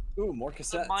the Ooh, more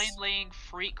cassettes. mind-laying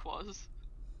freak was.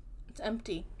 It's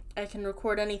empty. I can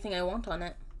record anything I want on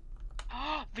it.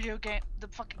 Video game. The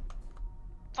fucking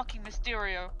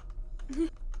Mysterio.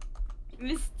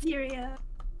 Mysterio.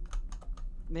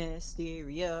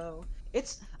 Mysterio.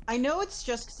 I know it's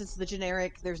just 'cause it's the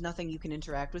generic there's nothing you can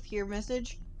interact with here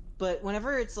message, but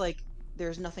whenever it's like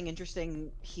there's nothing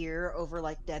interesting here over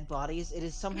like dead bodies, it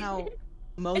is somehow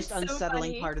most It's so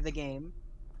unsettling funny. part of the game.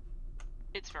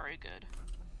 It's very good.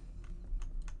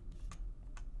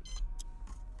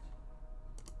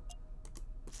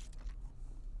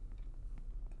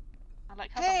 I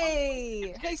like how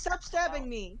Hey! Hey, stop stabbing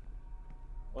me!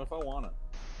 What if I wanna?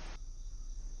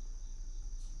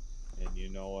 And you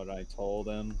know what I told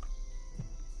him?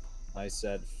 I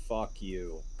said, fuck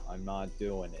you. I'm not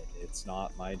doing it. It's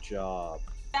not my job.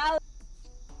 Val-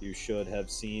 You should have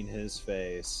seen his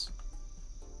face.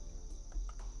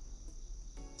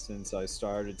 Since I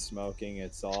started smoking,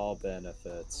 it's all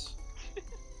benefits.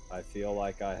 I feel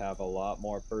like I have a lot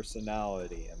more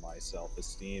personality and my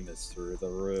self-esteem is through the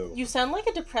roof. You sound like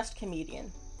a depressed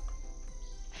comedian.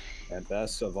 And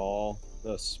best of all,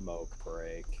 the smoke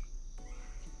break.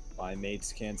 My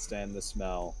mates can't stand the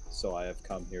smell, so I have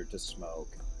come here to smoke.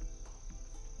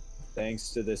 Thanks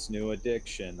to this new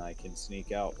addiction, I can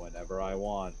sneak out whenever I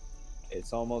want.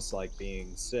 It's almost like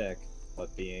being sick,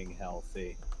 but being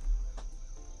healthy.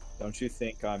 Don't you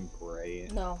think I'm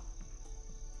great? No.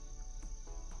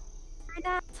 An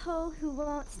asshole who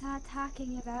won't stop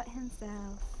talking about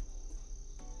himself.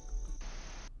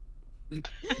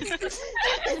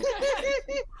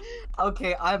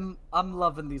 Okay, I'm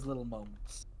loving these little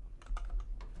moments.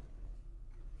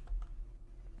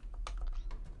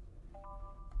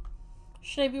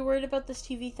 Should I be worried about this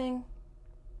TV thing?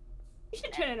 You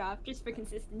should turn it off just for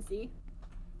consistency.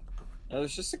 No,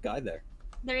 there's just a guy there.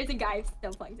 There is a guy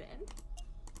still plugged in.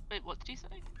 Wait, what did you say?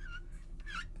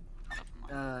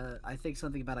 I think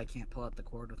something about I can't pull out the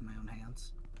cord with my own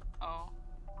hands. Oh.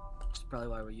 Which is probably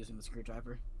why we're using the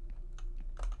screwdriver.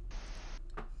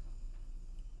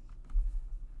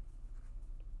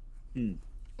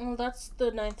 Well, that's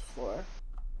the 9th floor.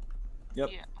 Yep.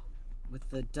 Yeah. With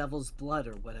the devil's blood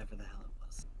or whatever the hell it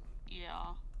was. Yeah.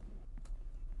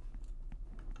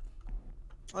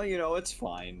 Oh, you know, it's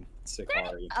fine,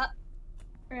 Sakari.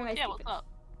 Or am I Yeah, what's stupid? up?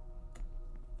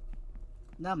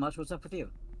 Not much, what's up with you?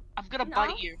 I'm gonna No.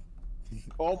 bite you.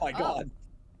 Oh my god.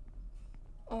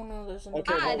 Oh no, there's an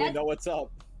Okay, Ah, well, we that's- know what's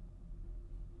up.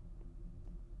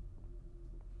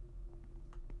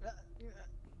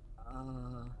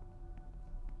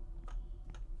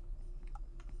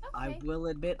 I Okay. will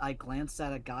admit, I glanced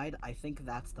at a guide. I think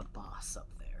that's the boss up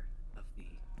there,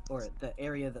 or the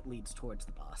area that leads towards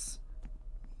the boss.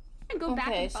 I go back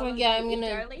Okay, and so follow yeah, the I'm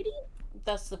gonna- HR lady.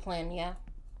 That's the plan, yeah.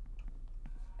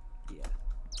 Yeah.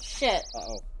 Shit.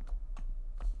 Uh-oh.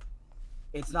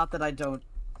 It's not that I don't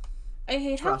I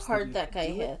hate how trust hard you that can guy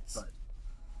do it, hits. but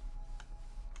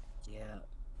yeah.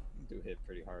 You do hit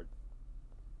pretty hard.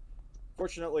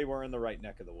 Fortunately, we're in the right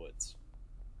neck of the woods.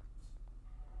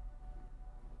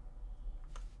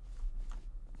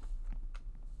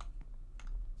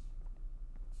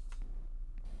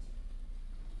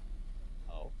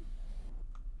 Oh.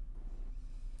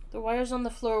 The wires on the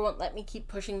floor won't let me keep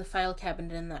pushing the file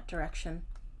cabinet in that direction.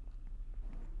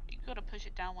 You gotta push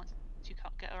it down once you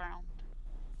can't get around.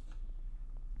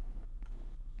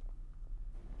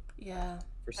 Yeah.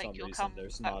 For some Like you'll reason, come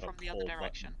there's back not a from the pull other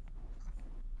direction.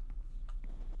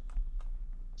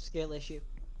 Skill issue.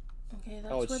 Okay,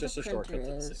 that's Oh, it's where just the a shortcut printer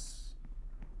to the is.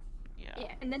 Yeah.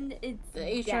 Yeah, and then it's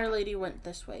The HR lady went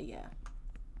this way, yeah.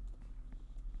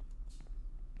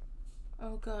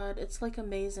 Oh god, it's like a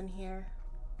maze in here.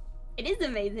 It is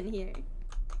amazing here.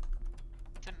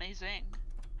 It's amazing.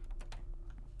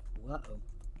 Whoa.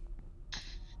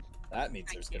 That means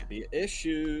Thank there's you. gonna be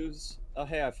issues. Oh,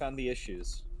 hey, I found the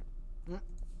issues.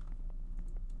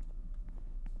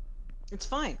 It's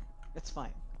fine. It's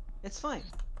fine. It's fine.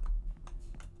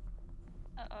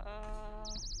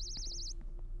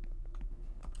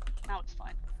 Now it's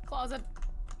fine. Closet.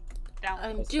 Down.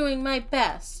 I'm doing my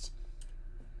best.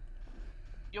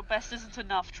 Your best isn't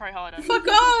enough. Try harder. Fuck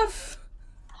off!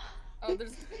 Oh,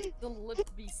 there's the lip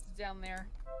beast down there.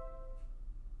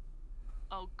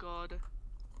 Oh god.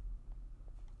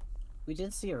 We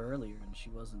did see her earlier, and she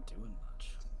wasn't doing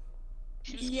much.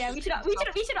 She was Yeah, we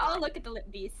should all look at the lip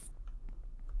beast.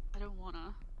 I don't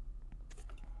wanna.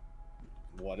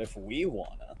 What if we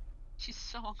wanna? She's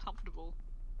so uncomfortable.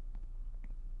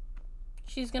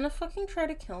 She's gonna fucking try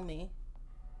to kill me.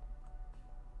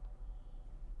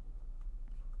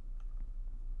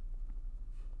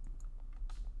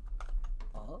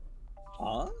 Oh,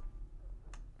 Huh?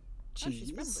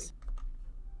 she's friendly. jeez.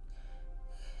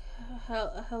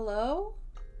 Hello?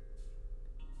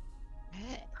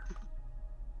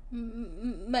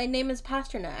 My name is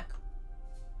Pasternak.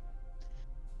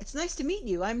 It's nice to meet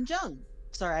you. I'm Jung.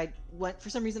 Sorry, I went for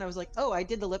some reason. I was like, oh, I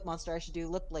did the lip monster. I should do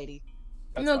lip lady.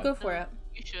 That's No, fine. go for it.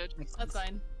 You should. Makes That's sense.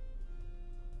 fine.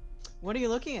 What are you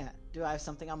looking at? Do I have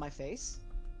something on my face?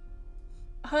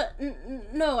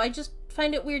 No, I just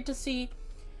find it weird to see...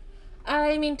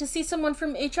 I mean, to see someone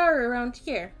from HR around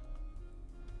here.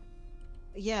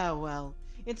 Yeah, well,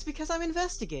 it's because I'm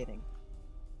investigating.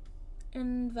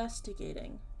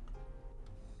 Investigating.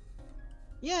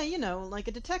 Yeah, you know, like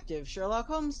a detective, Sherlock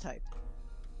Holmes type.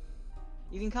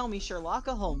 You can call me Sherlock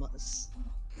Holmes.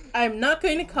 I'm not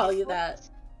going to call you that.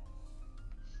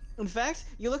 In fact,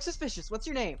 you look suspicious. What's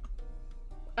your name?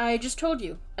 I just told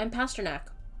you. I'm Pasternak.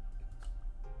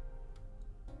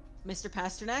 Mr.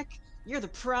 Pasternak? You're the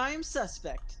prime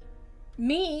suspect.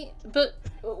 Me? But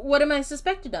what am I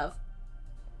suspected of?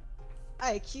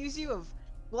 I accuse you of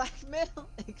blackmail,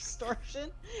 extortion,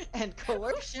 and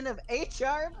coercion of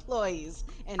HR employees,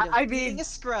 and of I being mean- a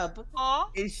scrub. Aw.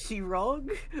 Is she wrong?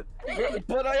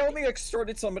 But I only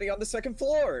extorted somebody on the second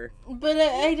floor. But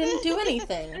I didn't do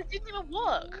anything. It didn't even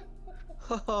work.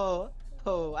 Oh,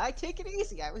 I take it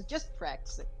easy. I was just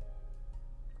practicing.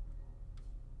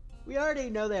 We already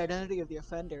know the identity of the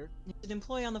offender. He's an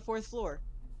employee on the 4th floor.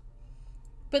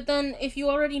 But then, if you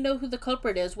already know who the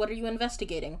culprit is, what are you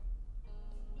investigating?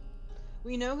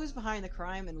 We know who's behind the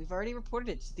crime, and we've already reported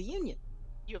it to the union.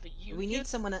 You have a union. We need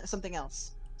something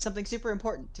else. Something super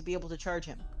important to be able to charge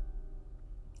him.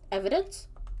 Evidence?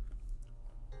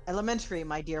 Elementary,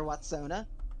 my dear Watsona.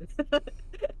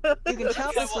 You can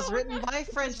tell this was written by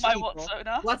French My people. what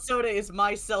soda? What soda is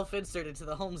my self-insert into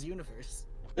the Holmes universe?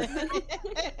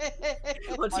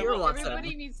 What's your what soda?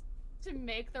 Everybody needs to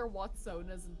make their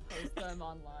Watsonas and post them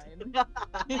online.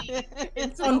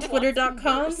 On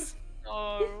Twitter.com?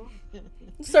 Oh.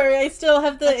 Sorry, I still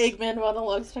have the Eggman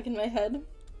monologue stuck in my head.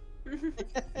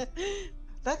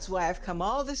 That's why I've come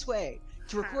all this way,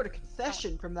 to record a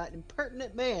confession from that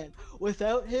impertinent man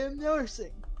without him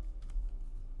noticing.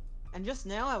 And just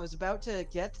now I was about to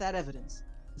get that evidence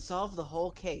and solve the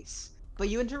whole case, but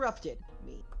you interrupted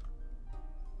me.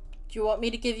 Do you want me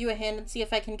to give you a hand and see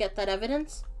if I can get that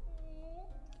evidence?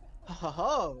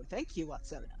 Oh, thank you,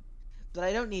 Watsona. But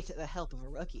I don't need the help of a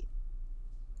rookie.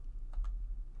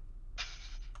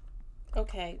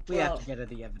 Okay, We well, have to get her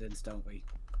the evidence, don't we?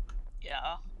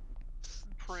 Yeah.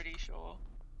 I'm pretty sure.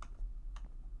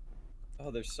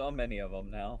 Oh, there's so many of them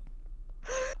now.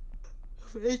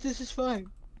 This is fine.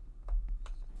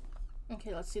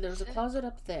 okay, let's see, there's a closet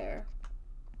up there.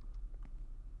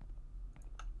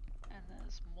 And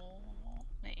there's more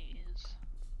maze.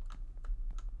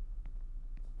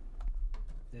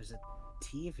 There's a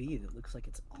TV that looks like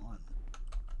it's on.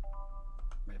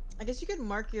 Right. I guess you could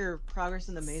mark your progress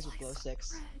in the maze with glow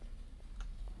sticks.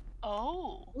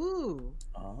 Oh. Ooh.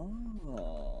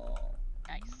 Oh.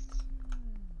 Nice.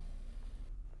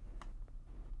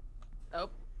 Oh.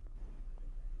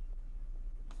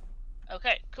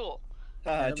 Okay, cool.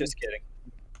 Just kidding.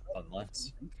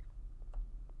 Unless.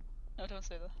 No, don't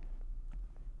say that.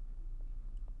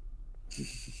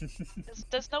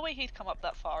 There's no way he'd come up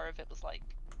that far if it was like,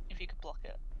 if you could block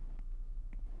it.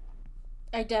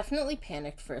 I definitely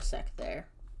panicked for a sec there.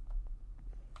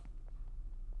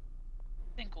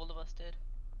 I think all of us did.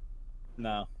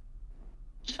 No.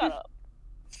 Shut up.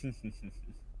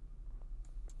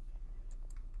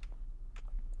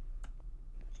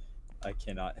 I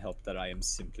cannot help that I am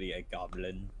simply a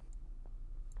goblin.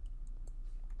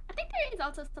 I think there is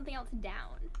also something else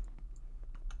down.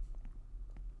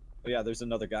 Oh yeah, there's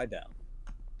another guy down.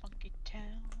 Funky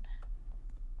town.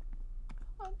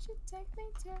 Won't you take me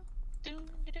to Doo-doo-doo.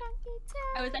 funky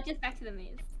town? Oh, is that just back to the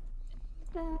maze?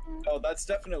 Oh, that's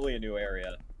definitely a new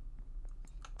area.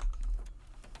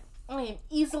 I am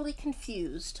easily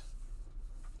confused.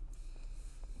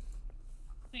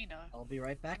 We know. I'll be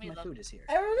right back. We My love- food is here.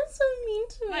 Everyone is so mean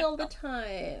to me I all the know.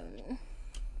 time.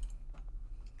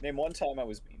 Name one time I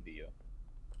was mean to you.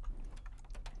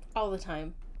 All the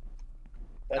time.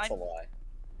 That's a I'm- lie.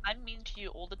 I'm mean to you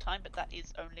all the time, but that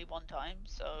is only one time,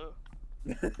 so...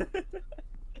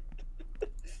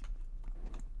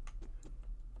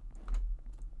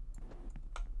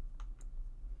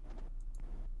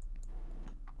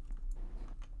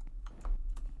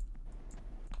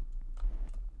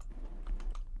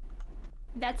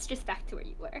 That's just back to where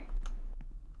you were.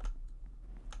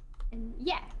 And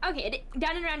yeah, okay,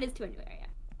 down and around is to a new area.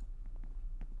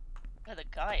 Yeah, the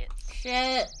guy is...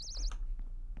 Shit.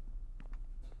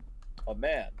 A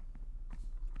man.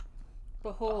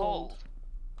 Behold.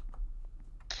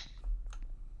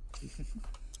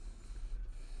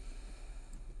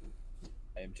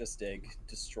 I am just a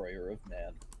destroyer of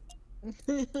man.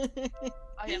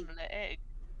 I am the egg.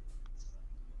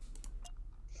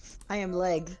 I am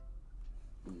leg.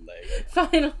 Leg.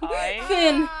 Final. I-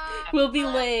 Finn will be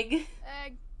leg.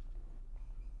 Egg.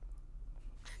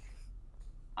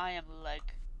 I am leg.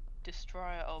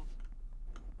 Destroyer of...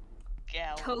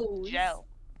 Gel. Toes. Gel.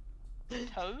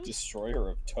 Toes? Destroyer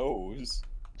of toes.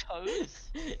 Toes?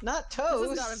 Not This toes.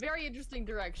 has gone a very interesting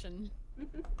direction.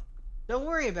 Don't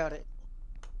worry about it.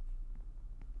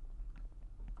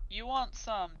 You want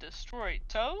some destroyed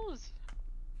toes?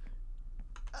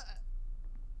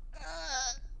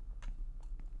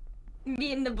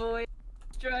 Me and the boy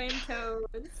destroying toes.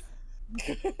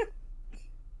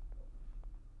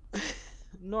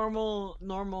 Normal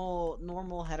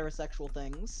heterosexual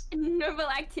things. Normal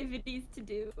activities to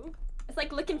do. It's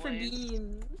like looking for Boys.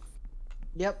 beans.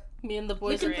 Yep. Me and the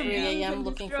boys Looking at for 3 beans a.m. and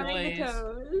looking for destroying the boys.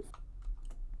 toes.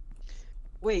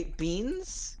 Wait,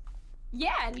 beans?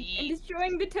 Yeah, and Beans.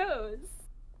 destroying the toes.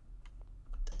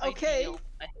 Okay. Ideal.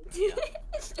 I hate you.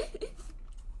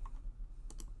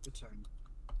 Return.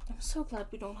 I'm so glad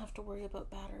we don't have to worry about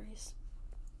batteries.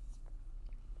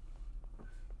 You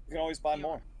can always buy Yeah.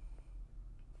 more.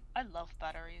 I love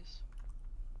batteries.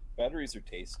 Batteries are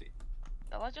tasty.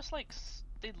 They're like just like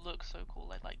they look so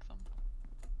cool. I like them.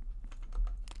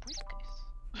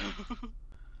 Briefcase.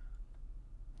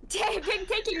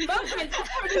 Taking moments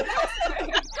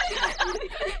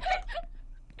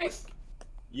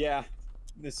Yeah,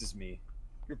 this is me.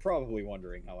 You're probably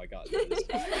wondering how I got into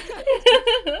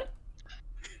this.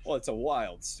 Well, it's a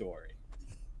wild story.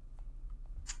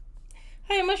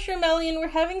 Hi, Mushroom Alien. We're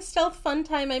having stealth fun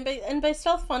time. And by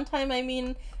stealth fun time, I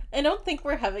mean I don't think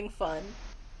we're having fun.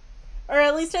 Or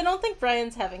at least I don't think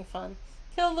Brian's having fun.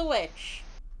 Kill the witch.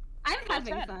 I'm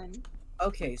having ten. fun.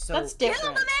 Okay, so That's Kill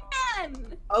different. the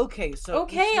man! okay, so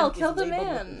Okay, each I'll one kill is the labeled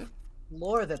with man. the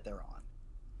floor that they're on.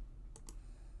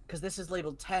 Because this is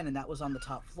labeled 10, and that was on the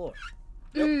top floor.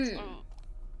 Mm, Oh.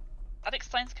 That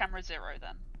explains camera 0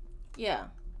 then. yeah.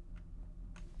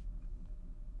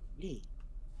 Yee.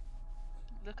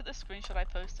 Look at the screenshot I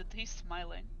posted. He's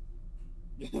smiling.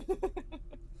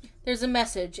 There's a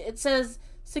message. It says,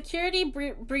 security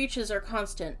breaches are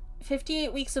constant.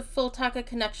 58 weeks of full Taka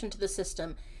connection to the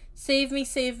system. Save me,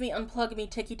 unplug me,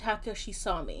 Tiki Taka, she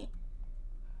saw me.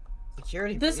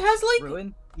 Security. This breach, has, like-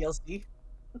 ruin DLC.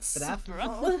 FNAF.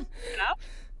 Enough?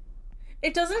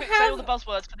 It doesn't Quick, say all the have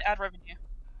buzzwords for the ad revenue.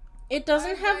 it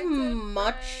doesn't have Unedited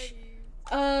much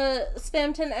Freddy.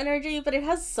 Spamton energy, but it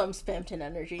has some Spamton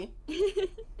energy.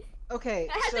 Okay,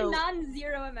 It has so a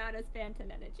non-zero amount of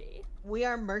Phantom energy. we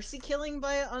are mercy killing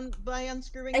by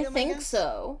unscrewing I them. think guess?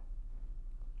 so.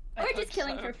 I Or hope just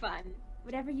killing so. for fun.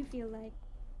 Whatever you feel like.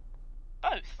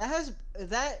 Both.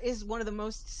 That is one of the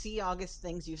most August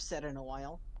things you've said in a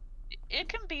while. It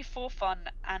can be for fun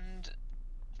and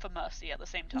for mercy at the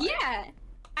same time. Yeah!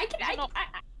 I These are not-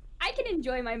 I can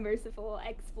enjoy my merciful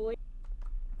exploit.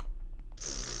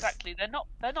 Exactly. They're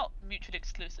not mutually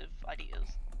exclusive ideas.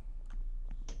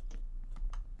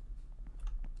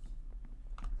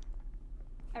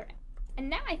 Alright. And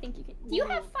now I think you can. Do you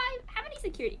have 5? How many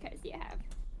security cards do you have?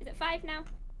 Is it 5 now?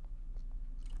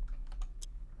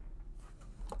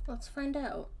 Let's find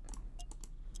out.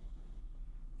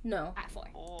 No. 4.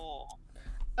 Oh.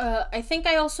 I think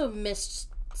I also missed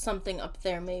something up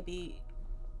there, maybe.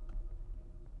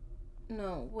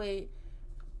 No, wait.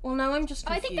 Well, now I'm just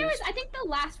Oh, confused. I think the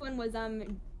last one was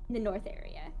in the north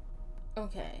area.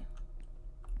 Okay.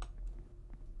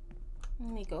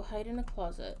 Let me go hide in a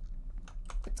closet.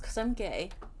 It's because I'm gay.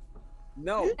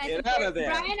 No, I get support, out of there!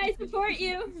 Brian, I support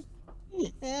you.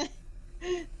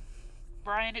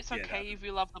 Brian, it's Get okay if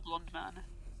you love the blonde man.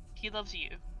 He loves you.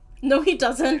 No, he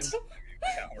doesn't.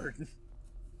 Coward.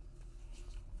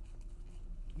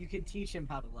 You can teach him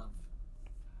how to love.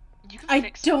 You can I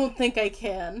fix don't think I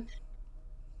can.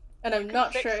 And I'm can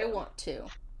not fix sure I him. want to.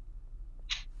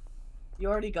 You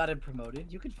already got him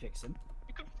promoted. You can fix him.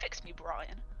 You can fix me,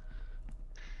 Brian.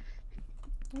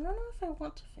 I don't know if I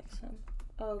want to fix him.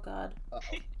 Oh god.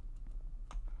 Uh-oh.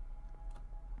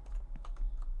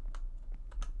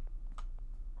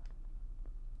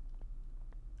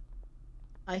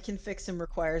 I can fix him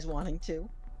requires wanting to.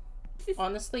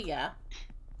 Honestly, yeah.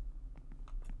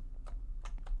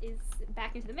 Is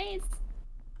back into the maze.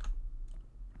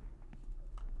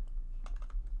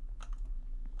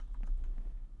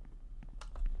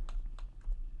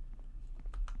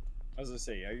 I was gonna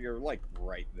say, you're like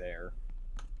right there.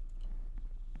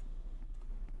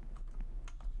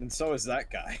 And so is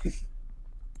that guy.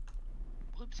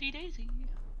 Whoopsie daisy.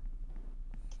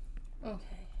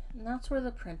 Okay. And that's where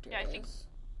the printer Yeah, I think- is.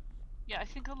 Yeah, I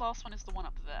think the last one is the one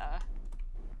up there.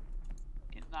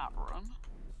 In that room.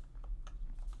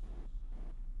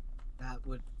 That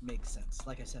would make sense.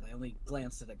 Like I said, I only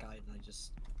glanced at a guide and I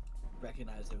just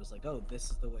recognized it was like, oh, this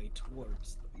is the way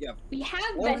towards. Yeah, We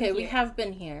have been Okay, here. we have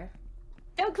been here.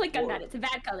 Don't click on Floor. that. It's a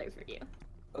bad color for you.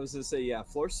 I was gonna say, yeah,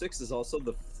 floor 6 is also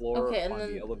the floor Okay, and on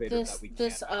then the elevator this that we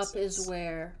this can't up is access.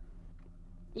 where.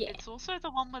 Yeah. It's also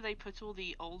the one where they put all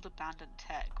the old abandoned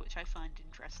tech, which I find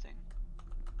interesting.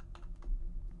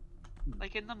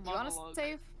 Like in the Do you want monologue. to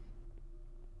save?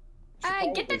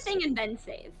 Should Get the probably thing save. and then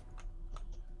save.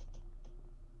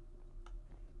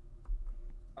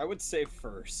 I would save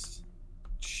first.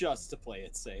 Just to play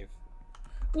it safe.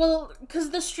 Well, because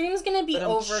the stream's gonna be But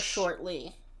over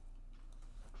shortly.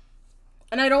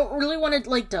 And I don't really want to,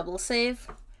 like, double save.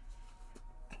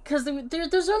 Because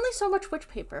there's only so much witch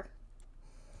paper.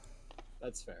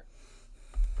 That's fair.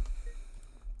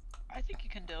 I think you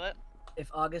can do it. If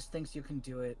August thinks you can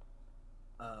do it,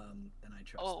 then I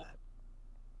trust Oh. that.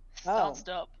 Oh. Starts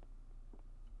up.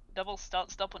 Double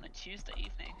starts up on a Tuesday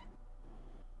evening.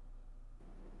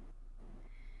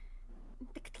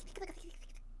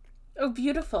 Oh,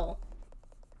 beautiful.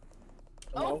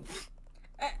 Oh,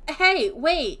 Hey,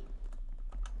 wait.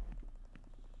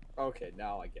 Okay,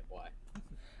 now I get why.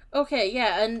 Okay,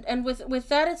 yeah, and with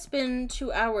that it's been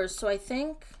 2 hours, so I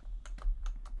think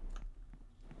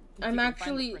If I'm you can find the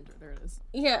actually printer, there it is.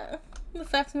 yeah, the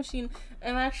fax machine.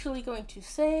 I'm actually going to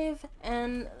save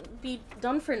and be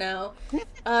done for now.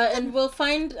 And we'll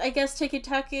find, I guess, Tiki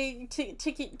Taka,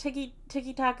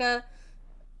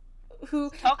 who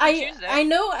Taco Tuesday. I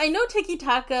know Tiki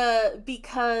Taka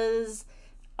because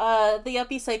the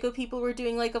Yuppie Psycho people were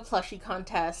doing like a plushie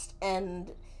contest,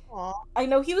 and Aw. I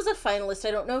know he was a finalist.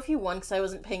 I don't know if he won because I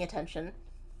wasn't paying attention.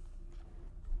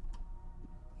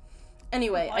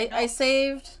 Anyway, Why I not?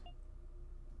 saved.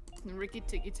 Ricky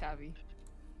Tiki Tabby.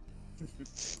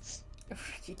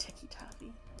 Ricky Tiki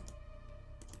Tabi.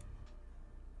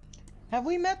 Have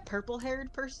we met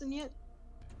purple-haired person yet?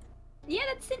 Yeah,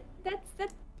 that's it.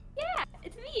 That's yeah,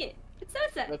 it's me. It's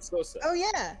Sosa. That's so sad. Oh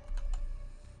yeah.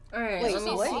 All right, Wait, let It's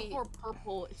me a lot see. more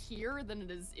purple here than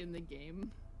it is in the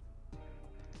game.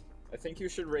 I think you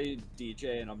should raid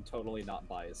DJ, and I'm totally not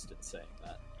biased in saying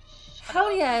that.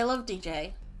 Hell yeah, I love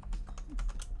DJ.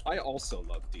 I also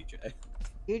love DJ.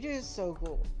 DJ is so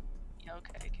cool. Yeah,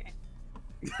 okay.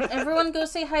 Everyone go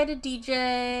say hi to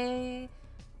DJ.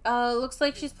 Looks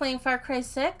like she's playing Far Cry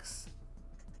 6.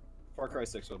 Far Cry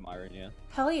 6 with Myron, yeah.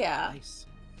 Hell yeah. nice.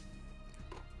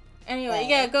 Anyway, Bye.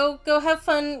 yeah, go have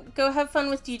fun. Go have fun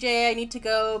with DJ. I need to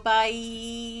go.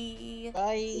 Bye.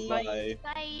 Bye. Bye. Bye.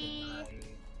 Bye.